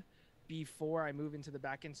front end before I move into the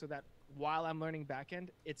back end, so that while I'm learning back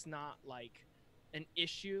end, it's not like an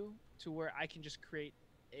issue to where I can just create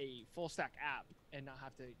a full stack app and not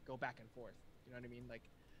have to go back and forth. You know what I mean? Like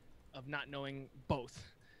of not knowing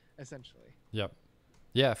both, essentially. Yep.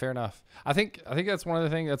 Yeah, fair enough. I think that's one of the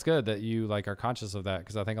things that's good that you like are conscious of that,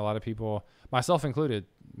 because I think a lot of people, myself included,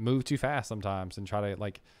 move too fast sometimes and try to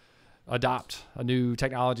like adopt a new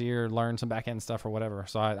technology or learn some back end stuff or whatever.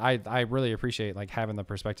 So I really appreciate like having the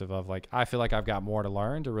perspective of like I feel like I've got more to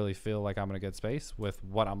learn to really feel like I'm in a good space with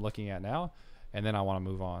what I'm looking at now, and then I want to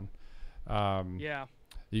move on. Yeah.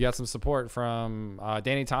 You got some support from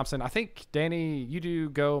Danny Thompson. I think Danny, you do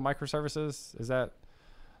Go microservices. Is that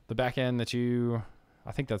the back end that you?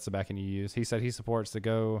 I think that's the back end you use. He said he supports the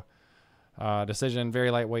Go decision,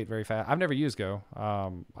 very lightweight, very fast. I've never used Go.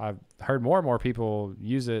 I've heard more and more people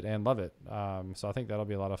use it and love it. So I think that'll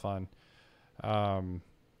be a lot of fun. There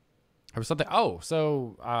was something. Oh,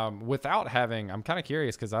 so without having, I'm kind of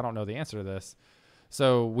curious because I don't know the answer to this.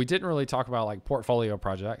 So we didn't really talk about like portfolio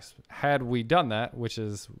projects. Had we done that, which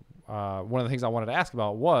is one of the things I wanted to ask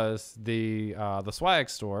about, was the swag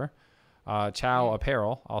store, Chau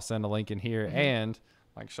Apparel. I'll send a link in here, and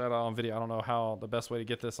like shout out on video. I don't know how the best way to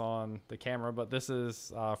get this on the camera, but this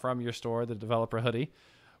is from your store, the developer hoodie,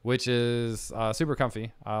 which is super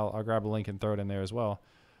comfy. I'll grab a link and throw it in there as well.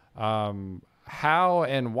 How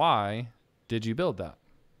and why did you build that?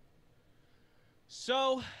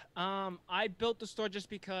 So I built the store just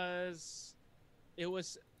because it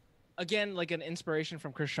was, again, like an inspiration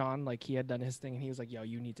from Krishan. Like he had done his thing and he was like, yo,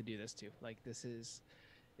 you need to do this too. Like this is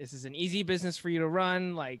an easy business for you to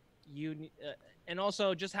run. Like and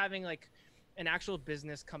also just having like an actual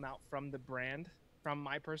business come out from the brand, from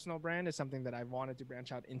my personal brand, is something that I wanted to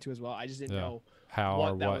branch out into as well. I just didn't know how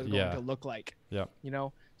what or that what was going to look like. Yeah. You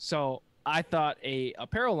know? So I thought a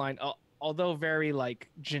apparel line, although very like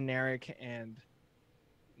generic and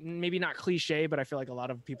maybe not cliche, but I feel like a lot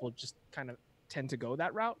of people just kind of tend to go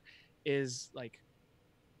that route, is like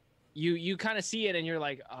you kind of see it and you're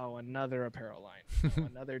like, oh, another apparel line, oh,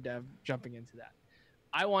 another dev jumping into that.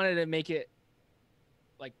 I wanted to make it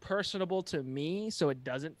like personable to me so it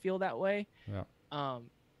doesn't feel that way. Yeah.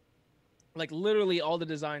 Like literally all the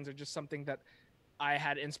designs are just something that I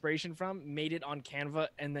had inspiration from, made it on Canva,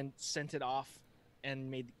 and then sent it off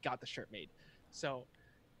and got the shirt made. So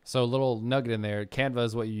a little nugget in there. Canva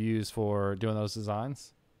is what you use for doing those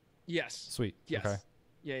designs? yes. Sweet. Yes. Okay.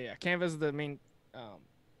 Yeah. Canva is the main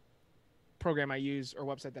program I use, or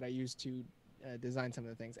website that I use to design some of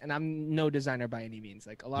the things. And I'm no designer by any means.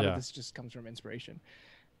 Like a lot of this just comes from inspiration.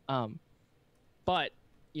 But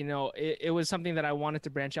you know, it was something that I wanted to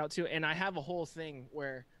branch out to. And I have a whole thing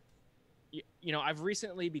where, you know, I've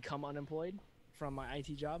recently become unemployed from my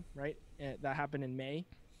IT job, right? That happened in May.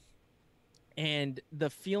 And the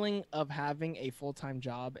feeling of having a full-time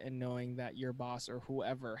job and knowing that your boss or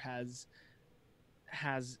whoever has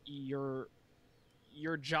your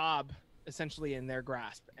job essentially in their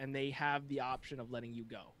grasp, and they have the option of letting you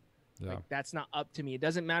go. Yeah. Like that's not up to me. It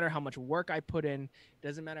doesn't matter how much work I put in. It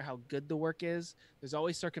doesn't matter how good the work is. There's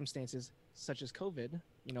always circumstances such as COVID,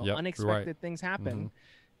 you know, unexpected things happen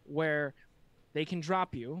where they can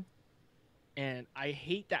drop you. And I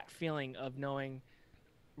hate that feeling of knowing,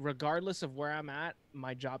 regardless of where I'm at,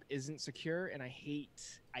 my job isn't secure. And I hate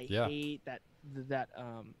that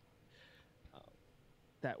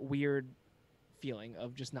weird feeling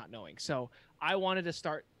of just not knowing. So I wanted to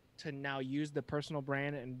start to now use the personal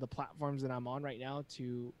brand and the platforms that I'm on right now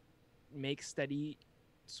to make steady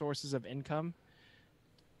sources of income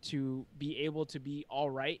to be able to be all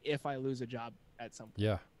right if I lose a job at some point.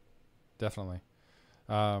 Yeah, definitely.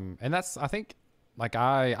 And that's, I think, like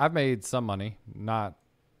I've made some money, not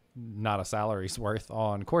a salary's worth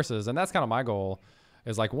on courses. And that's kind of my goal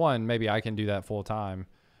is like, one, maybe I can do that full time.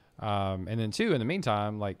 And then two, in the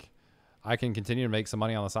meantime, like I can continue to make some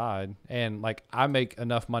money on the side. And like I make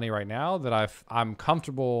enough money right now that I'm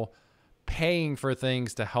comfortable paying for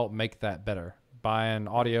things to help make that better, buying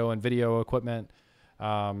audio and video equipment,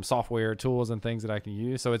 software, tools, and things that I can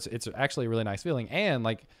use. So it's actually a really nice feeling. And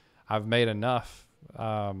like I've made enough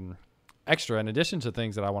extra in addition to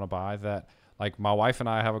things that I want to buy that like my wife and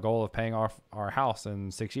I have a goal of paying off our house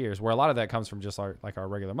in 6 years, where a lot of that comes from just our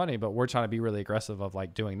regular money, but we're trying to be really aggressive of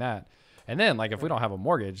like doing that. And then like if we don't have a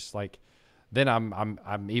mortgage, like then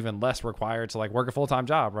I'm even less required to like work a full-time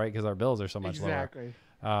job, right? Because our bills are so much lower.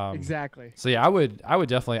 Exactly. So yeah, I would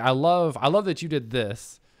definitely, I love that you did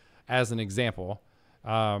this as an example.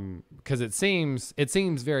 Cause it seems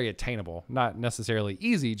very attainable, not necessarily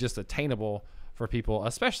easy, just attainable for people,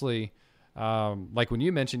 especially, like when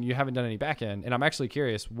you mentioned you haven't done any back end, and I'm actually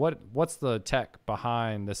curious, what's the tech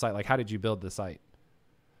behind the site? Like, how did you build the site?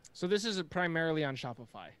 So this is primarily on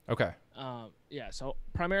Shopify. Okay. Yeah. So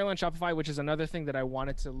primarily on Shopify, which is another thing that I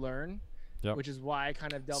wanted to learn. Yep. Which is why I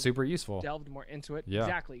kind of delved more into it. Yeah.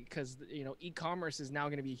 Exactly. Because, e-commerce is now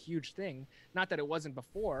going to be a huge thing. Not that it wasn't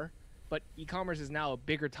before, but e-commerce is now a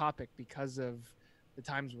bigger topic because of the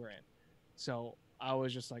times we're in. So I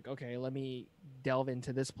was just like, okay, let me delve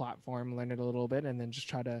into this platform, learn it a little bit, and then just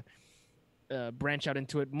try to branch out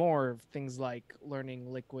into it more. Things like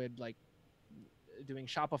learning Liquid, like doing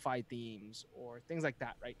Shopify themes or things like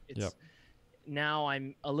that, right? It's now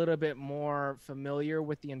I'm a little bit more familiar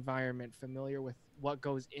with the environment, familiar with what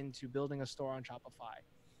goes into building a store on Shopify.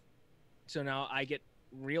 So now I get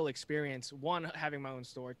real experience, one, having my own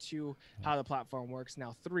store, two, how the platform works.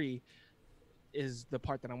 Now, three is the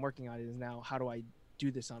part that I'm working on, is now how do I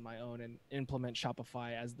do this on my own and implement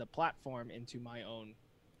Shopify as the platform into my own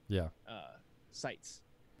sites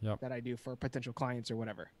that I do for potential clients or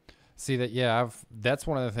whatever. See that? Yeah, that's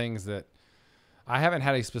one of the things that I haven't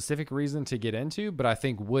had a specific reason to get into, but I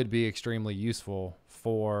think would be extremely useful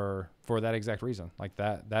for that exact reason. Like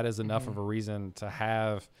that is enough of a reason to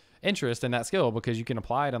have interest in that skill, because you can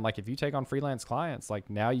apply it. And like, if you take on freelance clients, like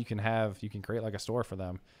now you can create like a store for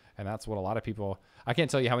them. And that's what a lot of people, I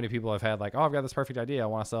can't tell you how many people I've had like, oh, I've got this perfect idea, I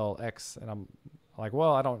want to sell X. And I'm like,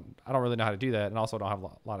 well, I don't really know how to do that. And also don't have a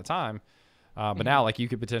lot of time. But now like you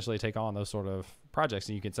could potentially take on those sort of projects,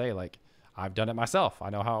 and you could say like, I've done it myself, I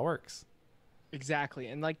know how it works. Exactly.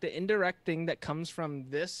 And like the indirect thing that comes from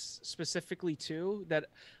this specifically too, that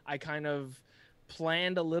I kind of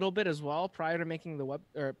planned a little bit as well prior to making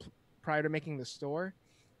the store,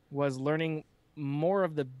 was learning more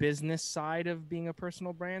of the business side of being a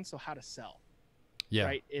personal brand. So how to sell. Yeah.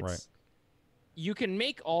 Right. You can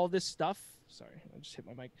make all this stuff. Sorry, I just hit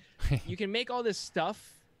my mic. You can make all this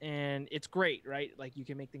stuff and it's great, right? Like you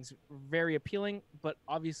can make things very appealing, but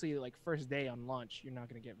obviously like first day on launch, you're not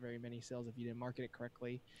going to get very many sales if you didn't market it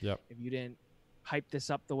correctly. Yep. If you didn't hype this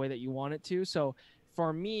up the way that you want it to. So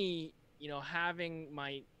for me, having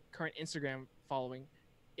my current Instagram following,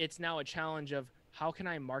 it's now a challenge of how can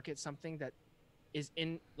I market something that is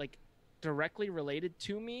in like directly related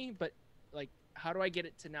to me, but like, how do I get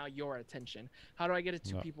it to now your attention? How do I get it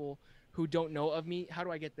to people who don't know of me? How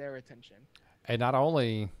do I get their attention? And not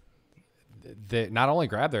only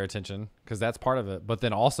grab their attention, because that's part of it, but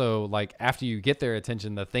then also like after you get their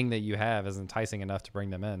attention, the thing that you have is enticing enough to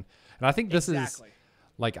bring them in. And I think this is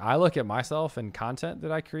like, I look at myself and content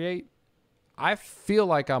that I create, I feel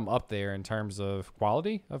like I'm up there in terms of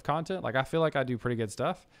quality of content. Like I feel like I do pretty good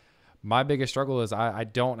stuff. My biggest struggle is I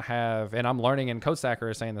don't have, and I'm learning, and Code Stacker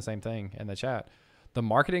is saying the same thing in the chat, the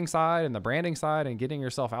marketing side and the branding side and getting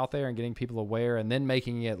yourself out there and getting people aware and then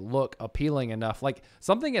making it look appealing enough. Like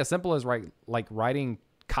something as simple as writing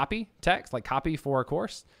copy text, like copy for a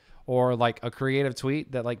course, or like a creative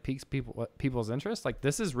tweet that like piques people's interest. Like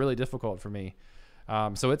this is really difficult for me.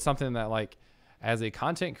 So it's something that like, as a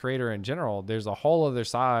content creator in general, there's a whole other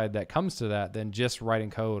side that comes to that than just writing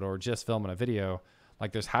code or just filming a video.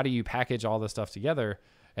 Like there's, how do you package all this stuff together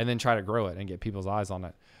and then try to grow it and get people's eyes on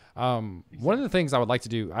it? One of the things I would like to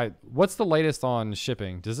do, what's the latest on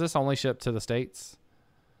shipping? Does this only ship to the States?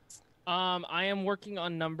 I am working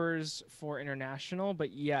on numbers for international,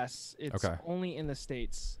 but yes, it's only in the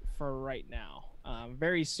States for right now.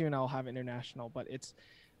 Very soon I'll have international, but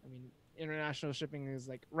international shipping is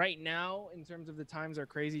like right now in terms of the times are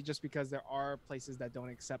crazy just because there are places that don't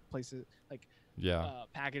accept places like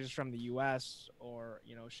packages from the US or,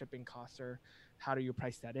 you know, shipping costs are, how do you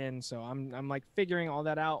price that in? So I'm like figuring all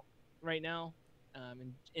that out right now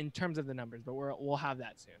in terms of the numbers, but we'll have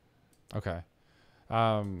that soon. Okay.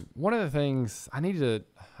 One of the things I need to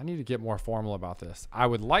get more formal about this. I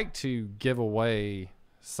would like to give away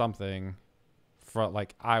something for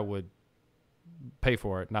like I would pay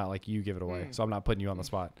for it, not like you give it away. So I'm not putting you on the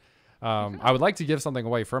spot. I would like to give something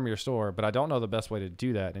away from your store, but I don't know the best way to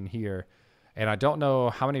do that in here. And I don't know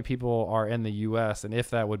how many people are in the US and if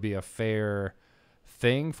that would be a fair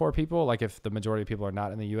thing for people. Like if the majority of people are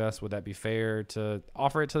not in the US, would that be fair to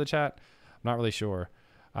offer it to the chat? I'm not really sure.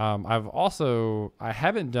 I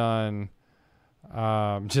haven't done,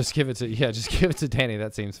 just give it to Danny.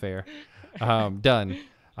 That seems fair. Done.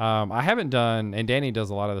 I haven't done, and Danny does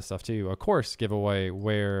a lot of this stuff too, a course giveaway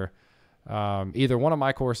where, either one of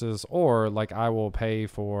my courses or like I will pay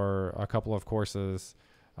for a couple of courses,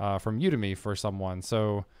 from Udemy for someone.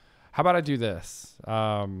 So how about I do this?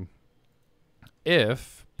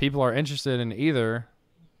 If people are interested in either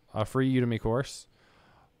a free Udemy course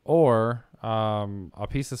or a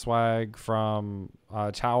piece of swag from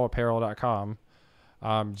chowapparel.com,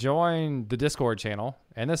 join the Discord channel.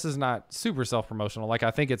 And this is not super self-promotional. Like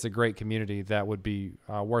I think it's a great community that would be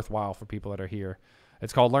worthwhile for people that are here.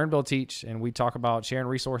 It's called Learn, Build, Teach, and we talk about sharing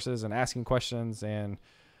resources and asking questions and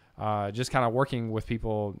just kind of working with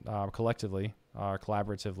people collectively,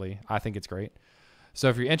 collaboratively. I think it's great. So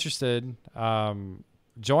if you're interested,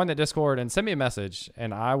 join the Discord and send me a message,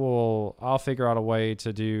 and I'll figure out a way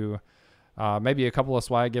to do maybe a couple of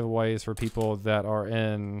swag giveaways for people that are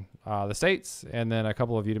in the States, and then a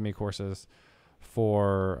couple of Udemy courses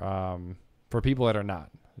for people that are not.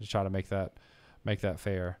 Just try to make that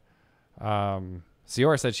fair.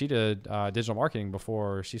 Ciora said she did digital marketing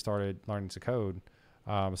before she started learning to code.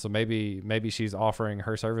 So maybe she's offering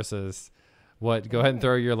her services. Go ahead and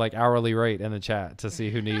throw your like hourly rate in the chat to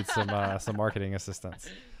see who needs some marketing assistance.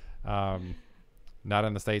 Not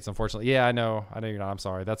in the States, unfortunately. Yeah, I know you're not. I'm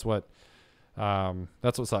sorry. That's what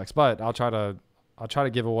sucks. But I'll try to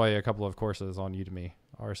give away a couple of courses on Udemy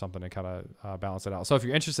or something to kind of balance it out. So if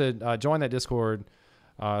you're interested, join that Discord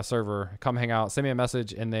server. Come hang out. Send me a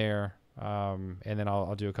message in there, and then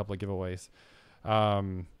I'll do a couple of giveaways.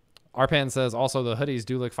 Arpan says also the hoodies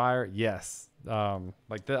do look fire. Yes. I'm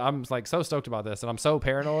like so stoked about this, and I'm so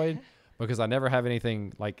paranoid because I never have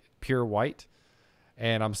anything like pure white.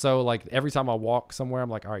 And I'm so like, every time I walk somewhere, I'm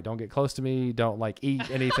like, all right, don't get close to me. Don't like eat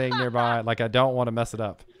anything nearby. Like I don't want to mess it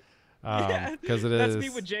up. Cause that's me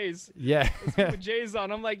with J's. Yeah. That's me with J's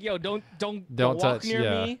on. I'm like, yo, don't walk touch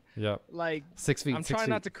near me. Yep. Like 6 feet. I'm trying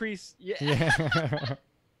not to crease. Yeah.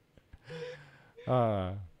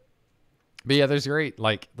 But yeah, there's great,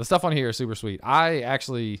 like the stuff on here is super sweet. I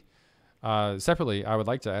actually, separately, I would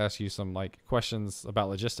like to ask you some like questions about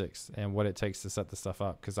logistics and what it takes to set this stuff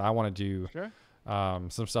up. Cause I want to do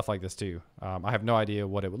some stuff like this too. I have no idea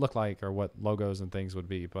what it would look like or what logos and things would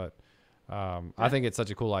be, but I think it's such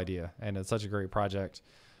a cool idea and it's such a great project,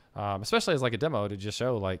 especially as like a demo to just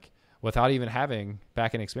show like without even having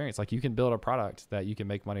back-end experience, like you can build a product that you can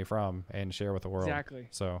make money from and share with the world. Exactly.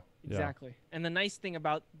 So yeah. Exactly. And the nice thing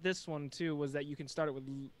about this one too was that you can start it with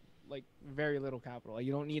like very little capital. Like,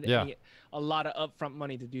 you don't need a lot of upfront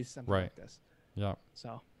money to do something like this. Yeah.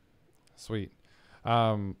 So sweet.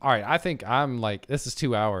 All right. I think I'm like, this is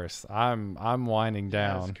 2 hours. I'm winding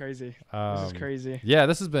down. This is crazy. This is crazy. Yeah,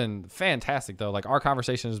 this has been fantastic though. Like our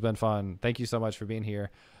conversation has been fun. Thank you so much for being here.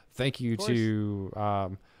 Thank you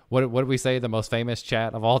to, what did we say? The most famous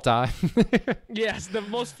chat of all time. Yes, the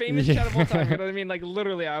most famous chat of all time. You know what I mean? Like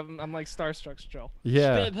literally, I'm like starstruck still.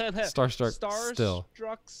 Yeah, starstruck still.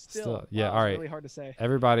 Starstruck still. Yeah, wow, all right. It's really hard to say.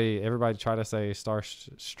 Everybody, try to say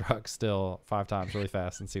starstruck still 5 times really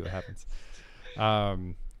fast and see what happens.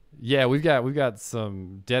 Yeah, we've got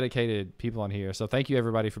some dedicated people on here. So thank you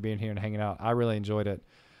everybody for being here and hanging out. I really enjoyed it.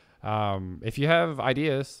 If you have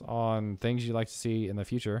ideas on things you'd like to see in the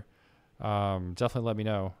future, definitely let me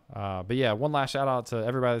know. But yeah, one last shout out to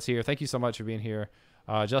everybody that's here. Thank you so much for being here.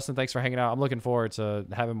 Justin, thanks for hanging out. I'm looking forward to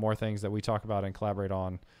having more things that we talk about and collaborate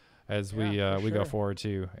on as we go forward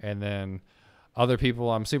too. And then other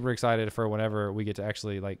people, I'm super excited for whenever we get to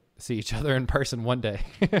actually like see each other in person one day.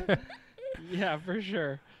 Yeah, for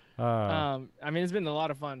sure. I mean, it's been a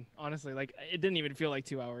lot of fun, honestly. Like, it didn't even feel like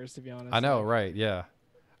 2 hours, to be honest. I know, right? Yeah.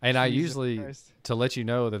 And I usually, to let you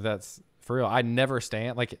know that that's for real, I never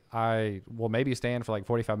stand. Like, I will maybe stand for like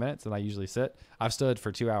 45 minutes, and I usually sit. I've stood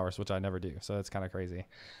for 2 hours, which I never do. So it's kind of crazy.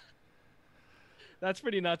 That's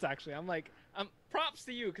pretty nuts, actually. I'm like, props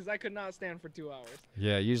to you because I could not stand for 2 hours.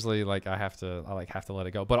 Yeah, usually like I have to let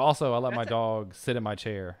it go. But also I let my That's dog sit in my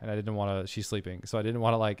chair, and I didn't want to. She's sleeping, so I didn't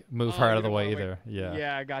want to like move Oh, her out you of the didn't way wanna wait. either. Yeah.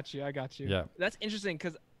 Yeah, I got you. I got you. Yeah. That's interesting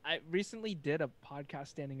because I recently did a podcast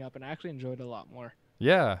standing up and I actually enjoyed it a lot more.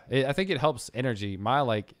 Yeah, I think it helps energy. My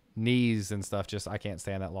like knees and stuff, just I can't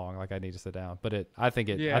stand that long. Like I need to sit down. But I think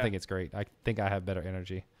Yeah. it's great. I think I have better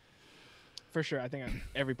energy. For sure. I think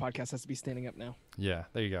every podcast has to be standing up now. Yeah,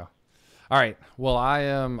 there you go. All right. Well,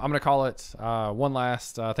 I'm gonna call it one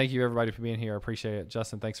last. Thank you everybody for being here. I appreciate it.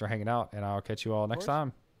 Justin, thanks for hanging out, and I'll catch you all next course.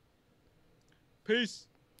 time. Peace.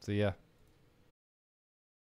 See ya.